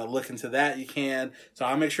if you want to look into that, you can. So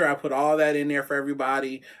I'll make sure I put all that in there for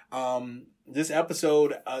everybody. This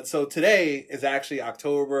episode, so today is actually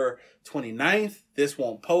October 29th. This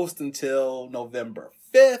won't post until November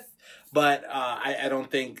 5th, but I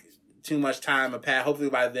don't think too much time will pass. Hopefully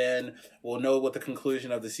by then we'll know what the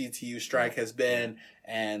conclusion of the CTU strike has been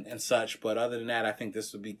and such. But other than that, I think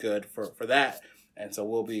this would be good for that. And so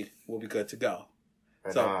we'll be good to go.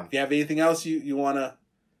 Right so on. If you have anything else you want to...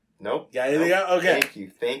 Nope. Got anything else? Okay.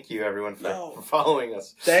 Thank you everyone for following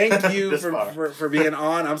us. Thank you for being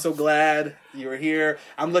on. I'm so glad you were here.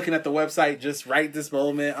 I'm looking at the website just right this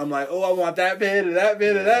moment. I'm like, oh, I want that bid and that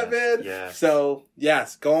bid and that bid. Yes. So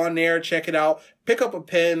yes, go on there, check it out. Pick up a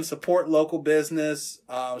pen, support local business,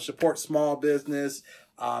 support small business.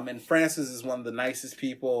 And Francis is one of the nicest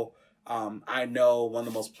people I know, one of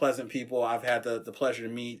the most pleasant people I've had the pleasure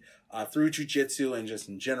to meet through jiu-jitsu and just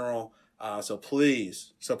in general. So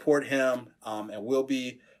please support him, and we'll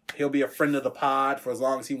be He'll be a friend of the pod for as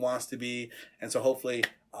long as he wants to be. And so hopefully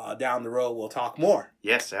down the road we'll talk more.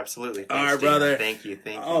 Yes, absolutely. Thanks, all right, Steve. brother. Thank you.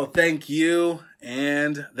 Oh, thank you.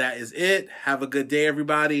 And that is it. Have a good day,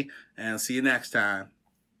 everybody. And see you next time.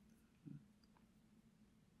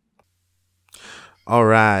 All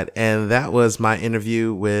right, and that was my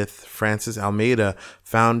interview with Francis Almeida,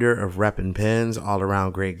 founder of Reppin' Pens,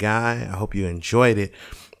 all-around great guy. I hope you enjoyed it.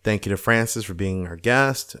 Thank you to Francis for being our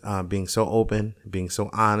guest, being so open, being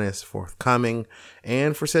so honest, forthcoming,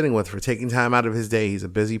 and for sitting with, for taking time out of his day. He's a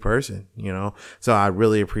busy person, you know, so I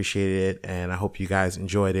really appreciate it, and I hope you guys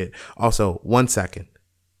enjoyed it. Also, 1 second.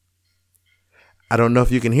 I don't know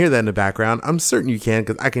if you can hear that in the background. I'm certain you can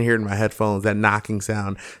because I can hear it in my headphones, that knocking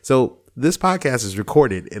sound. So this podcast is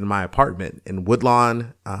recorded in my apartment in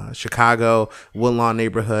Woodlawn, Chicago, Woodlawn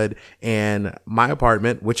neighborhood. And my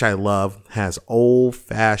apartment, which I love, has old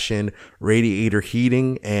fashioned radiator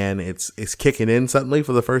heating, and it's kicking in suddenly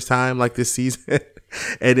for the first time like this season.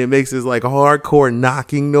 And it makes this like hardcore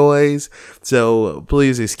knocking noise. So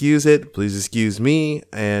please excuse it. Please excuse me.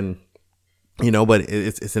 And you know, but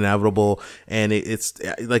it's inevitable, and it's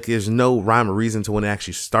like there's no rhyme or reason to when it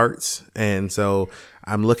actually starts. And so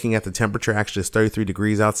I'm looking at the temperature. Actually, it's 33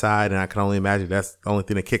 degrees outside, and I can only imagine that's the only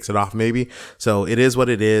thing that kicks it off, maybe. So it is what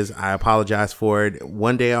it is. I apologize for it.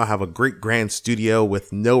 One day I'll have a great grand studio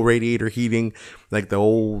with no radiator heating, like the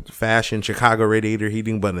old fashioned Chicago radiator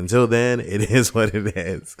heating. But until then, it is what it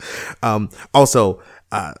is. Also,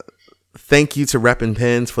 thank you to Reppin'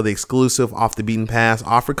 Pens for the exclusive Off the Beaten Path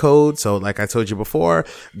offer code. So like I told you before,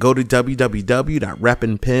 go to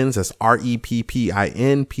www.reppinpens, that's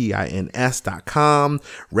REPPINPINS.com,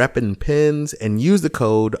 Reppin' Pens, and use the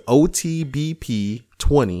code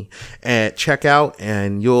OTBP20 at checkout,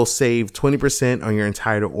 and you'll save 20% on your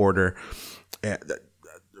entire order.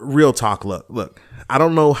 Real talk, look. I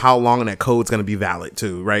don't know how long that code's going to be valid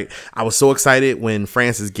too, right? I was so excited when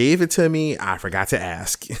Francis gave it to me, I forgot to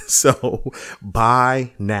ask. So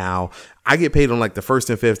buy now. I get paid on like the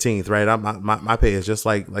 1st and 15th, right? My pay is just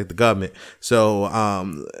like the government.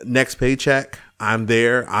 So next paycheck, I'm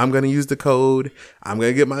there. I'm going to use the code. I'm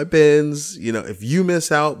going to get my pens. You know, if you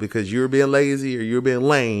miss out because you're being lazy or you're being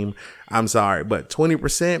lame, I'm sorry, but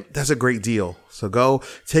 20%, that's a great deal. So go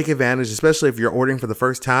take advantage, especially if you're ordering for the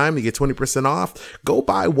first time, you get 20% off. Go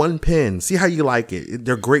buy one pen. See how you like it.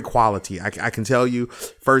 They're great quality. I can tell you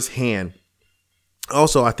firsthand.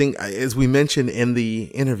 Also, I think, as we mentioned in the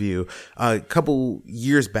interview, a couple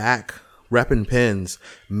years back, Reppin' Pens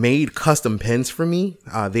made custom pens for me.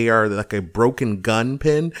 They are like a broken gun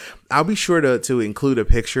pen. I'll be sure to include a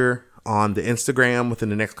picture on the Instagram within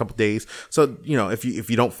the next couple days. So, you know, if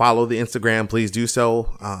you don't follow the Instagram, please do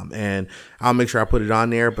so. And I'll make sure I put it on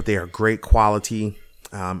there, but they are great quality.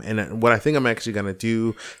 And what I think I'm actually going to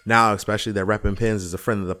do now, especially that Reppin' Pens is a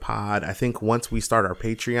friend of the pod, I think once we start our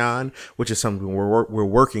Patreon, which is something we're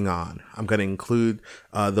working on, I'm going to include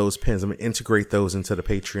those pens. I'm going to integrate those into the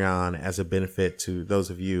Patreon as a benefit to those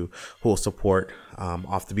of you who will support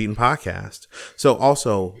Off the Beaten podcast. So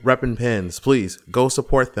also, Reppin' Pens, please go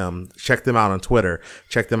support them. Check them out on Twitter.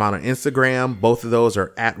 Check them out on Instagram. Both of those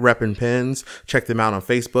are at Reppin' Pens. Check them out on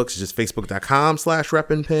Facebook. It's just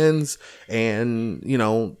facebook.com/Reppin' Pens. And, you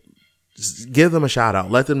know, just give them a shout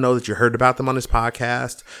out. Let them know that you heard about them on this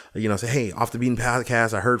podcast. You know, say, hey, Off the Beaten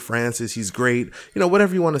podcast, I heard Francis. He's great. You know,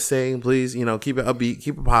 whatever you want to say, please, you know, keep it upbeat,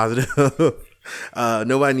 keep it positive.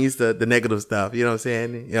 Nobody needs the negative stuff, you know what I'm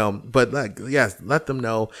saying? You know, but like, yes, let them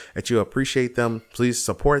know that you appreciate them. Please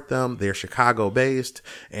support them. They're Chicago based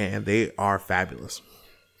and they are fabulous.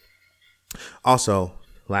 Also,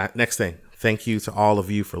 next thing, thank you to all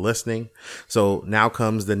of you for listening. So now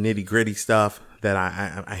comes the nitty gritty stuff that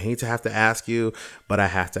I hate to have to ask you, but I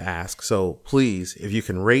have to ask. So please, if you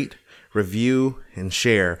can rate, review, and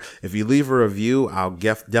share. If you leave a review, I'll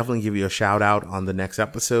definitely give you a shout out on the next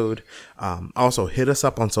episode. Also, hit us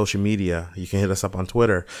up on social media. You can hit us up on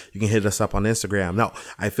Twitter. You can hit us up on Instagram. No,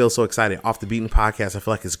 I feel so excited. Off the Beaten podcast, I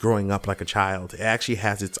feel like it's growing up like a child. It actually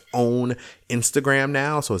has its own Instagram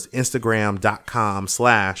now. So it's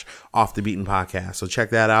Instagram.com/Off the Beaten podcast. So check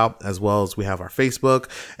that out, as well as we have our Facebook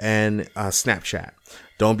and Snapchat.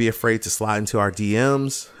 Don't be afraid to slide into our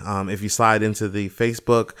DMs. If you slide into the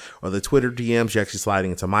Facebook or the Twitter DMs, you're actually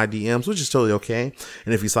sliding into my DMs, which is totally okay.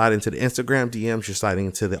 And if you slide into the Instagram DMs, you're sliding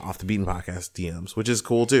into the Off the Beaten podcast DMs, which is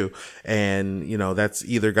cool too. And, you know, that's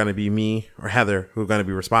either going to be me or Heather who are going to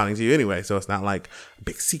be responding to you anyway. So it's not like a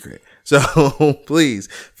big secret. So please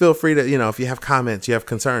feel free to, you know, if you have comments, you have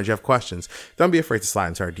concerns, you have questions, don't be afraid to slide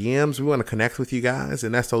into our DMs. We want to connect with you guys,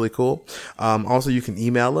 and that's totally cool. Also, you can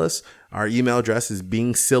email us. Our email address is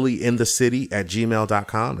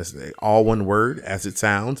beingsillyinthecity@gmail.com. It's all one word as it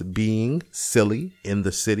sounds, being silly in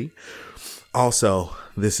the city. Also,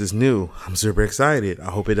 this is new. I'm super excited.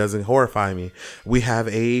 I hope it doesn't horrify me. We have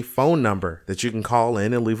a phone number that you can call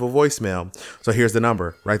in and leave a voicemail. So here's the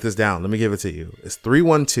number. Write this down. Let me give it to you. It's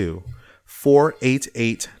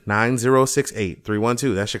 312-488-9068.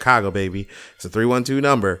 312. That's Chicago, baby. It's a 312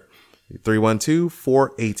 number.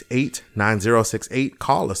 312-488-9068.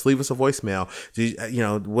 Call us. Leave us a voicemail.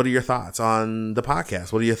 What are your thoughts on the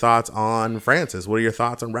podcast? What are your thoughts on Francis? What are your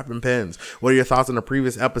thoughts on Reppin' Pens? What are your thoughts on the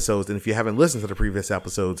previous episodes? And if you haven't listened to the previous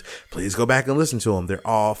episodes, please go back and listen to them. They're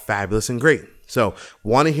all fabulous and great. So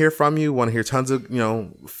want to hear from you, want to hear tons of,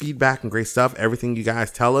 feedback and great stuff. Everything you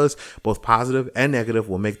guys tell us, both positive and negative,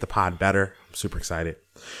 will make the pod better. I'm super excited.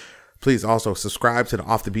 Please also subscribe to the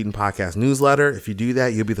Off the Beaten Podcast newsletter. If you do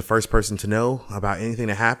that, you'll be the first person to know about anything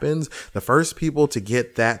that happens. The first people to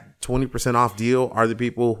get that 20% off deal are the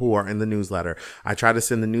people who are in the newsletter. I try to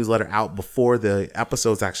send the newsletter out before the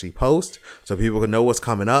episodes actually post so people can know what's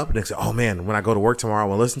coming up. And they say, oh man, when I go to work tomorrow, I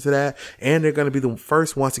will listen to that. And they're going to be the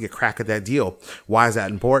first ones to get crack at that deal. Why is that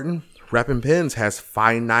important? Reppin' Pens has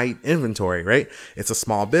finite inventory, right? It's a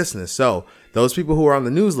small business. So those people who are on the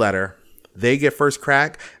newsletter, they get first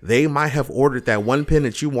crack. They might have ordered that one pen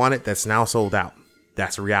that you wanted that's now sold out.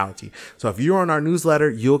 That's a reality. So if you're on our newsletter,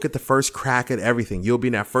 you'll get the first crack at everything. You'll be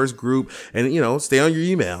in that first group and, stay on your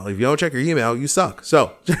email. If you don't check your email, you suck.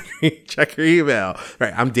 So check your email.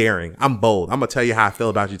 Right. I'm daring. I'm bold. I'm going to tell you how I feel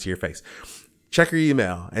about you to your face. Check your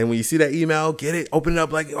email. And when you see that email, get it, open it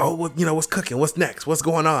up like, what's cooking? What's next? What's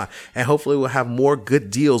going on? And hopefully we'll have more good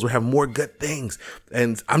deals. We'll have more good things.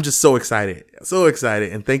 And I'm just so excited. So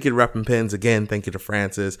excited. And thank you to Reppin' Pens again. Thank you to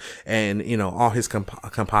Francis and, all his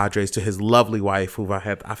compadres, to his lovely wife who I've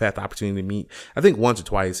had the opportunity to meet, I think once or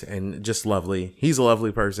twice, and just lovely. He's a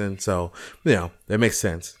lovely person. So, that makes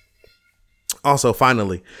sense. Also,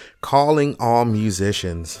 finally, calling all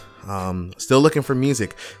musicians. Still looking for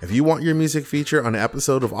music. If you want your music featured on an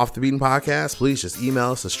episode of Off the Beaten Podcast, please just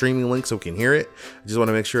email us a streaming link so we can hear it. I just want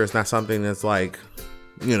to make sure it's not something that's like,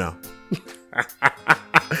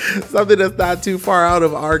 something that's not too far out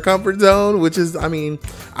of our comfort zone, which is, I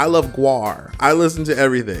love GWAR. I listen to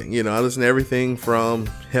everything, I listen to everything from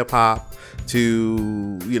hip hop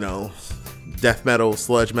to, death metal,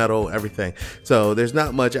 sludge metal, everything. So there's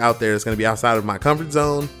not much out there that's going to be outside of my comfort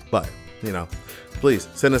zone, but, please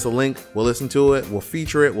send us a link. We'll listen to it. We'll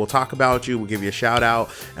feature it. We'll talk about you. We'll give you a shout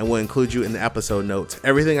out and we'll include you in the episode notes.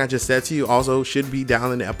 Everything I just said to you also should be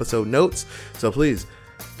down in the episode notes. So please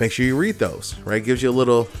make sure you read those, right? It gives you a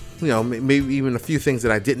little, maybe even a few things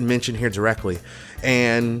that I didn't mention here directly.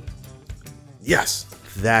 And yes,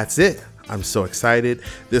 that's it. I'm so excited.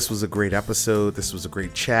 This was a great episode. This was a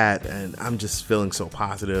great chat, and I'm just feeling so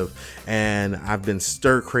positive. And I've been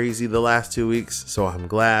stir crazy the last 2 weeks, so I'm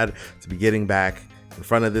glad to be getting back in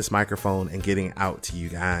front of this microphone and getting out to you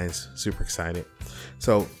guys. Super excited.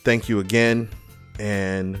 So thank you again,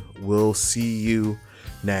 and we'll see you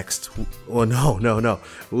next. Well, no.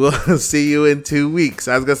 We'll see you in 2 weeks.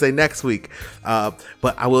 I was gonna say next week, but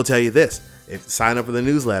I will tell you this. If sign up for the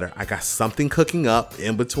newsletter, I got something cooking up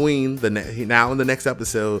in between now and the next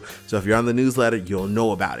episode. So if you're on the newsletter, you'll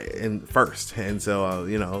know about it first. And so,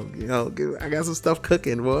 I got some stuff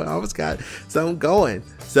cooking. Well, I always got something going.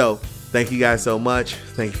 So thank you guys so much.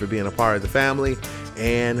 Thank you for being a part of the family.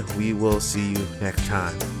 And we will see you next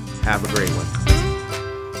time. Have a great one.